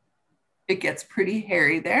 it gets pretty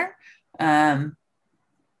hairy there.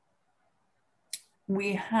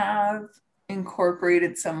 We have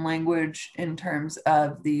incorporated some language in terms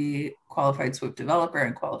of the qualified SWIP developer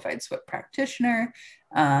and qualified SWIP practitioner,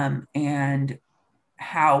 and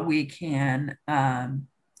how we can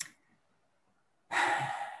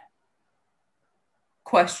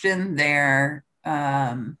question their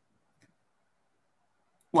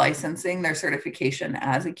licensing, their certification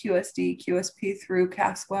as a QSD, QSP through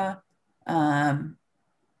CASQA.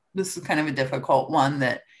 This is kind of a difficult one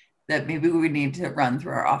that maybe we need to run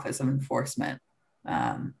through our Office of Enforcement.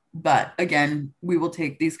 But again, we will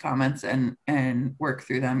take these comments and work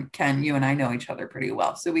through them. Ken, you and I know each other pretty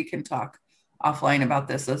well, so we can talk offline about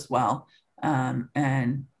this as well.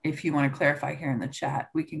 And if you want to clarify here in the chat,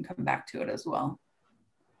 we can come back to it as well.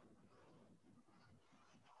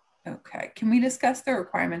 Okay, can we discuss the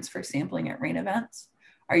requirements for sampling at rain events?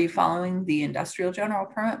 Are you following the industrial general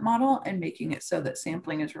permit model and making it so that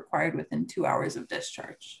sampling is required within 2 hours of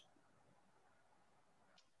discharge?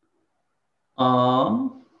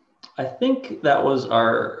 I think that was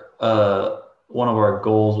our one of our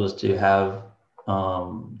goals was to have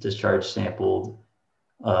discharge sampled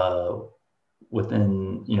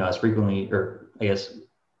within, as frequently, or I guess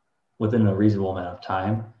within a reasonable amount of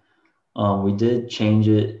time. We did change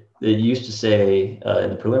it. It used to say in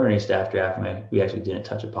the preliminary staff draft, and we actually didn't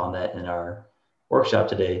touch upon that in our workshop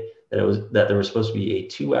today, that there was supposed to be a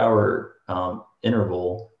 2-hour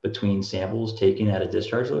interval between samples taken at a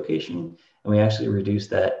discharge location, and we actually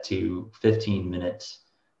reduced that to 15 minutes,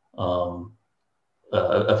 a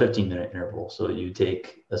 15-minute interval. So you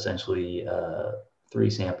take essentially 3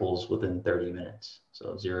 samples within 30 minutes,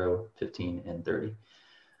 so 0, 15, and 30.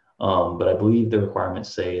 But I believe the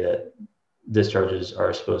requirements say that discharges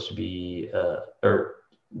are supposed to be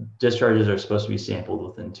sampled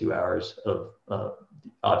within 2 hours of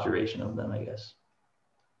observation of them, I guess.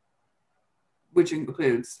 Which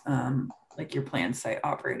includes like your planned site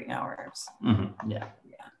operating hours. Mm-hmm. Yeah.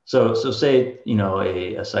 So say,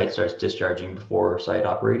 a site starts discharging before site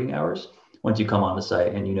operating hours. Once you come on the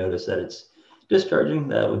site and you notice that it's discharging,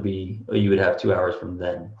 you would have 2 hours from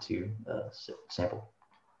then to sample.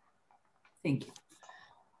 Thank you.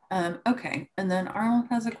 Okay, and then Arnold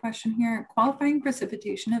has a question here. Qualifying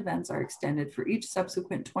precipitation events are extended for each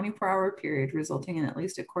subsequent 24-hour period, resulting in at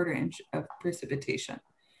least a 1/4 inch of precipitation.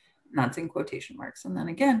 That's in quotation marks. And then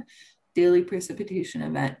again, daily precipitation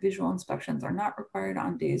event visual inspections are not required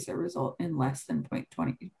on days that result in less than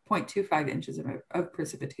 0.25 inches of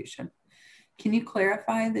precipitation. Can you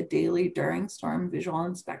clarify the daily during storm visual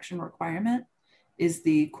inspection requirement? Is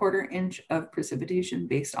the 1/4 inch of precipitation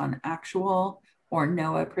based on actual or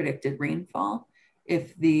NOAA predicted rainfall?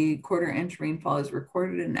 If the 1/4 inch rainfall is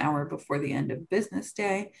recorded an hour before the end of business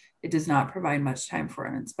day, it does not provide much time for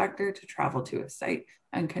an inspector to travel to a site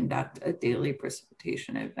and conduct a daily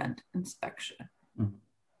precipitation event inspection. And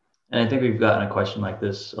I think we've gotten a question like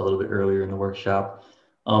this a little bit earlier in the workshop.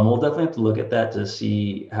 We'll definitely have to look at that to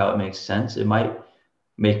see how it makes sense. It might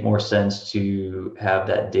make more sense to have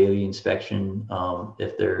that daily inspection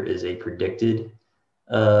if there is a predicted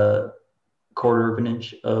quarter of an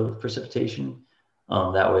inch of precipitation.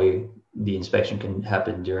 That way the inspection can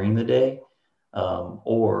happen during the day.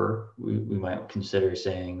 Or we might consider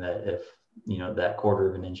saying that if, you know, that quarter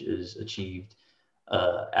of an inch is achieved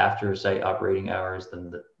after site operating hours,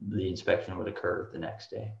 then the inspection would occur the next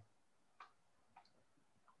day.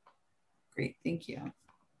 Great, thank you.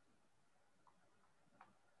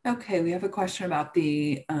 Okay, we have a question about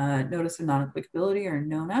the notice of non-applicability, or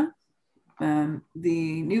NONA.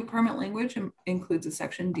 The new permit language includes a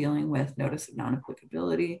section dealing with notice of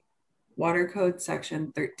non-applicability. Water Code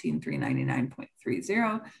section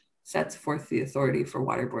 13399.30 sets forth the authority for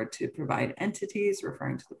Water Board to provide entities,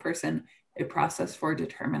 referring to the person, a process for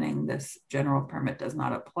determining this general permit does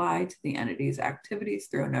not apply to the entity's activities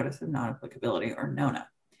through a notice of non-applicability, or NONA.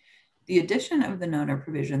 The addition of the NONA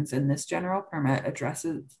provisions in this general permit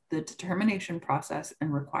addresses the determination process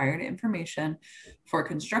and required information for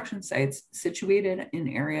construction sites situated in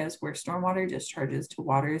areas where stormwater discharges to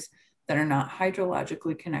waters that are not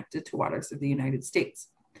hydrologically connected to waters of the United States.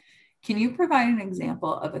 Can you provide an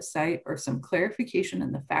example of a site or some clarification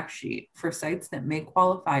in the fact sheet for sites that may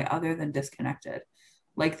qualify other than disconnected?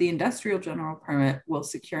 Like the industrial general permit, will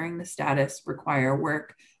securing the status require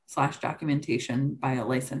work/documentation by a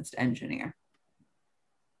licensed engineer?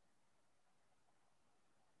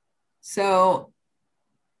 So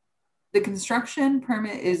the construction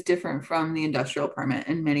permit is different from the industrial permit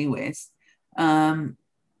in many ways.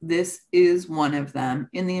 This is one of them.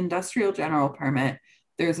 In the industrial general permit,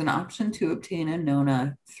 there's an option to obtain a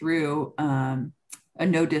NONA through a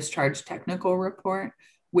no discharge technical report,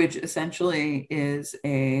 which essentially is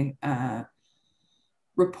a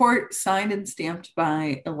report signed and stamped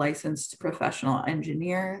by a licensed professional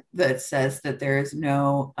engineer that says that there is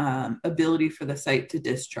no ability for the site to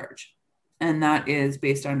discharge. And that is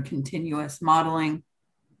based on continuous modeling.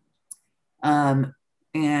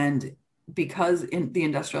 And because the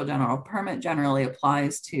industrial general permit generally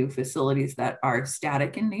applies to facilities that are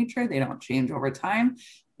static in nature, they don't change over time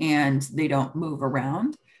and they don't move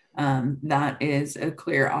around. That is a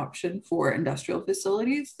clear option for industrial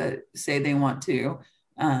facilities that say they want to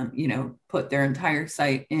you know, put their entire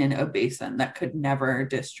site in a basin that could never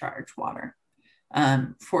discharge water.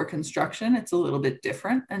 For construction, it's a little bit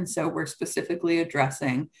different. And so we're specifically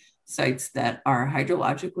addressing sites that are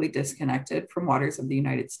hydrologically disconnected from waters of the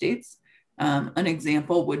United States. An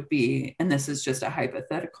example would be, and this is just a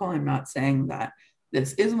hypothetical, I'm not saying that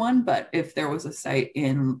this is one, but if there was a site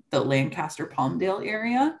in the Lancaster-Palmdale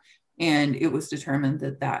area, and it was determined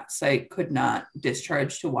that that site could not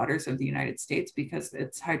discharge to waters of the United States because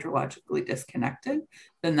it's hydrologically disconnected,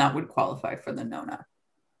 then that would qualify for the NONA.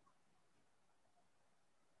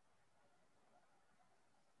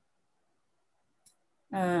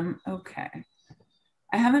 Okay.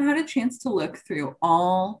 I haven't had a chance to look through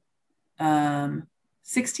all 16.3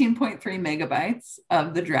 megabytes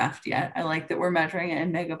of the draft yet. I like that we're measuring it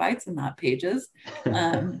in megabytes and not pages.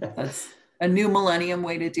 That's a new millennium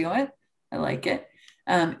way to do it. I like it.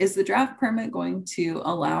 Is the draft permit going to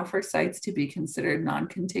allow for sites to be considered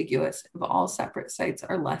non-contiguous if all separate sites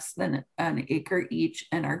are less than an acre each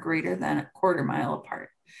and are greater than a quarter mile apart?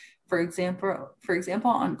 For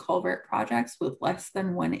example, on culvert projects with less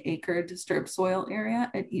than 1 acre disturbed soil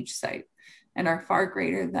area at each site and are far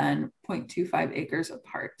greater than 0.25 acres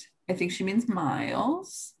apart. I think she means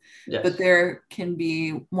miles, yes. But there can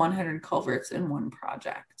be 100 culverts in one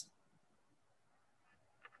project.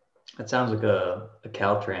 That sounds like a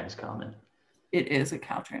Caltrans comment. It is a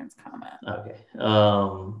Caltrans comment. Okay.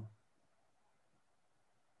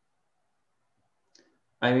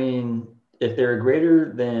 I mean, if they're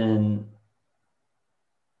greater than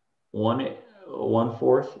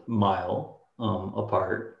 1/4 mile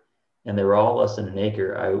apart, and they were all less than an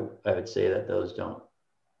acre, I would say that those don't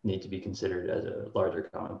need to be considered as a larger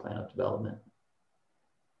common plan of development.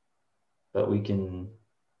 But we can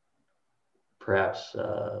perhaps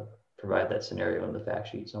provide that scenario in the fact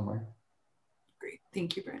sheet somewhere. Great,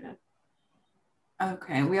 thank you, Brandon.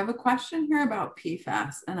 Okay, we have a question here about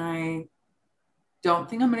PFAS, and I don't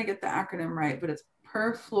think I'm going to get the acronym right, but it's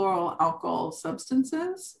perfluoroalkyl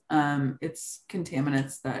substances. It's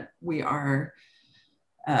contaminants that we are,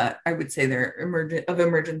 I would say they're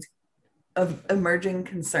of emerging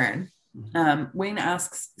concern. Wayne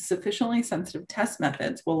asks, sufficiently sensitive test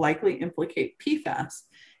methods will likely implicate PFAS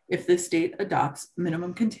if the state adopts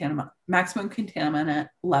maximum contaminant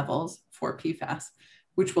levels for PFAS,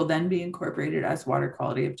 which will then be incorporated as water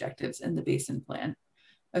quality objectives in the basin plan,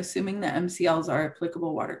 assuming the MCLs are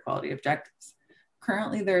applicable water quality objectives.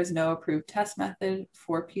 Currently, there is no approved test method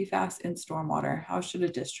for PFAS in stormwater. How should a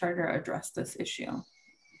discharger address this issue?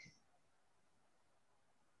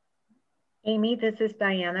 Amy, this is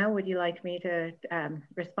Diana. Would you like me to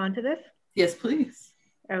respond to this? Yes, please.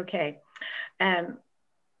 Okay.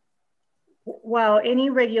 While any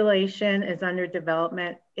regulation is under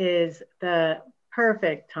development is the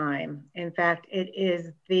perfect time. In fact, it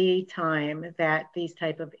is the time that these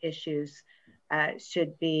type of issues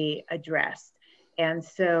should be addressed. And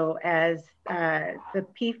so as the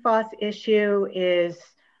PFAS issue is,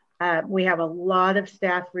 we have a lot of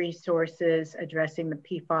staff resources addressing the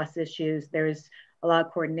PFAS issues. There's a lot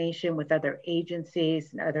of coordination with other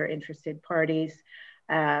agencies and other interested parties.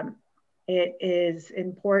 It is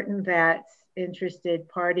important that interested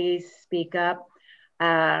parties speak up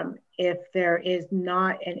if there is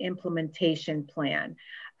not an implementation plan.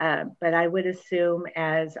 But I would assume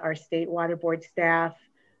as our State Water Board staff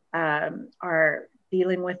are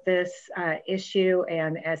dealing with this issue,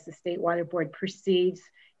 and as the State Water Board proceeds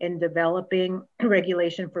in developing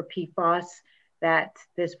regulation for PFAS, that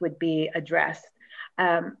this would be addressed.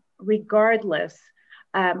 Regardless,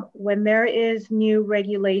 when there is new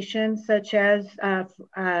regulation, such as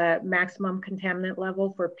maximum contaminant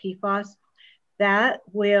level for PFAS, that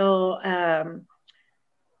will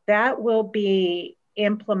be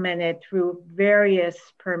implemented through various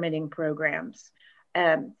permitting programs.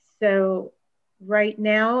 So right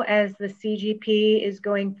now, as the CGP is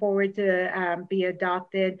going forward to be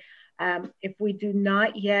adopted, if we do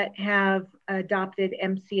not yet have adopted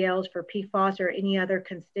MCLs for PFAS or any other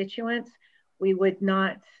constituents, we would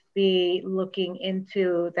not be looking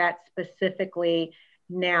into that specifically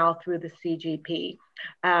now through the CGP.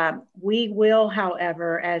 We will,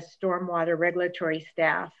 however, as stormwater regulatory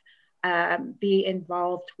staff, be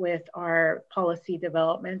involved with our policy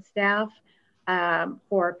development staff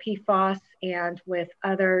for PFAS and with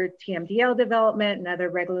other TMDL development and other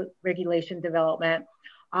regulation development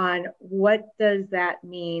on what does that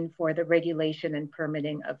mean for the regulation and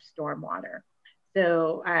permitting of stormwater.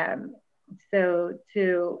 So, so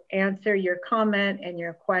to answer your comment and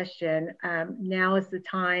your question, now is the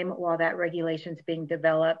time while that regulation is being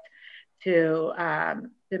developed to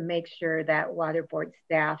make sure that water board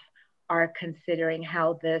staff are considering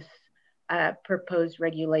how this proposed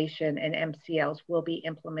regulation and MCLs will be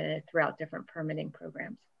implemented throughout different permitting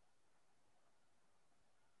programs.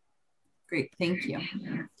 Great, thank you.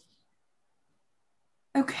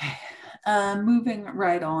 Okay, moving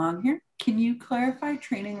right along here. Can you clarify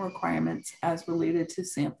training requirements as related to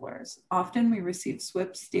samplers? Often we receive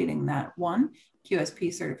SWIPs stating that 1,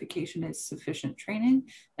 QSP certification is sufficient training,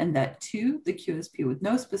 and that 2, the QSP with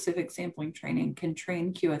no specific sampling training can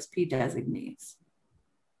train QSP designees.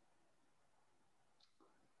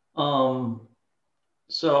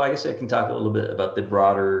 So I guess I can talk a little bit about the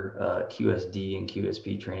broader QSD and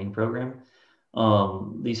QSP training program.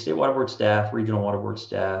 The State Water Board staff, Regional Water Board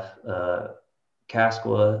staff,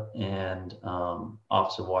 CASCWA, and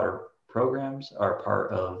Office of Water Programs are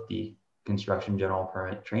part of the Construction General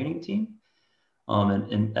Permit training team.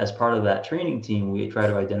 And as part of that training team, we try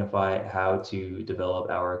to identify how to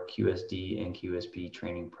develop our QSD and QSP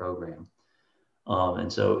training program.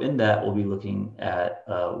 And so in that, we'll be looking at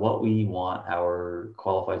what we want our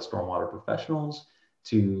qualified stormwater professionals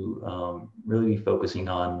to really be focusing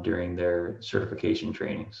on during their certification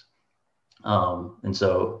trainings. And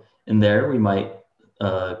so in there, we might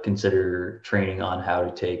consider training on how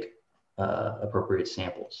to take appropriate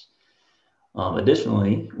samples.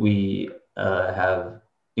 Additionally, we have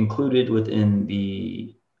included within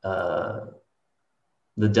the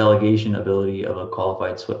delegation ability of a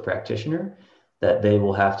qualified SWIP practitioner that they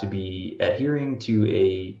will have to be adhering to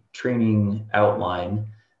a training outline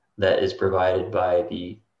that is provided by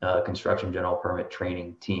the Construction General Permit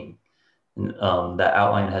training team. And, that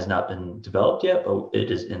outline has not been developed yet, but it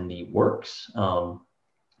is in the works.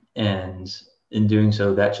 And in doing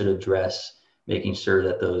so, that should address making sure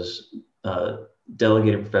that those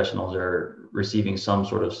delegated professionals are receiving some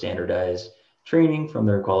sort of standardized training from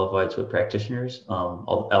their qualified SWIP practitioners,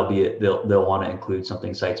 albeit they'll want to include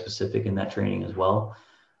something site specific in that training as well,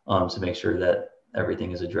 to make sure that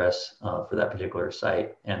everything is addressed for that particular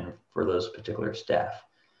site and for those particular staff.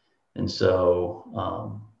 And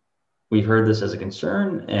so we've heard this as a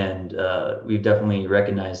concern, and we've definitely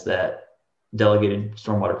recognized that delegated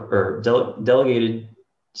stormwater or delegated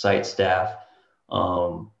site staff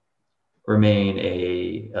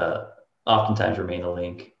oftentimes remain a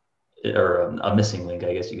link, or a missing link,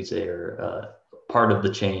 I guess you could say, or part of the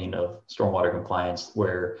chain of stormwater compliance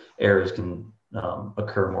where errors can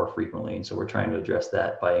occur more frequently. And so we're trying to address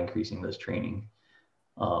that by increasing those training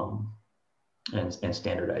and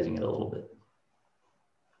standardizing it a little bit.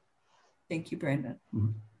 Thank you, Brandon.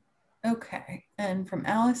 Mm-hmm. Okay, and from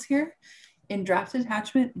Alice here, in draft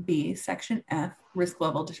attachment B, section F, risk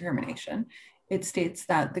level determination, it states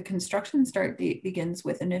that the construction start date begins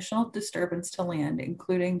with initial disturbance to land,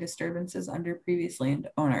 including disturbances under previous land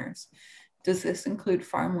owners. Does this include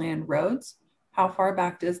farmland roads? How far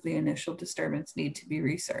back does the initial disturbance need to be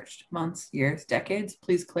researched? Months, years, decades?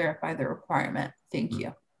 Please clarify the requirement. Thank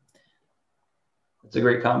you. That's a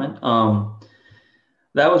great comment.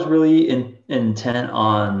 That was really intent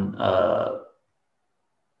on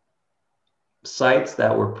sites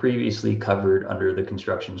that were previously covered under the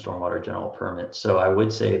construction stormwater general permit. So I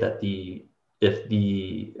would say that if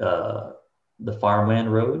the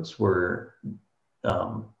farmland roads were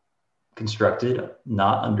constructed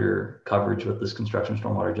not under coverage with this construction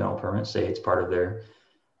stormwater general permit, say it's part of their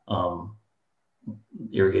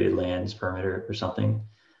irrigated lands permit or something,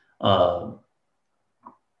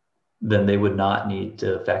 then they would not need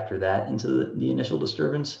to factor that into the initial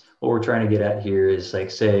disturbance. What we're trying to get at here is, like,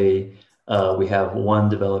 say we have one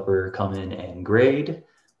developer come in and grade,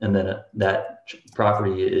 and then that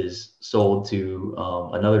property is sold to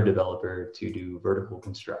another developer to do vertical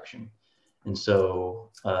construction. And so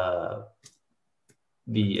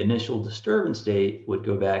the initial disturbance date would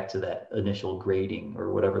go back to that initial grading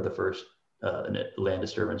or whatever the first land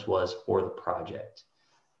disturbance was for the project.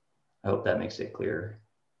 I hope that makes it clearer.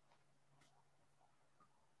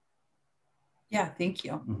 Yeah, thank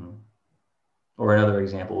you. Mm-hmm. Or another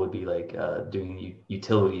example would be like doing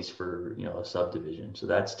utilities for, a subdivision. So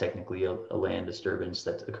that's technically a land disturbance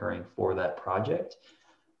that's occurring for that project.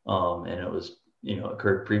 And it was,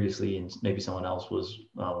 occurred previously, and maybe someone else was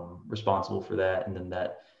responsible for that. And then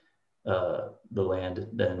that the land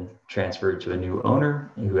then transferred to a new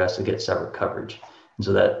owner who has to get separate coverage. And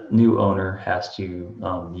so that new owner has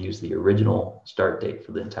to use the original start date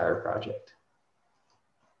for the entire project.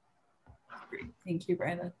 Great. Thank you,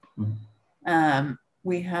 Brandon. Mm-hmm.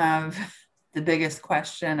 We have the biggest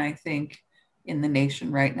question, I think, in the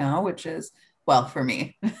nation right now, which is, well, for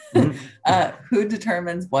me, Mm-hmm. Who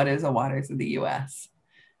determines what is a waters of the U.S.?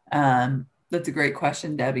 That's a great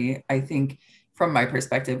question, Debbie. I think from my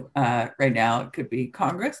perspective right now, it could be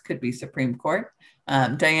Congress, could be Supreme Court.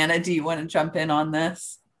 Diana, do you want to jump in on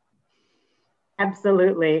this?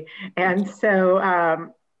 Absolutely. And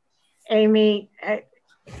so, Amy,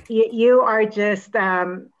 you are just,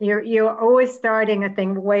 you're always starting a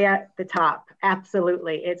thing way at the top.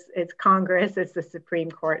 Absolutely. It's Congress, it's the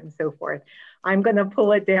Supreme Court, and so forth. I'm going to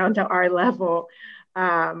pull it down to our level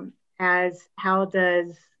as how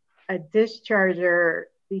does a discharger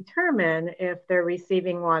determine if their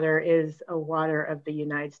receiving water is a water of the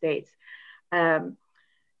United States?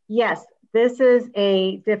 Yes, this is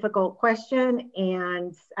a difficult question,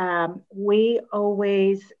 and we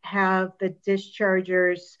always have the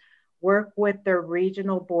dischargers work with their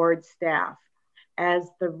regional board staff. As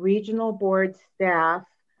the regional board staff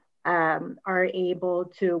are able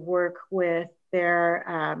to work with their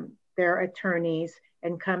attorneys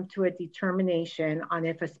and come to a determination on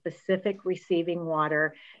if a specific receiving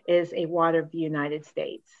water is a water of the United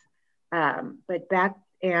States. But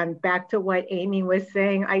back to what Amy was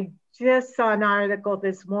saying, I just saw an article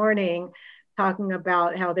this morning talking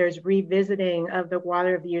about how there's revisiting of the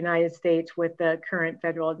water of the United States with the current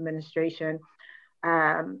federal administration.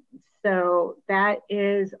 So that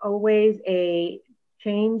is always a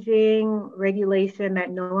changing regulation that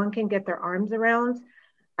no one can get their arms around,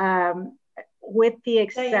 with the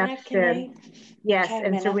exception, yes,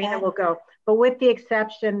 and Serena will go, but with the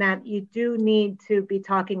exception that you do need to be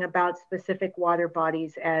talking about specific water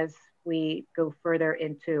bodies as we go further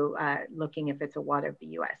into looking if it's a water of the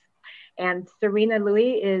US. And Serena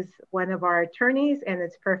Louis is one of our attorneys, and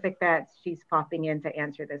it's perfect that she's popping in to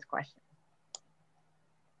answer this question.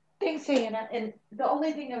 Thanks, Diana. And the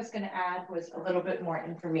only thing I was going to add was a little bit more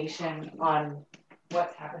information on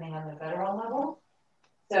what's happening on the federal level.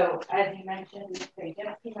 So as you mentioned, they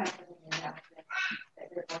just came out with an announcement that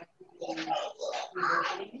they're going to be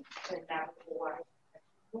revisiting the navigable water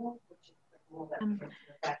rule, which is the rule that came into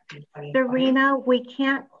effect in 2020. Serena, we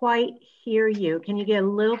can't quite hear you. Can you get a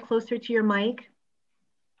little closer to your mic?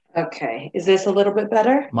 Okay, is this a little bit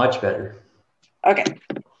better? Much better. Okay.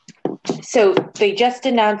 So they just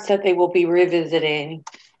announced that they will be revisiting.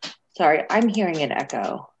 Sorry, I'm hearing an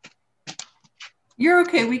echo. You're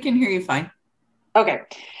okay. We can hear you fine. Okay.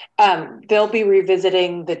 They'll be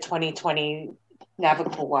revisiting the 2020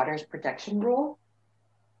 Navigable Waters Protection Rule.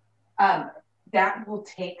 That will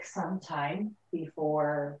take some time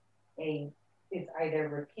before it's either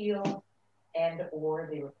repealed and or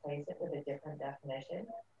they replace it with a different definition.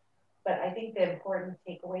 But I think the important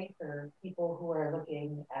takeaway for people who are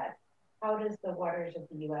looking at how does the waters of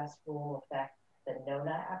the US rule affect the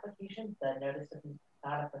NONA applications, the notice of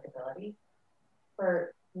non-applicability.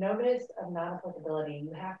 For notice of non-applicability,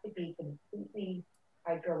 you have to be completely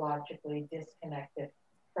hydrologically disconnected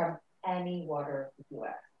from any water of the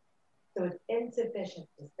US. So it's insufficient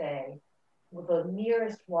to say, well, the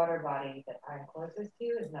nearest water body that I'm closest to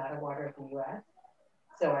is not a water of the US,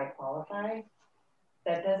 so I qualify.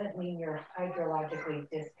 That doesn't mean you're hydrologically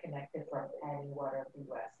disconnected from any water of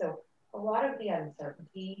the US. So a lot of the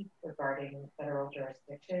uncertainty regarding federal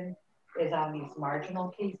jurisdiction is on these marginal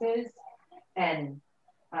cases, and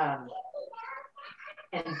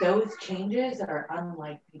those changes are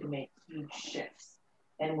unlikely to make huge shifts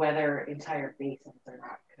in whether entire basins are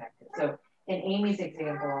not connected. So in Amy's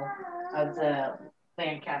example of the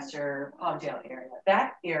Lancaster Palmdale area,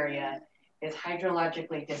 that area is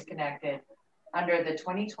hydrologically disconnected under the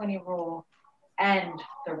 2020 rule and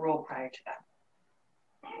the rule prior to that.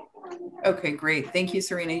 Okay, great. Thank you,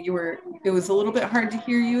 Serena. It was a little bit hard to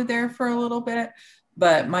hear you there for a little bit,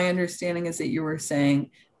 but my understanding is that you were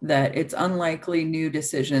saying that it's unlikely new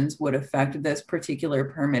decisions would affect this particular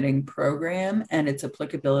permitting program and its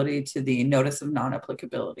applicability to the notice of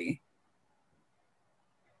non-applicability.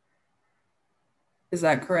 Is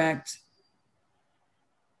that correct?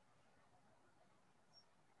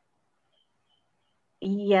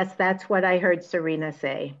 Yes, that's what I heard Serena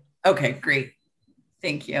say. Okay, great.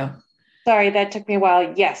 Thank you. Sorry, that took me a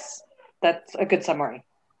while. Yes, that's a good summary.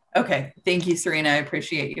 Okay, thank you, Serena. I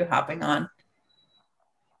appreciate you hopping on.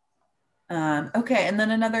 Okay, and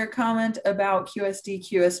then another comment about QSD,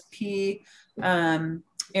 QSP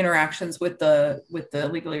interactions with the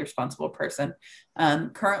legally responsible person.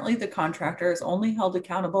 Currently, the contractor is only held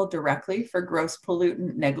accountable directly for gross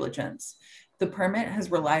pollutant negligence. The permit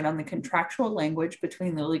has relied on the contractual language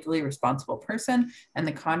between the legally responsible person and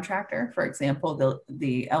the contractor. For example,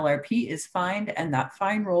 the LRP is fined, and that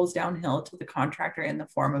fine rolls downhill to the contractor in the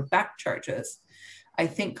form of back charges. I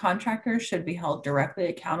think contractors should be held directly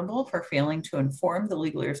accountable for failing to inform the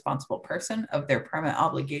legally responsible person of their permit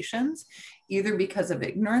obligations, either because of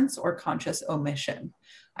ignorance or conscious omission.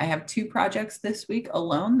 I have 2 projects this week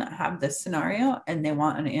alone that have this scenario, and they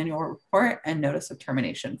want an annual report and notice of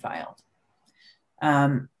termination filed.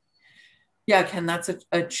 Yeah, Ken, that's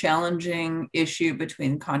a challenging issue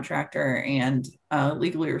between contractor and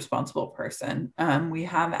legally responsible person. We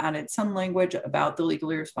have added some language about the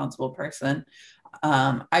legally responsible person.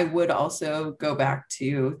 I would also go back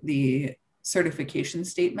to the certification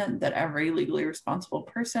statement that every legally responsible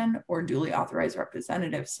person or duly authorized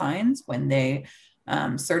representative signs when they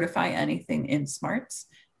certify anything in SMARTS,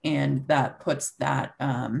 and that puts that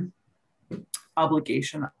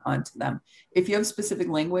obligation onto them. If you have specific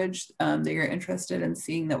language that you're interested in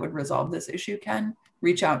seeing that would resolve this issue, Ken,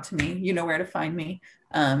 reach out to me. You know where to find me,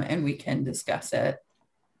 and we can discuss it.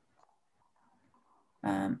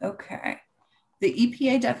 Okay. The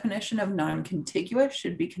EPA definition of non-contiguous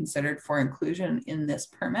should be considered for inclusion in this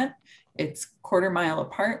permit. It's 1/4 mile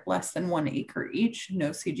apart, less than 1 acre each, no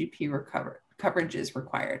CGP coverage is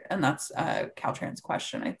required. And that's Caltrans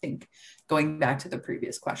question, I think, going back to the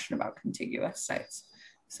previous question about contiguous sites.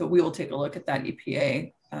 So we will take a look at that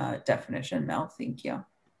EPA definition, Mel, thank you.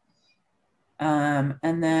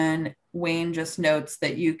 And then Wayne just notes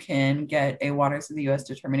that you can get a Waters of the US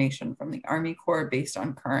determination from the Army Corps based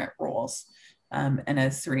on current rules. And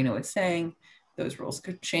as Serena was saying, those rules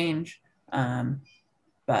could change,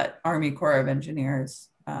 but Army Corps of Engineers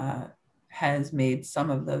has made some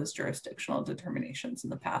of those jurisdictional determinations in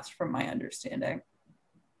the past, from my understanding.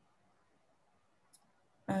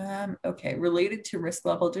 Okay, related to risk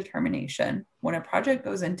level determination, when a project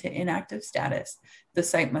goes into inactive status, the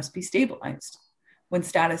site must be stabilized. When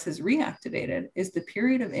status is reactivated, is the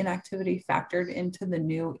period of inactivity factored into the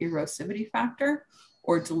new erosivity factor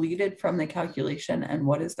or deleted from the calculation, and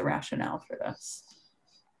what is the rationale for this?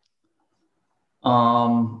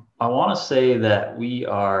 I want to say that we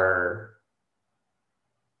are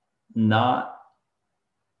not,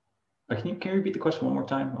 can you repeat the question one more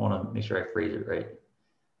time? I want to make sure I phrase it right.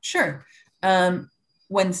 Sure.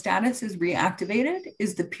 When status is reactivated,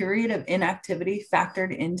 is the period of inactivity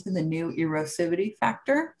factored into the new erosivity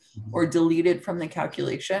factor or deleted from the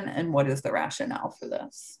calculation, and what is the rationale for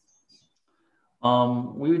this?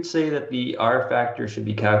 We would say that the R factor should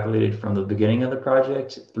be calculated from the beginning of the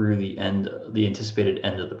project through the end, the anticipated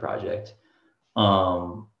end of the project.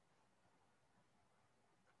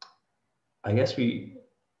 I guess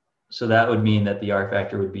so that would mean that the R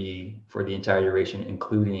factor would be for the entire duration,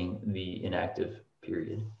 including the inactive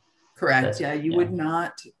period. Correct. Yeah, you would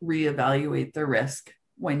not reevaluate the risk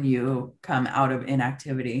when you come out of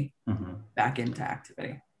inactivity back into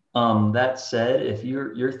activity. That said, if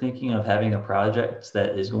you're thinking of having a project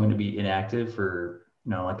that is going to be inactive for,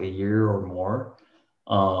 you know, like a year or more,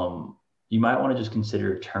 you might want to just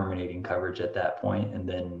consider terminating coverage at that point, and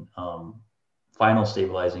then final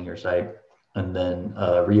stabilizing your site, and then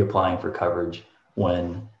reapplying for coverage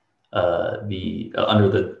when under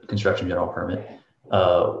the construction general permit,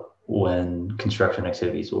 when construction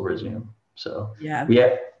activities will resume. So yeah,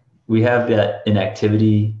 we have that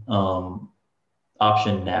inactivity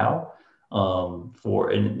option now,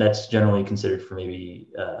 and that's generally considered for maybe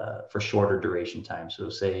for shorter duration time. So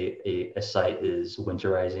say a site is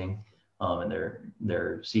winterizing, and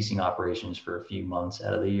they're ceasing operations for a few months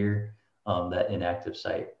out of the year. That inactive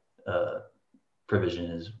site provision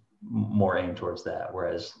is more aimed towards that,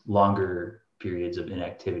 whereas longer periods of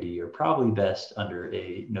inactivity are probably best under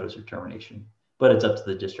a notice of termination, but it's up to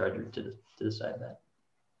the discharger to decide that.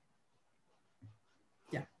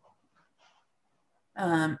 Yeah.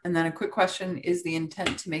 And then a quick question, is the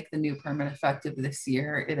intent to make the new permit effective this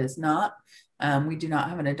year? It is not. We do not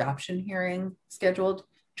have an adoption hearing scheduled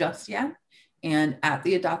just yet. And at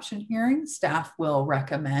the adoption hearing, staff will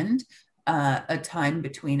recommend a time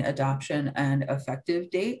between adoption and effective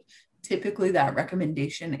date. Typically that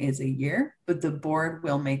recommendation is a year, but the board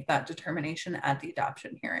will make that determination at the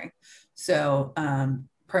adoption hearing. So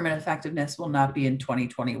permit effectiveness will not be in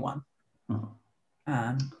 2021.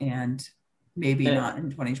 And maybe not in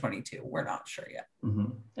 2022. We're not sure yet.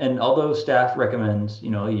 And although staff recommends, you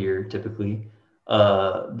know, a year typically,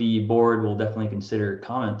 the board will definitely consider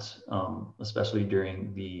comments, especially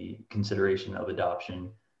during the consideration of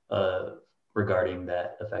adoption regarding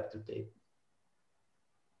that effective date.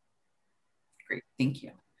 Great, thank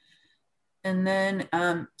you. And then,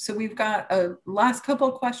 so we've got a last couple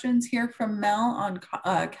of questions here from Mel on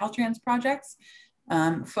Caltrans projects.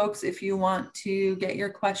 Folks, if you want to get your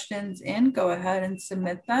questions in, go ahead and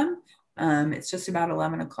submit them. It's just about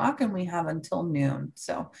 11 o'clock and we have until noon.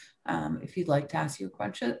 So if you'd like to ask your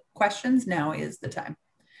questions, now is the time.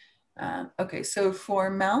 Okay, so for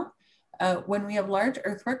Mel, when we have large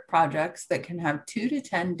earthwork projects that can have 2 to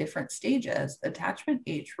 10 different stages, attachment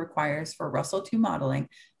H requires for Russell 2 modeling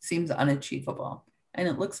seems unachievable. And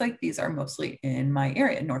it looks like these are mostly in my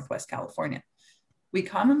area, Northwest California. We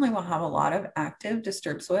commonly will have a lot of active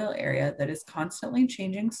disturbed soil area that is constantly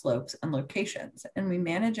changing slopes and locations, and we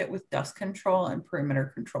manage it with dust control and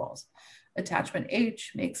perimeter controls. Attachment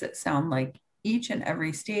H makes it sound like each and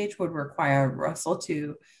every stage would require Russell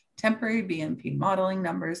 2 temporary BMP modeling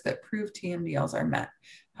numbers that prove TMDLs are met.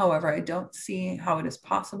 However, I don't see how it is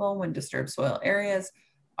possible when disturbed soil areas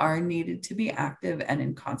are needed to be active and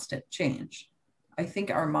in constant change. I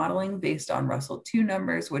think our modeling based on Russell 2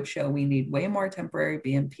 numbers would show we need way more temporary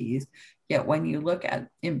BMPs, yet when you look at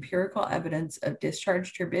empirical evidence of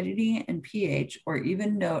discharge turbidity and pH, or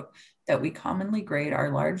even note that we commonly grade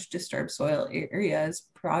our large disturbed soil areas,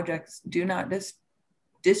 projects do not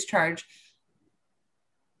discharge.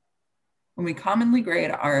 When we commonly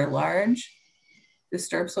grade our large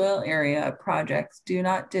disturbed soil area, projects do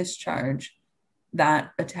not discharge,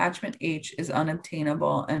 that attachment H is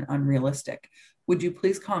unobtainable and unrealistic. Would you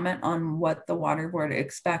please comment on what the Water Board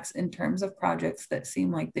expects in terms of projects that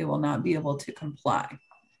seem like they will not be able to comply?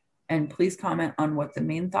 And please comment on what the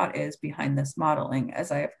main thought is behind this modeling.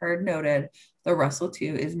 As I have heard noted, the Russell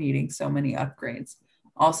 2 is needing so many upgrades.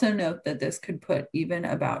 Also note that this could put even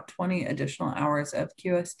about 20 additional hours of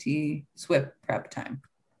QST SWIP prep time.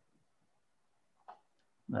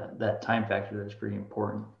 That time factor is pretty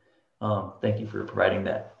important. Thank you for providing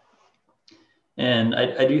that. And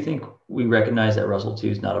I do think we recognize that Russell 2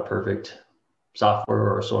 is not a perfect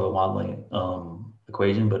software or soil modeling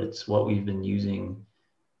equation, but it's what we've been using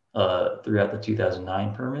throughout the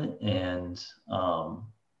 2009 permit, and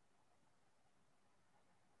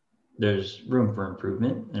there's room for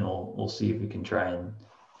improvement, and we'll see if we can try and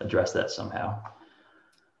address that somehow.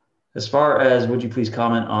 As far as would you please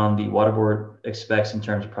comment on the Water Board expects in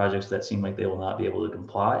terms of projects that seem like they will not be able to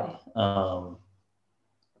comply?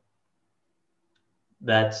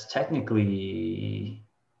 That's technically,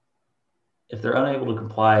 if they're unable to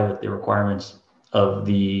comply with the requirements of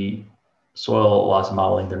the soil loss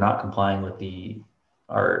modeling, they're not complying with the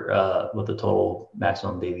total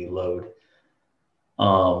maximum daily load.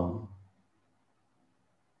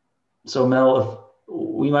 So Mel, if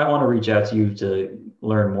we might want to reach out to you to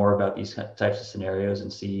learn more about these types of scenarios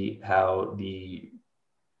and see how the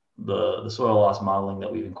soil loss modeling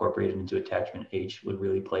that we've incorporated into attachment H would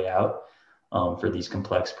really play out for these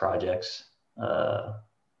complex projects. And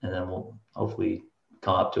then we'll hopefully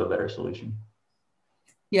come up to a better solution.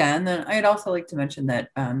 Yeah, and then I'd also like to mention that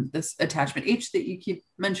this attachment H that you keep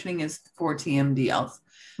mentioning is for TMDLs.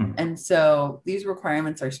 And so these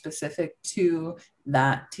requirements are specific to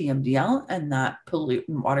that TMDL and that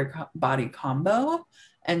pollutant water body combo.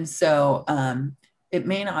 And so it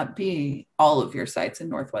may not be all of your sites in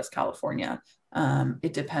Northwest California.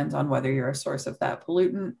 It depends on whether you're a source of that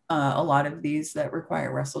pollutant. A lot of these that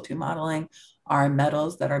require Russell 2 modeling are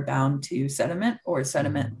metals that are bound to sediment or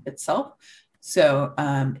sediment itself. So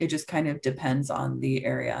it just kind of depends on the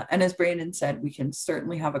area. And as Brandon said, we can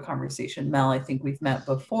certainly have a conversation. Mel, I think we've met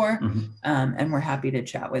before, and we're happy to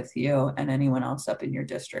chat with you and anyone else up in your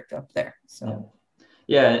district up there. So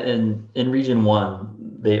yeah, and in Region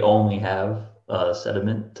 1, they only have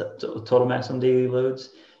sediment total maximum daily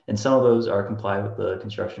loads. And some of those are compliant with the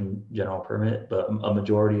construction general permit, but a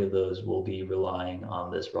majority of those will be relying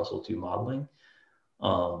on this Russell 2 modeling.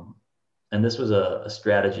 And this was a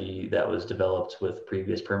strategy that was developed with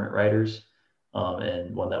previous permit writers,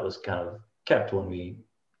 and one that was kind of kept when we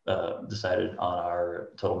decided on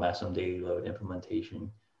our total maximum daily load implementation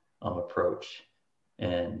approach.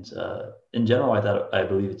 And in general, I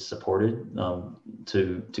believe it's supported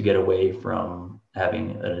to get away from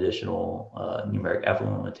having an additional numeric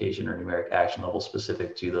effluent limitation or numeric action level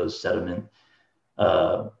specific to those sediment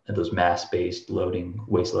and those mass-based loading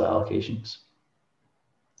waste load allocations.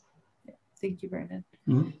 Thank you, Brandon.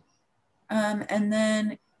 And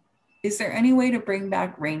then, is there any way to bring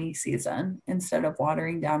back rainy season instead of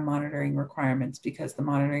watering down monitoring requirements, because the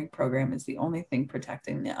monitoring program is the only thing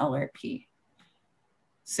protecting the LRP?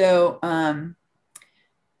 So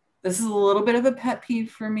this is a little bit of a pet peeve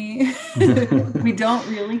for me. We don't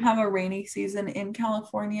really have a rainy season in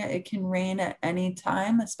California. It can rain at any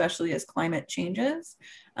time, especially as climate changes,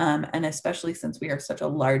 and especially since we are such a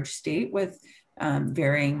large state with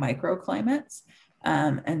varying microclimates.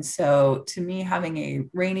 And so to me, having a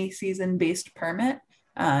rainy season based permit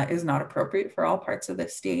is not appropriate for all parts of the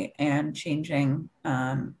state and changing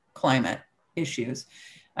climate issues.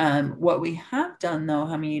 What we have done though,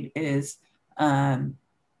 Hamid, is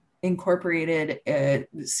incorporated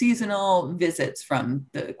seasonal visits from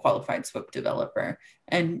the qualified SWIP developer.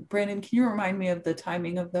 And Brandon, can you remind me of the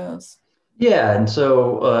timing of those? Yeah, and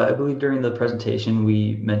so I believe during the presentation,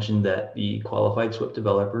 we mentioned that the qualified SWIP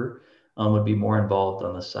developer would be more involved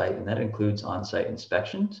on the site, and that includes on-site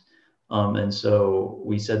inspections. And so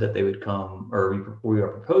we said that they would come, or we are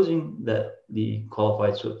proposing that the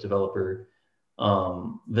qualified SWIP developer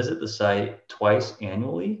visit the site twice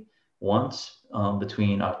annually, once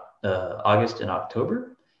between August and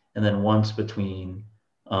October, and then once between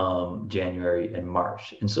January and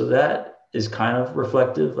March. And so that is kind of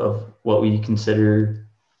reflective of what we consider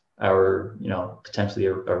our, potentially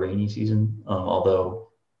a rainy season, although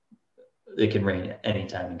it can rain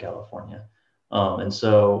anytime in California. And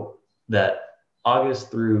so that August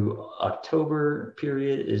through October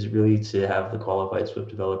period is really to have the qualified SWIP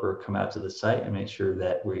developer come out to the site and make sure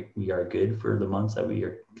that we are good for the months that we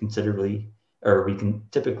are we can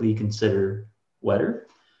typically consider wetter.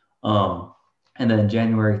 And then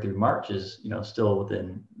January through March is, still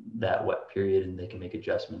within that wet period, and they can make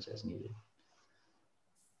adjustments as needed.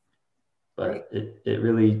 But it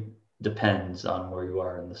really depends on where you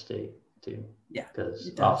are in the state too. Yeah.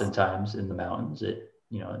 Because oftentimes in the mountains, it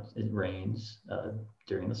rains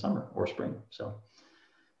during the summer or spring. So.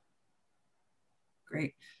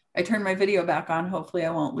 Great. I turned my video back on. Hopefully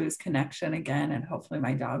I won't lose connection again, and hopefully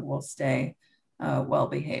my dog will stay well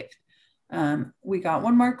behaved. We got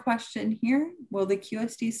one more question here. Will the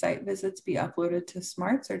QSD site visits be uploaded to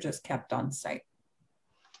Smarts or just kept on site?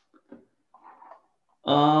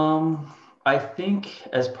 I think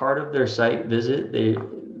as part of their site visit,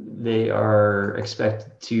 they are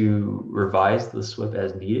expected to revise the SWIP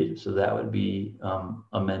as needed. So that would be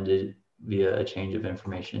amended via a change of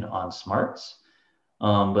information on Smarts.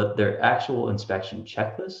 But their actual inspection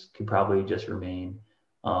checklist could probably just remain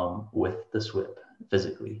with the SWIP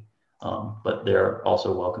physically. But they're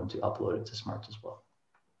also welcome to upload it to Smarts as well.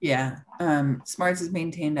 Yeah, Smarts is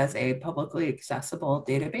maintained as a publicly accessible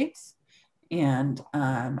database. And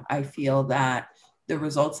I feel that the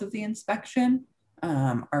results of the inspection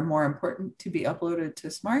are more important to be uploaded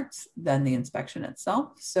to Smarts than the inspection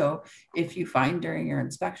itself. So if you find during your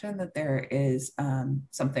inspection that there is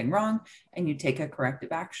something wrong and you take a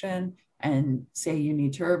corrective action and say you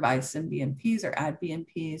need to revise some BMPs or add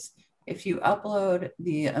BMPs, if you upload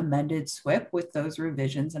the amended SWIP with those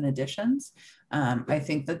revisions and additions, I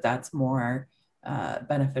think that that's more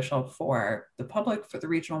beneficial for the public, for the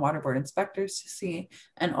regional water board inspectors to see,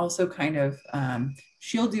 and also kind of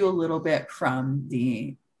shield you a little bit from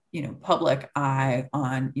the public eye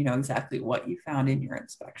on, exactly what you found in your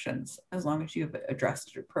inspections. As long as you've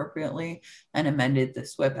addressed it appropriately and amended the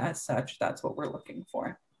SWIP as such, that's what we're looking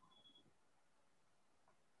for.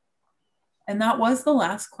 And that was the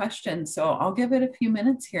last question. So I'll give it a few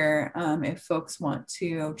minutes here. If folks want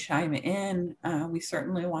to chime in, we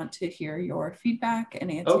certainly want to hear your feedback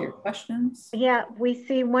and answer your questions. Yeah, we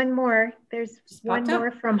see one more. There's one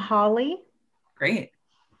more from Holly. Great.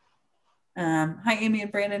 Hi, Amy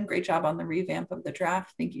and Brandon. Great job on the revamp of the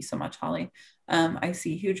draft. Thank you so much, Holly. I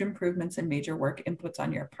see huge improvements and major work inputs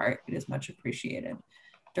on your part. It is much appreciated.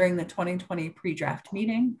 During the 2020 pre-draft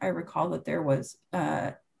meeting, I recall that there were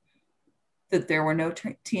no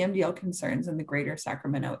TMDL concerns in the greater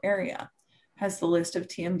Sacramento area. Has the list of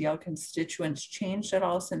TMDL constituents changed at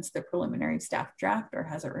all since the preliminary staff draft, or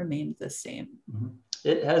has it remained the same?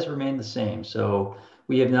 It has remained the same. So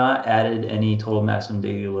we have not added any total maximum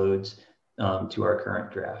daily loads to our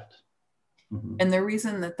current draft. And the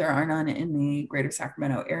reason that there are none in the greater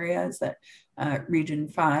Sacramento area is that Region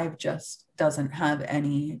 5 just doesn't have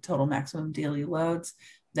any total maximum daily loads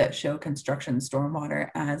that show construction stormwater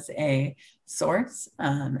as a source,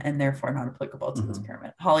 and therefore not applicable to this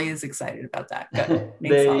permit. Holly is excited about that.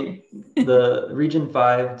 Good. The Region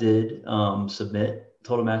 5 did submit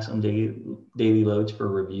total maximum daily loads for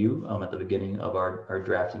review at the beginning of our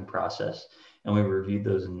drafting process. And we reviewed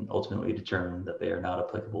those and ultimately determined that they are not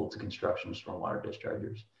applicable to construction stormwater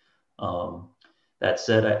dischargers. That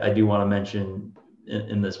said, I do want to mention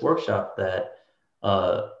in this workshop that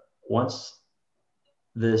once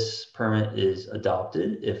this permit is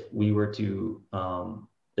adopted, if we were to,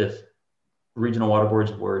 if regional water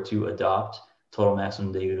boards were to adopt total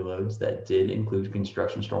maximum daily loads that did include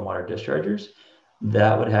construction stormwater dischargers,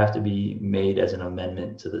 that would have to be made as an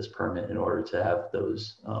amendment to this permit in order to have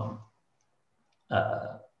those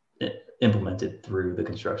implemented through the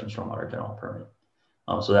construction stormwater general permit.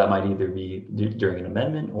 So that might either be during an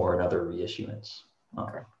amendment or another reissuance,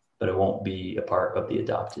 but it won't be a part of the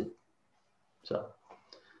adopted. So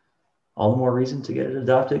all the more reason to get it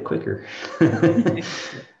adopted quicker.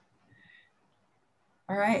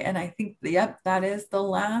 All right, and I think, yep, that is the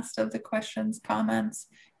last of the questions, comments.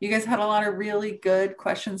 You guys had a lot of really good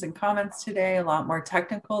questions and comments today, a lot more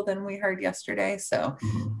technical than we heard yesterday. So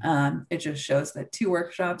it just shows that 2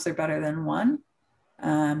 workshops are better than 1.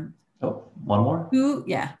 One more? Who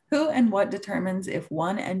and what determines if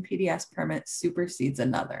one NPDES permit supersedes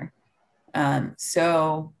another?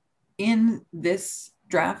 So in this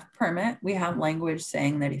draft permit, we have language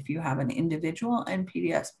saying that if you have an individual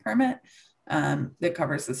NPDES permit that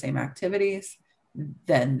covers the same activities,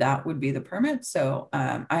 then that would be the permit. So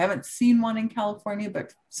I haven't seen one in California,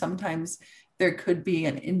 but sometimes there could be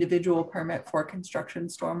an individual permit for construction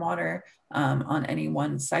stormwater on any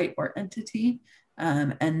one site or entity.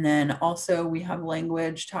 And then also we have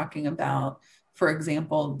language talking about, for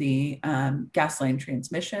example, the gas line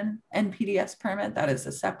transmission NPDES permit. That is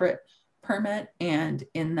a separate permit, and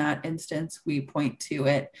in that instance we point to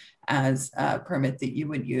it as a permit that you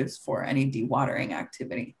would use for any dewatering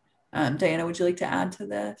activity. Diana, would you like to add to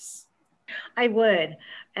this? I would.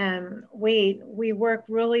 We work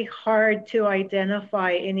really hard to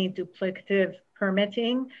identify any duplicative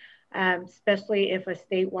permitting, especially if a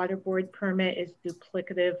state water board permit is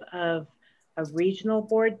duplicative of a regional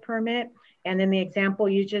board permit. And in the example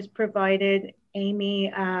you just provided,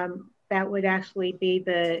 Amy, that would actually be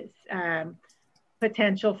the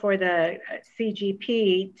potential for the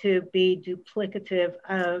CGP to be duplicative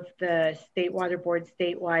of the State Water Board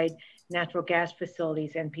statewide natural gas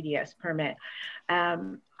facilities NPDES permit.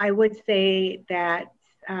 I would say that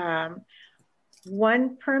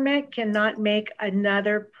one permit cannot make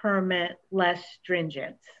another permit less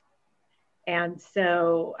stringent. And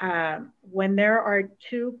so when there are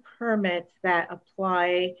 2 permits that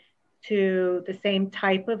apply to the same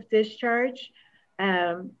type of discharge,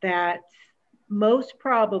 that most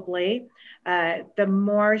probably the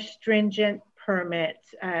more stringent permit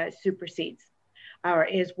supersedes or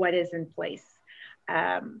is what is in place.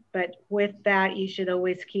 But with that, you should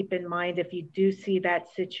always keep in mind, if you do see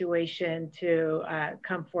that situation, to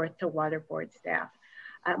come forth to water board staff.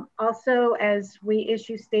 Also, as we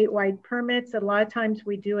issue statewide permits, a lot of times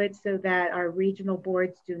we do it so that our regional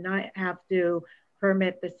boards do not have to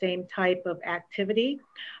permit the same type of activity.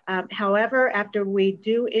 However, after we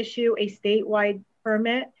do issue a statewide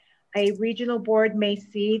permit, a regional board may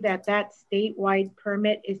see that that statewide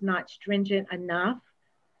permit is not stringent enough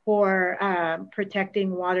for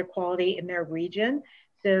protecting water quality in their region.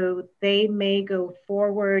 So they may go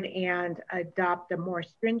forward and adopt a more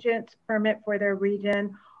stringent permit for their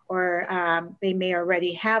region, or they may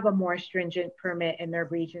already have a more stringent permit in their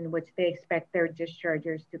region, which they expect their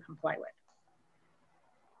dischargers to comply with.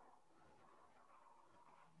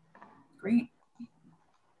 Great.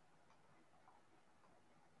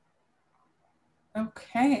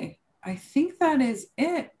 Okay, I think that is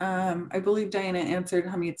it. I believe Diana answered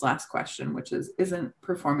Hamid's last question, which is, isn't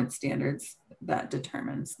performance standards that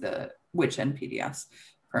determines which NPDES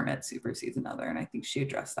permit supersedes another? And I think she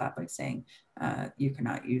addressed that by saying you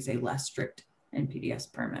cannot use a less strict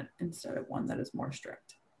NPDES permit instead of one that is more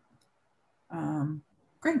strict.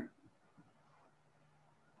 Great.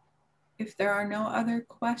 If there are no other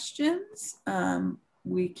questions,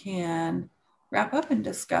 we can wrap up and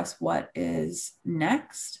discuss what is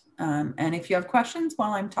next. And if you have questions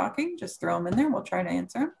while I'm talking, just throw them in there. We'll try to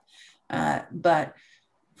answer them. But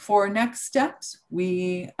for next steps,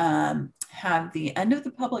 we have the end of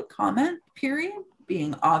the public comment period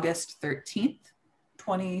being August 13th,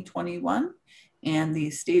 2021, and the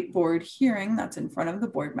state board hearing that's in front of the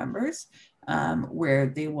board members, where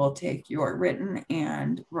they will take your written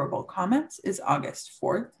and verbal comments, is August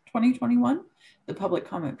 4th, 2021. The public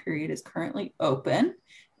comment period is currently open,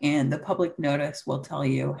 and the public notice will tell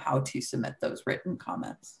you how to submit those written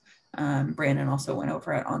comments. Brandon also went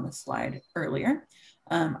over it on the slide earlier.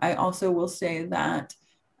 I also will say that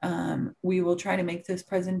we will try to make this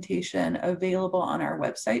presentation available on our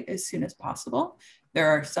website as soon as possible. There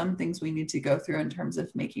are some things we need to go through in terms of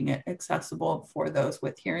making it accessible for those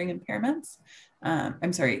with hearing impairments.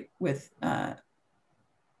 I'm sorry, with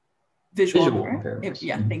visual impairments.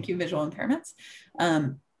 Yeah, thank you, visual impairments.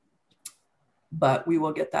 But we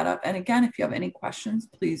will get that up. And again, if you have any questions,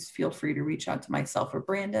 please feel free to reach out to myself or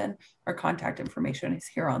Brandon. Our contact information is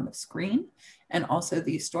here on the screen. And also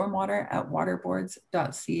the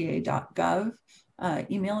stormwater@waterboards.ca.gov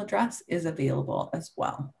email address is available as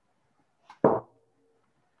well.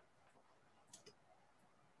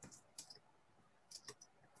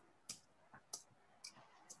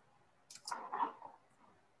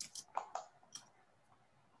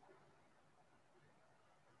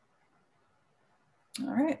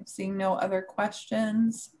 All right, seeing no other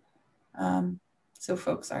questions. So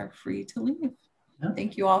folks are free to leave. Yeah.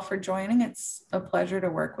 Thank you all for joining. It's a pleasure to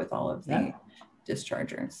work with all of the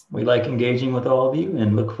dischargers. We like engaging with all of you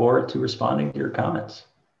and look forward to responding to your comments.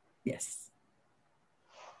 Yes.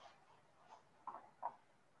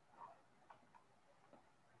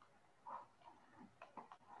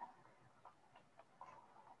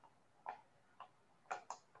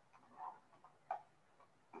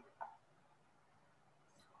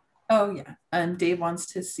 Oh yeah, and Dave wants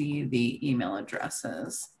to see the email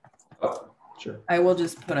addresses. Oh, sure. I will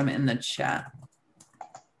just put them in the chat